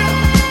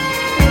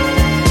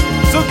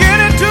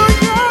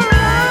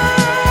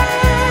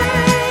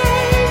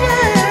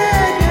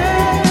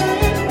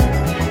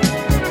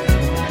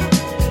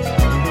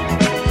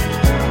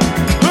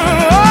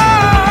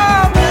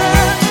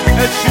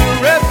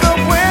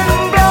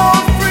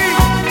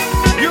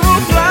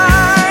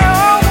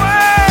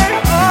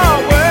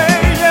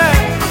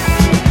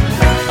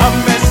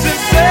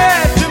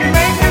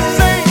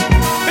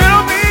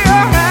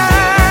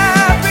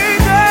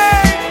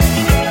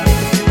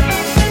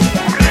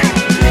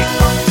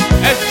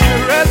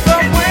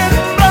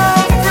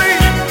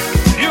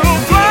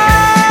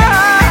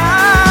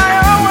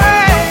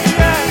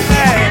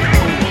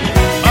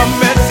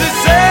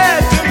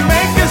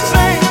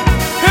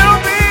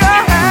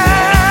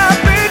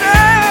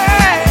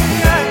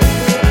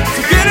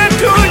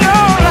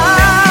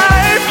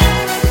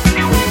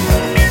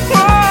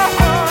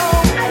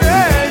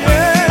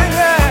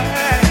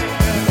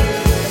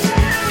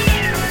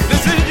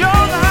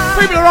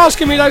 People are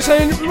asking me, they're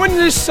saying, when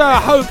this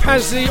Hope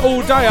has the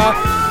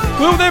all-dayer,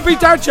 will there be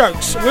dad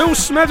jokes? Will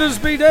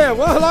Smethers be there?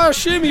 Well, I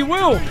assume he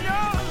will.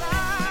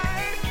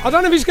 I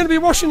don't know if he's going to be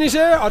washing his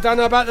hair. I don't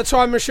know about the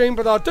time machine,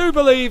 but I do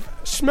believe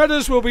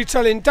Smethers will be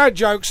telling dad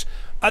jokes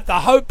at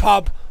the Hope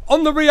Pub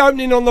on the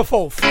reopening on the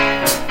 4th.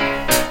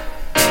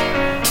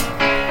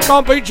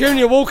 Can't beat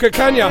Junior Walker,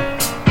 can ya?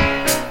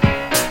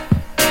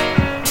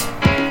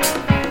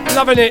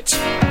 Loving it.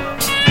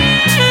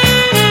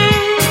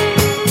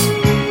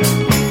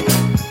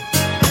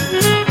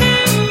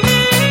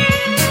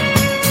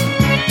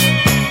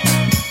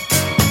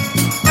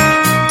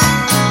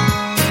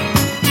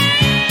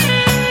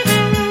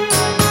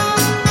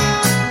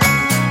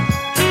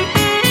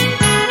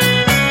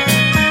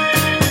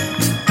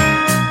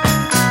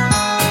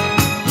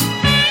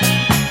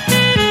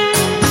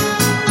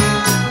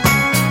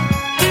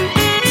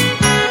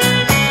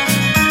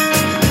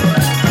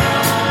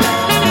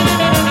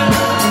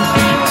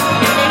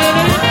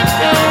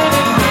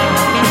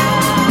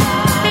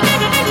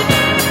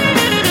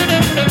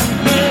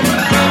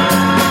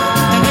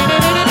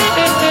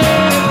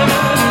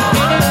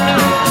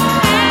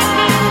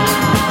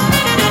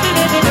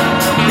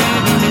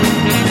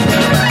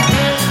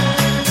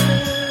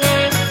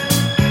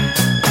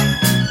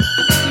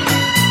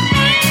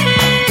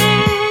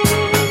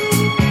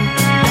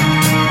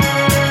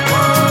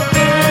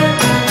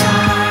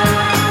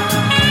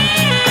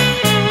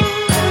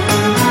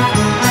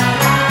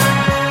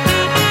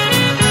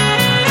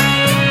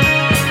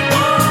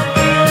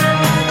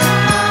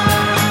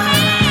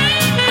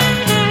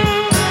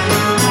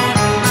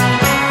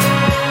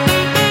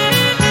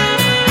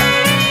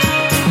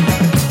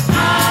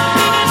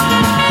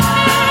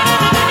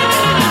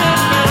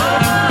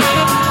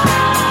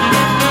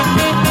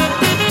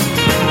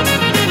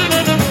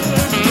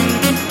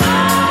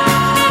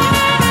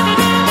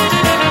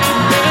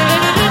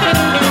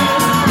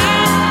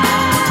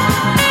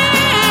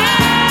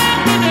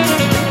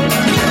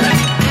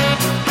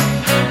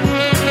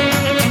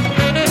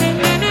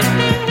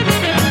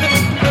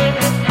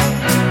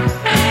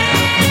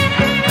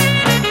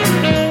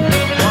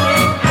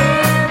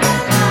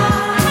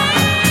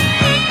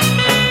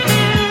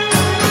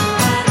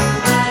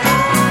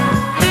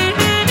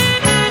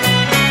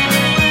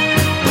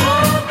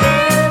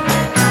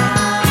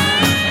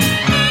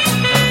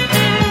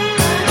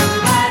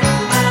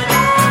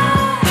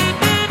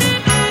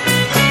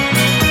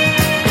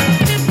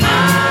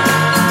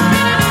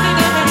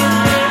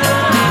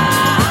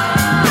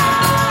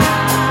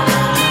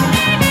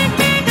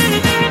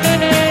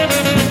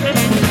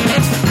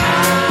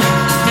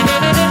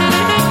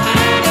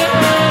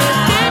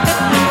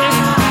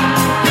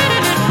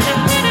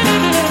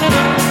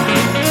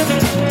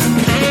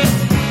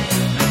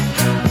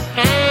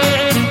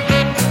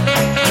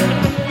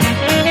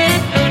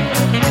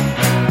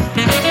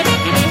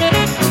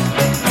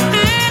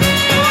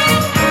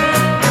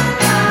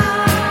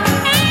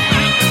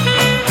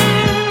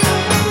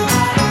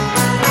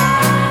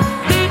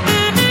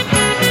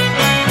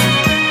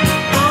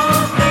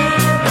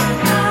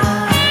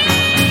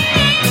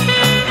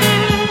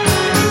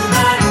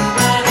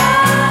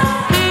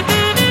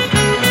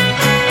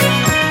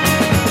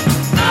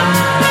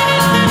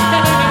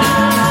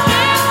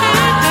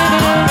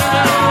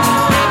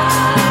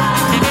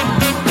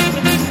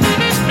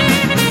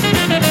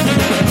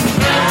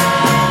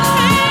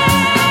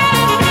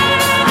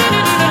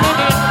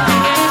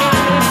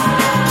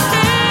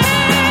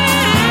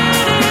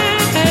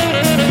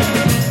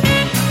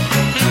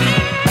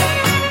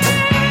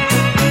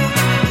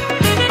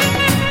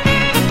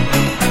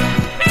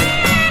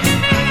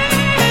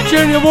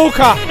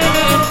 Walker.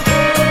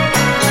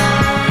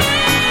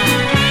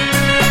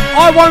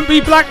 I won't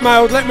be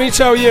blackmailed, let me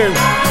tell you.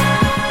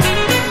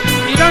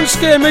 You don't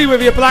scare me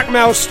with your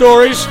blackmail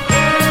stories.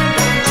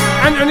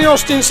 Anthony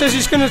Austin says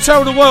he's going to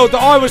tell the world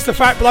that I was the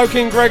fat bloke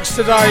in Greg's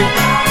today,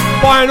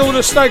 buying all the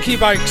steaky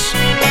bakes.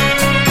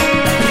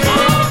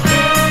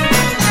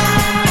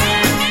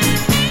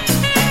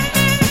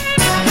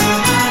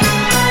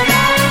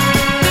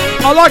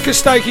 I like a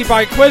steaky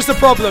bake, where's the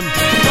problem?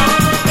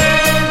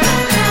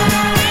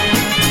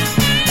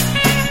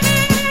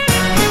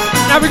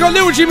 Now we've got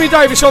little Jimmy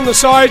Davis on the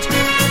side,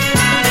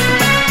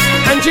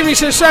 and Jimmy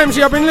says,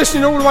 Samsy, I've been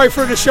listening all the way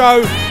through the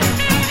show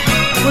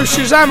with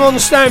Shazam on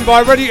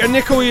standby, ready to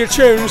nick all your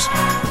tunes.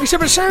 He said,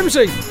 but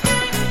Samsy,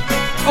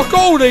 I've got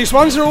all these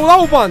ones, they're all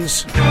old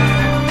ones.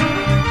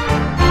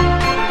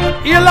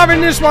 Are you loving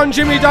this one,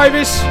 Jimmy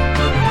Davis?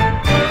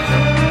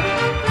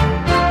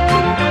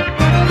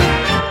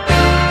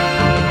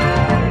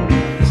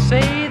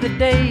 Say the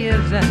day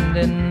is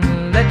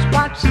ending, let's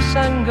watch the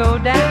sun go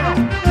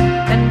down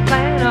and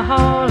plan a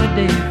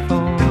holiday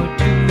for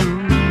two.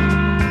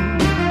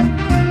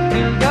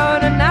 We'll go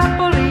to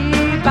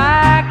Napoli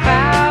by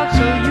crowd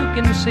so you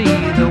can see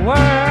the world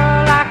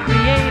I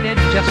created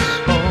just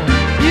for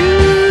you.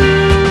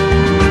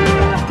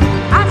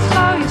 I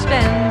saw you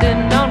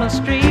standing on the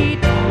street,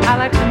 I'd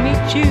like to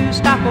meet you,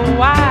 stop a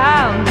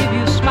while and give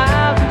you a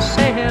smile to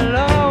say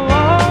hello.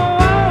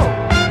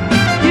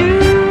 You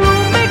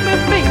make me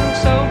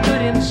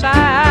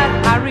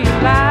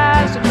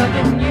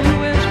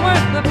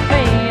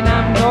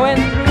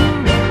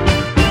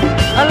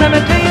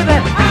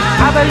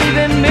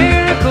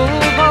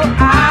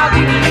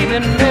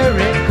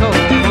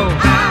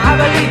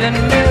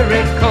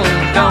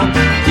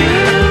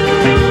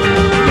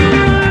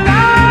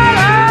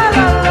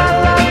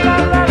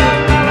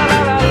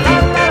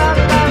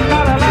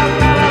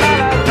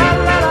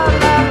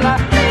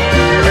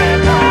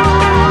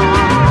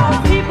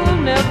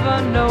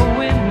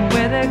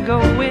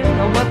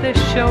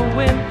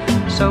win.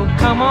 So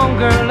come on,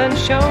 girl, and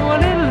show a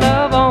little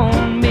love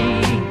on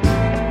me.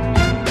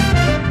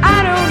 I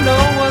don't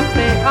know what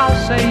they are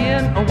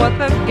saying or what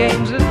the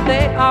games that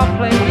they are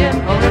playing,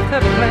 or if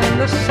they're playing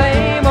the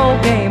same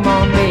old game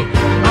on me.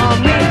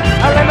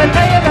 Let me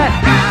tell you that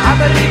I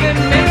believe in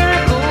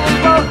miracles.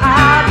 Well,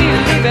 I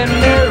believe in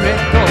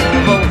miracles.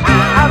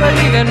 I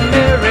believe in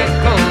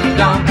miracles.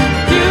 Don't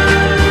you?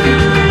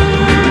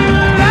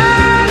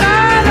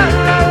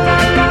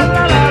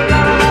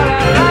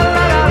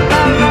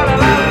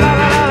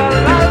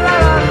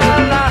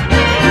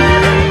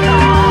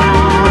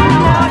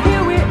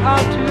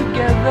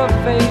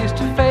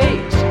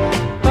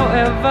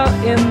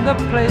 In the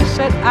place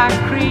that I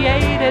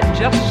created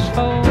just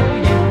for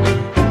you.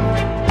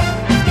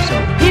 So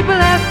people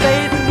have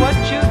faith in what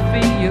you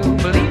feel,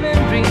 believe in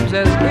dreams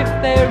as if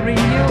they're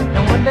real,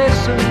 and one day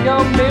soon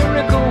your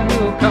miracle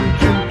will come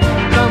true,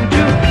 come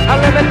true.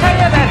 Let me tell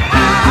you that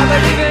I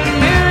believe in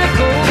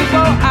miracles.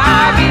 Oh,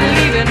 I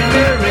believe in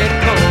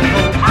miracles.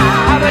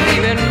 I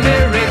believe in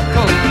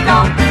miracles.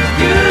 Don't you?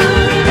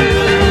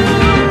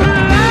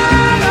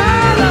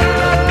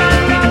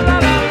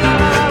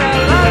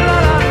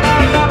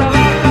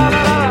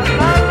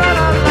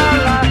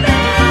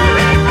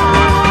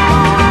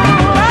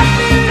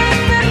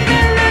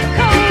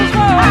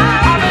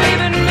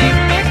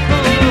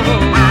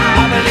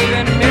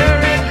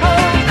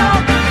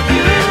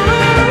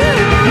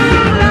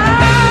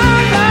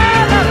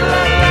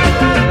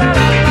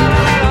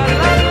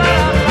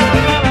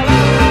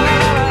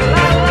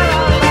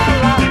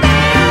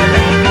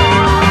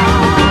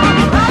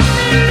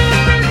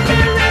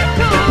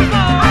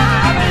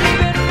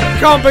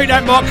 Can't beat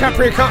that, Mark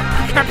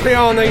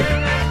Capriani.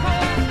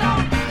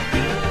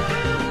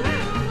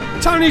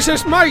 Tony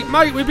says,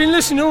 mate, we've been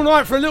listening all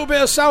night for a little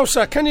bit of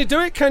salsa. Can you do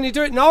it? Can you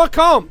do it? No, I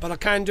can't, but I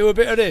can do a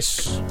bit of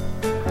this.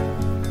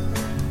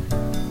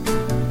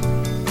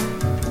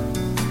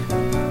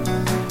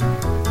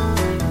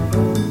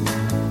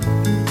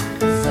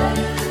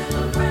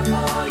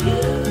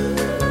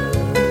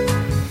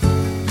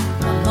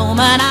 The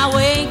moment I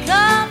wake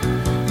up,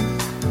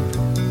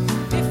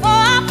 before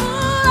I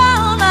put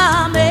on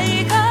my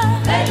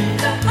makeup,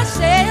 I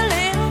say a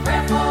little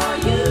prayer for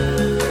you.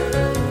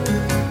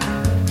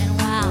 And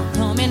while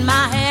combing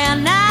my hair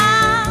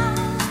now,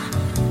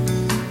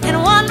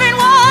 and wondering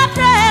what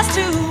dress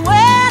to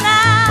wear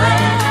now,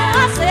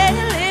 I say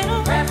a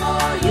little prayer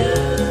for you.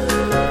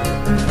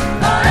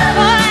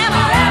 Forever,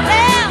 forever,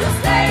 you'll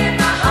stay in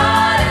my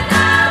heart, and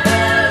I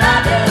will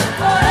love you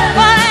forever.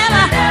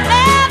 Forever,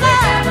 ever,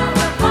 ever,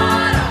 we're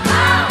part of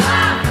how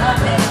I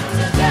love it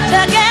together.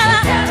 Together,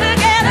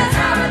 that's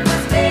how it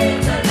must be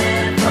to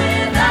live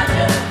without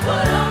you.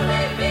 Would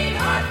only be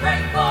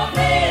heartbreak for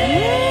me.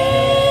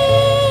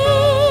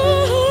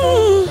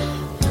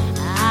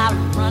 I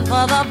run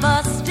for the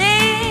bus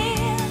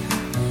stand,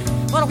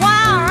 but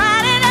while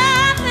riding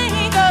I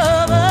think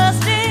of us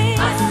still.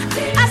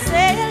 I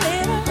say a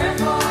little prayer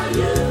for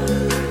you.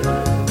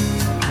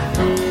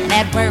 And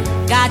at work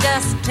I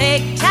just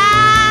take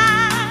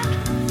time,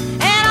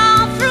 and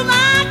all through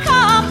my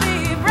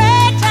coffee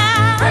break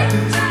time,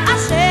 I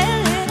say a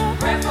little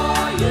prayer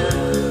for you.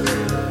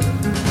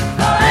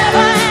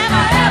 Forever,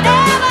 ever,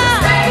 ever,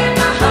 stay in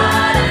my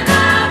heart, and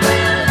I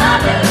will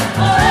love you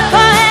forever.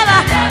 Forever,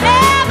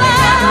 ever,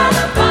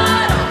 we're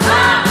part of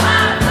how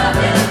I love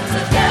you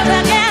together.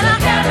 Together,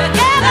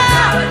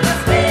 how it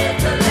must be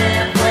to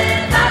live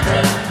without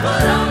you.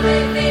 Would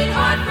only be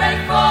heartbreak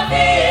for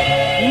me.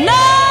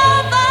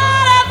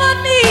 Nobody but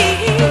me.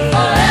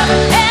 Forever,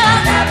 ever,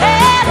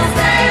 ever,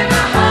 stay in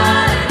my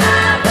heart, and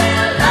I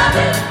will love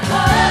you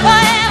forever.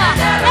 Forever,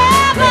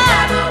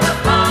 ever, we're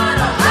part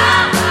of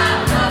how I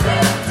love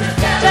you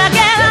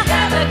together.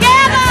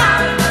 Together,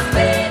 how it must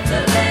be to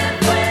live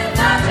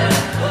without you.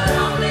 Would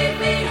only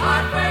be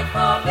heartbreak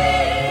for me.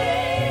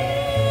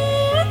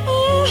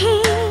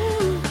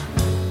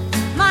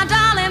 My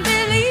darling,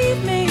 believe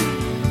me.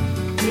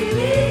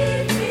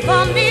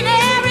 For me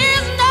there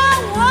is no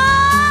one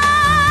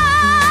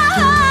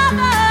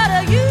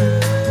but you.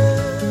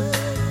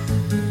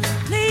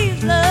 Please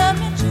love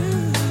me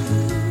too.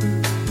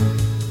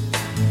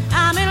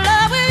 I'm in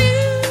love with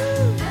you.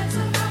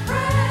 Answer my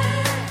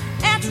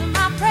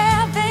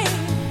prayer, babe.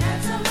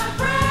 Answer my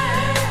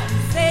prayer.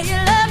 Say you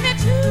love me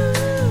too.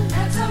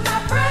 Answer my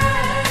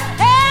prayer,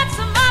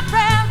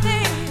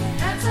 babe.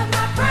 Answer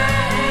my prayer.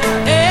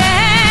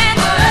 And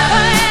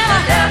forever,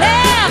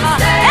 ever,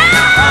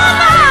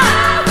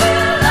 I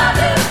will love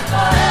you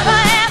forever.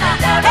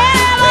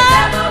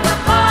 Ever,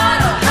 we're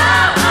part of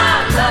how I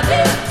love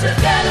you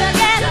together.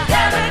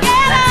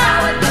 That's how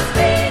it must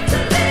be to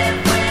live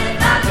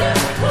without you.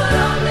 Would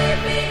only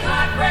be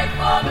heartbreak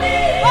for me.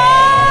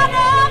 Oh,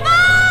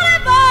 nobody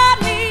but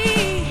me.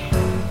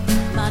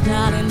 My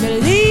darling,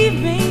 believe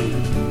me.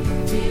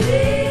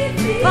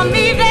 For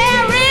me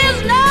there is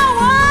no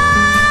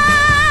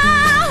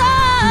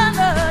one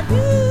but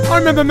you. I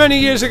remember many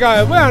years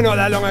ago, well, not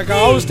that long ago,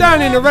 I was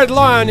down in the Red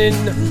Lion in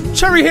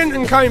Cherry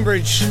Hinton,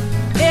 Cambridge,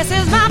 This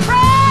is my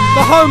prayer.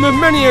 the home of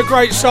many a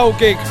great soul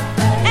gig.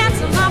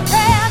 Answer my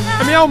prayer now.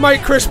 And my old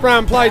mate Chris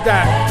Brown played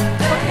that.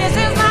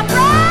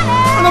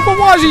 And I thought,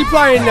 why is he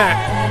playing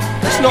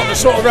that? It's not the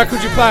sort of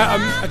record you play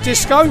at a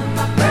disco.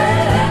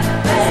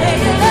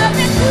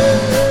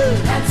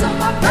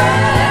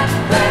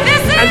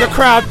 And the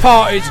crowd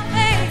parted.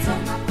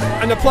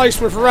 And the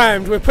place was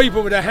rammed with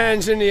people with their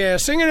hands in the air,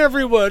 singing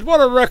every word. What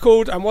a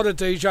record and what a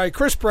DJ.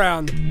 Chris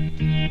Brown.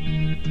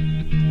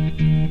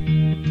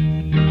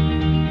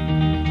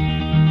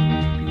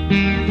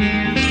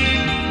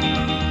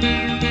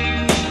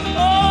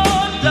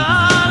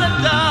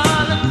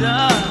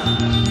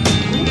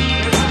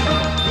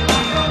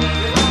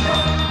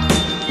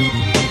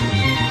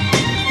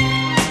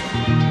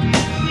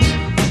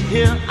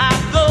 Here I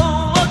go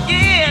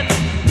again,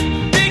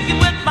 thinking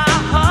with my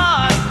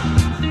heart.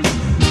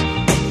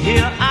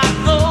 Here I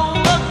go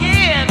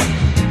again,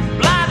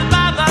 blinded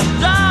by the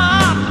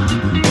dark.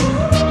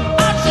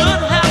 I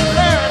should have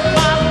learned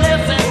my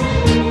lesson.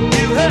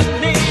 You hurt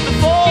me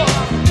before,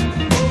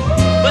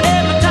 but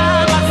every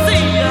time I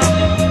see you,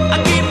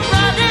 I keep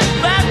running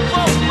back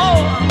for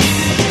more.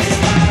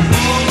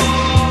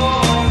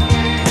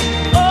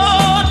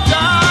 Oh,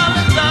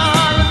 darling,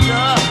 darling,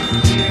 darling.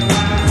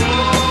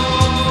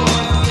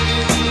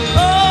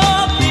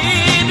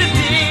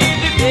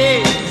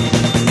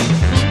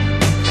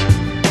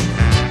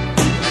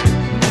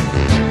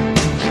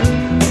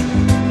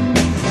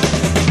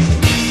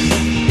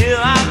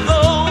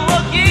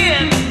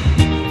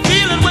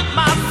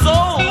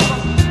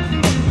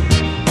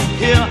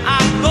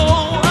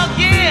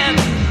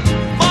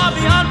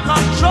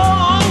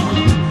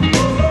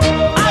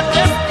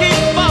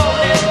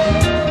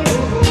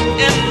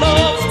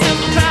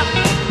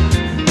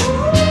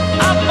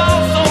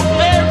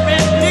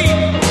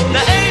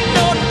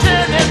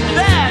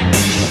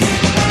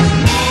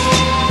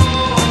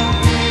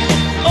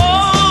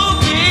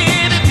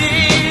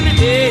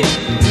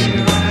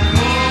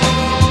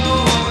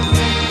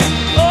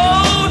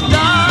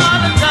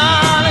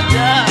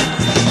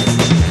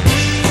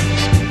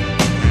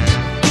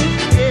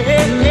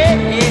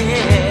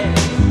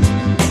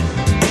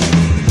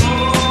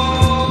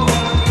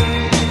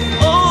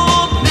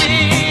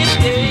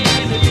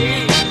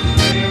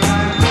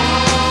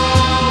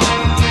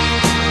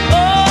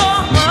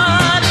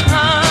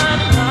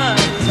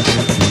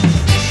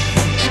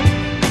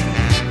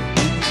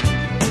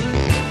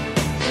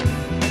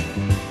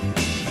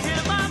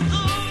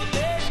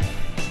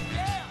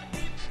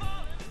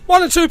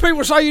 One or two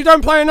people say you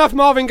don't play enough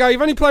Marvin Gaye.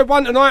 You've only played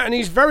one tonight and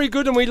he's very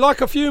good and we'd like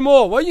a few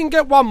more. Well, you can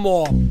get one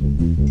more.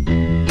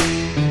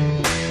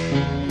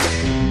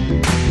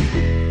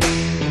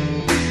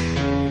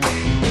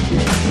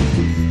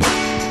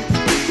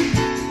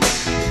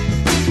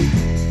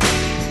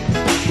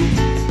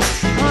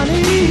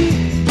 Honey,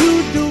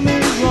 you do me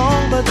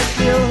wrong, but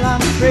still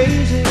I'm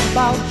crazy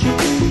about you.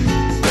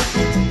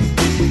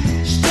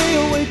 Stay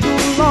away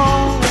too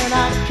long and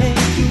I can't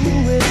do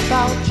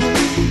without you.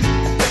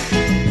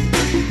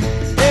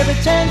 Every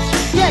chance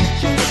you get,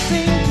 you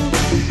seem to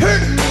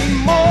hurt me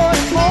more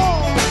and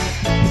more.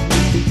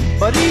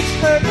 But each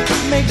hurt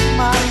makes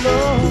my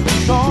love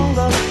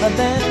stronger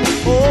than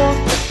before.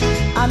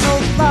 I know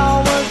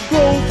flowers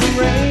grow from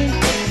rain,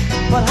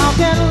 but how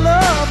can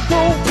love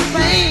grow from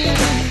pain?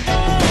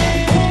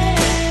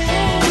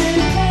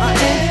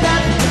 Ain't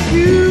that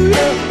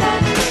peculiar?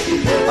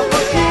 A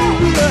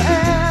peculiarity.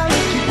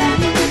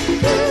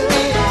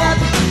 Ain't that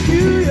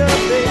peculiar,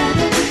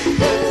 baby?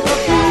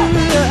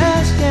 Peculiar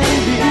as can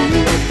be.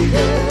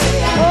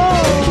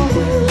 Oh,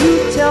 you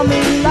tell me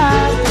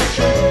lies that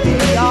should be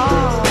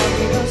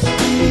obvious to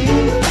me.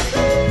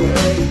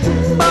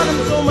 But I'm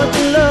so much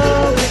in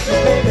love with you,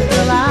 baby,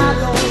 till I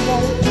don't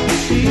want to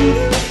see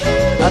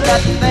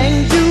that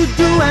things you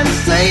do and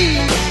say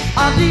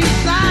are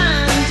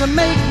designed to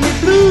make me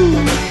blue.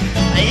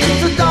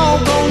 It's a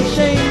doggone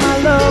shame my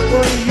love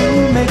for you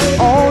makes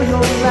all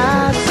your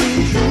lies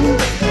seem true.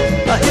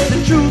 If the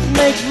truth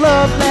makes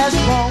love last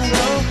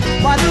longer,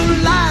 why do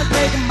lies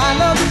make my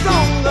love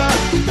stronger?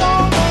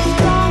 Stronger,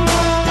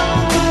 stronger,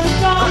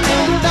 stronger.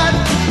 Ain't that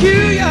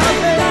peculiar,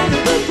 baby?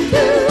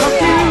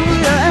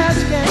 Peculiar as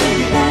can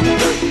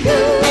be.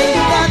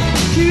 Ain't that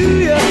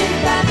peculiar?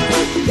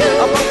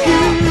 A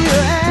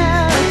peculiar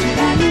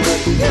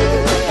attitude.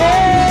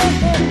 Hey.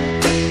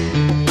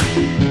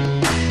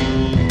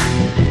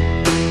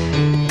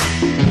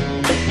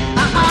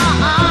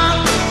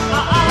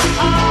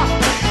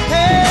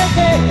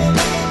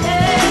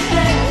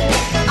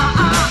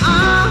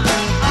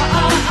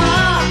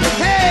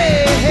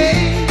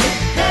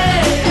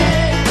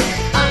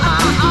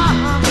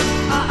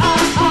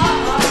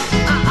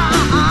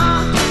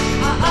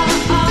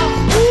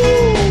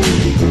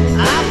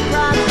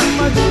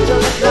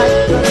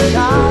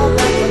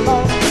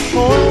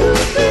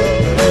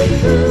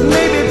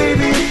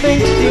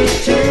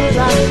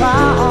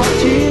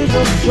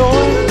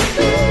 Joy.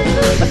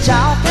 A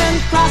child can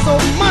cry so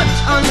much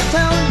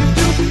until you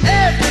do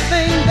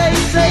everything they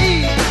say.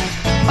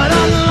 But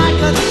unlike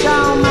a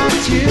child, my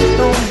tears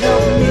don't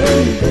help me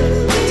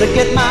to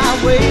get my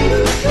way.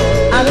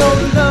 I know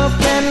love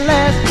can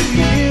last 2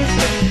 years,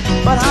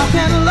 but how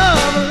can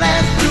love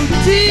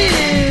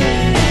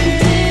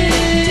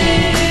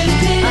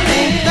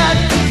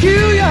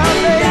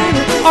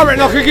I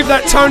reckon I could give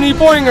that Tony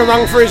Boying a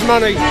run for his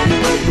money.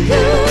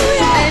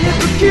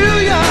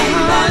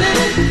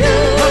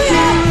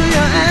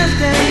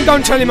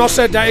 Don't tell him I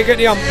said that, he'll get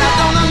the ump.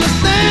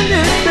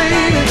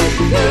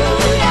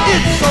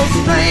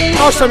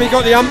 Last time he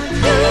got the ump,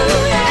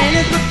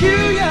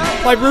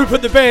 played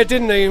Rupert the Bear,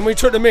 didn't he? And we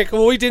took the mick.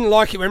 Well, he didn't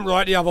like it, went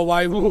right the other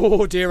way.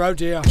 Oh dear, oh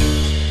dear.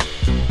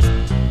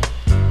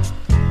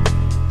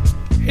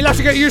 He'll have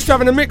to get used to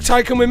having a mick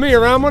taken with me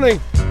around, won't he?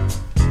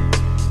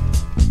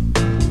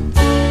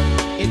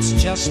 It's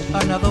just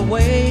another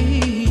way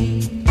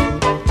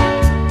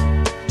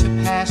to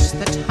pass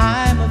the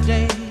time of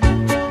day,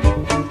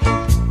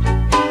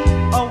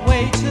 a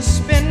way to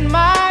spend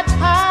my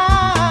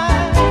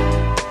time,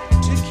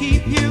 to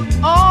keep you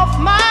off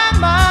my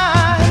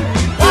mind,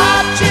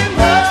 watching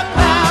the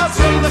clouds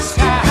in the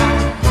sky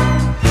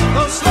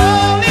go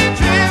slowly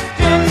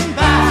drifting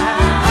by,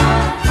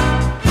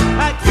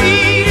 like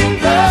feeding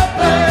the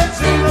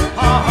birds in the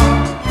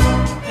park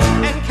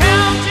and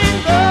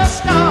counting the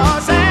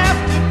stars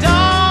after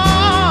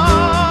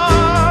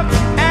dark,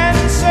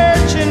 and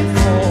searching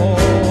for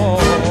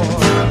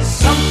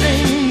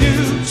something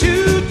new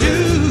to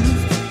do,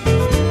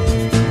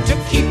 to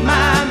keep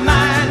my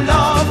mind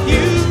off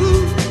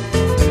you,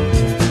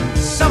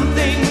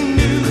 something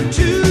new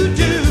to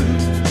do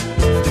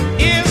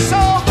is so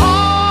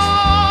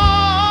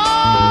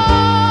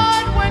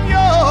hard when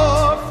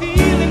you're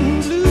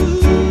feeling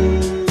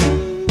blue.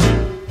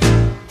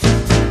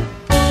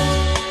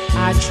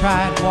 I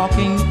tried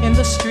walking in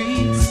the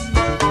streets,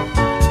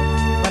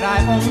 but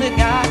I only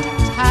got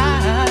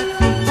tired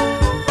feet,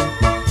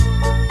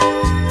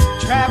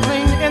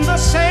 traveling in the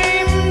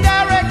same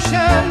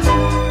direction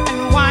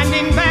and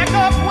winding back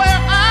up where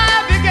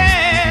I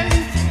began,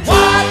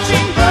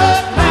 watching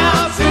the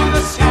clouds in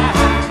the sky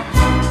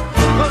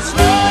go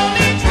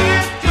slowly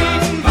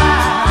drifting by,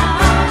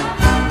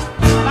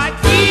 like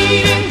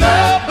feeding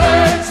the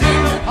birds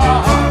in the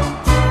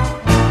park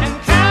and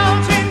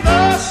counting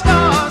the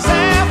stars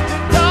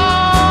after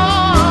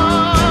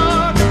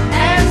dark,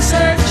 and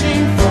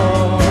searching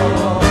for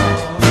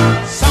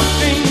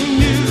something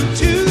new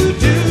to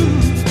do,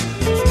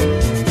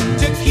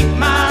 to keep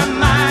my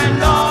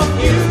mind off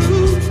you,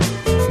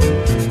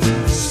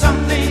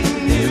 something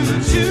new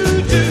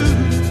to do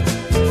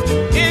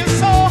is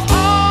so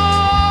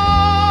hard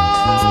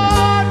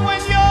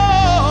when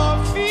you're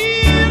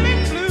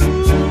feeling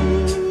blue.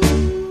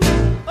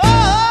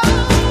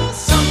 Oh,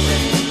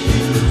 something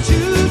new to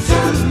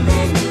do,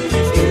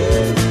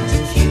 to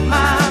keep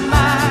my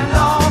mind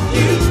off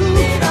you.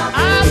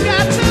 I've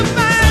got to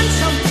find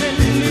something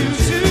new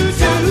to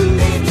do,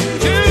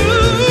 to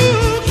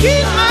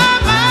keep my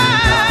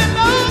mind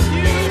off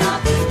you.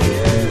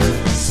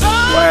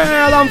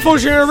 Well,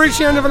 unfortunately, we've reached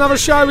the end of another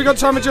show. We've got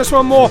time for just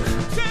one more.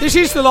 This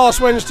is the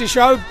last Wednesday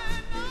show,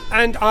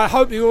 and I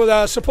hope you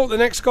will support the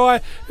next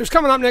guy who's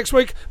coming up next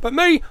week. But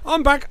me,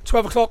 I'm back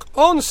 12 o'clock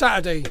on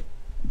Saturday.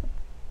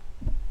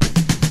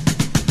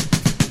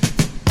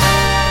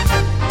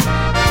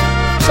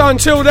 So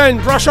until then,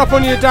 brush up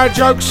on your dad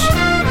jokes.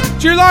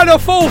 July the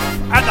 4th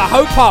at the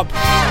Hope Pub.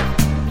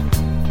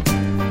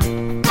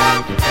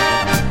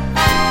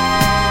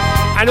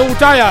 And all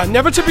dayer,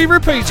 never to be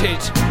repeated.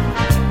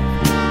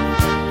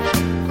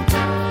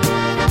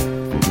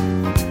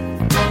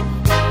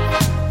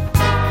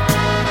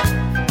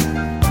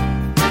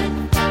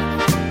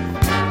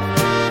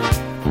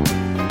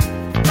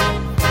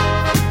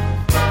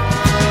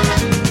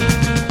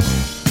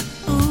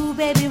 Ooh,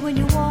 baby, when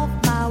you walk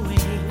my way,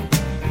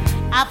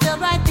 I felt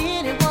right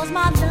then it was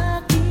my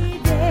lucky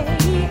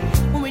day.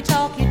 When we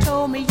talked, you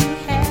told me you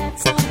had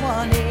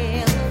someone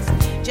else.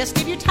 Just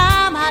give you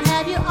time, I'd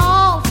have you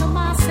all to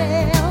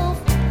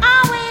myself.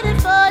 I waited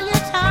for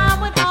your time,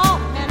 went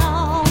on,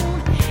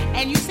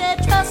 and you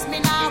said, trust me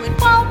now, it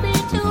won't be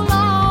too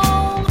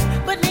long.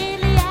 But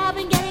lately I've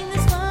been getting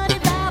this funny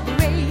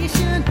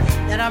vibration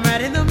that I'm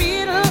right in the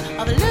middle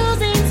of a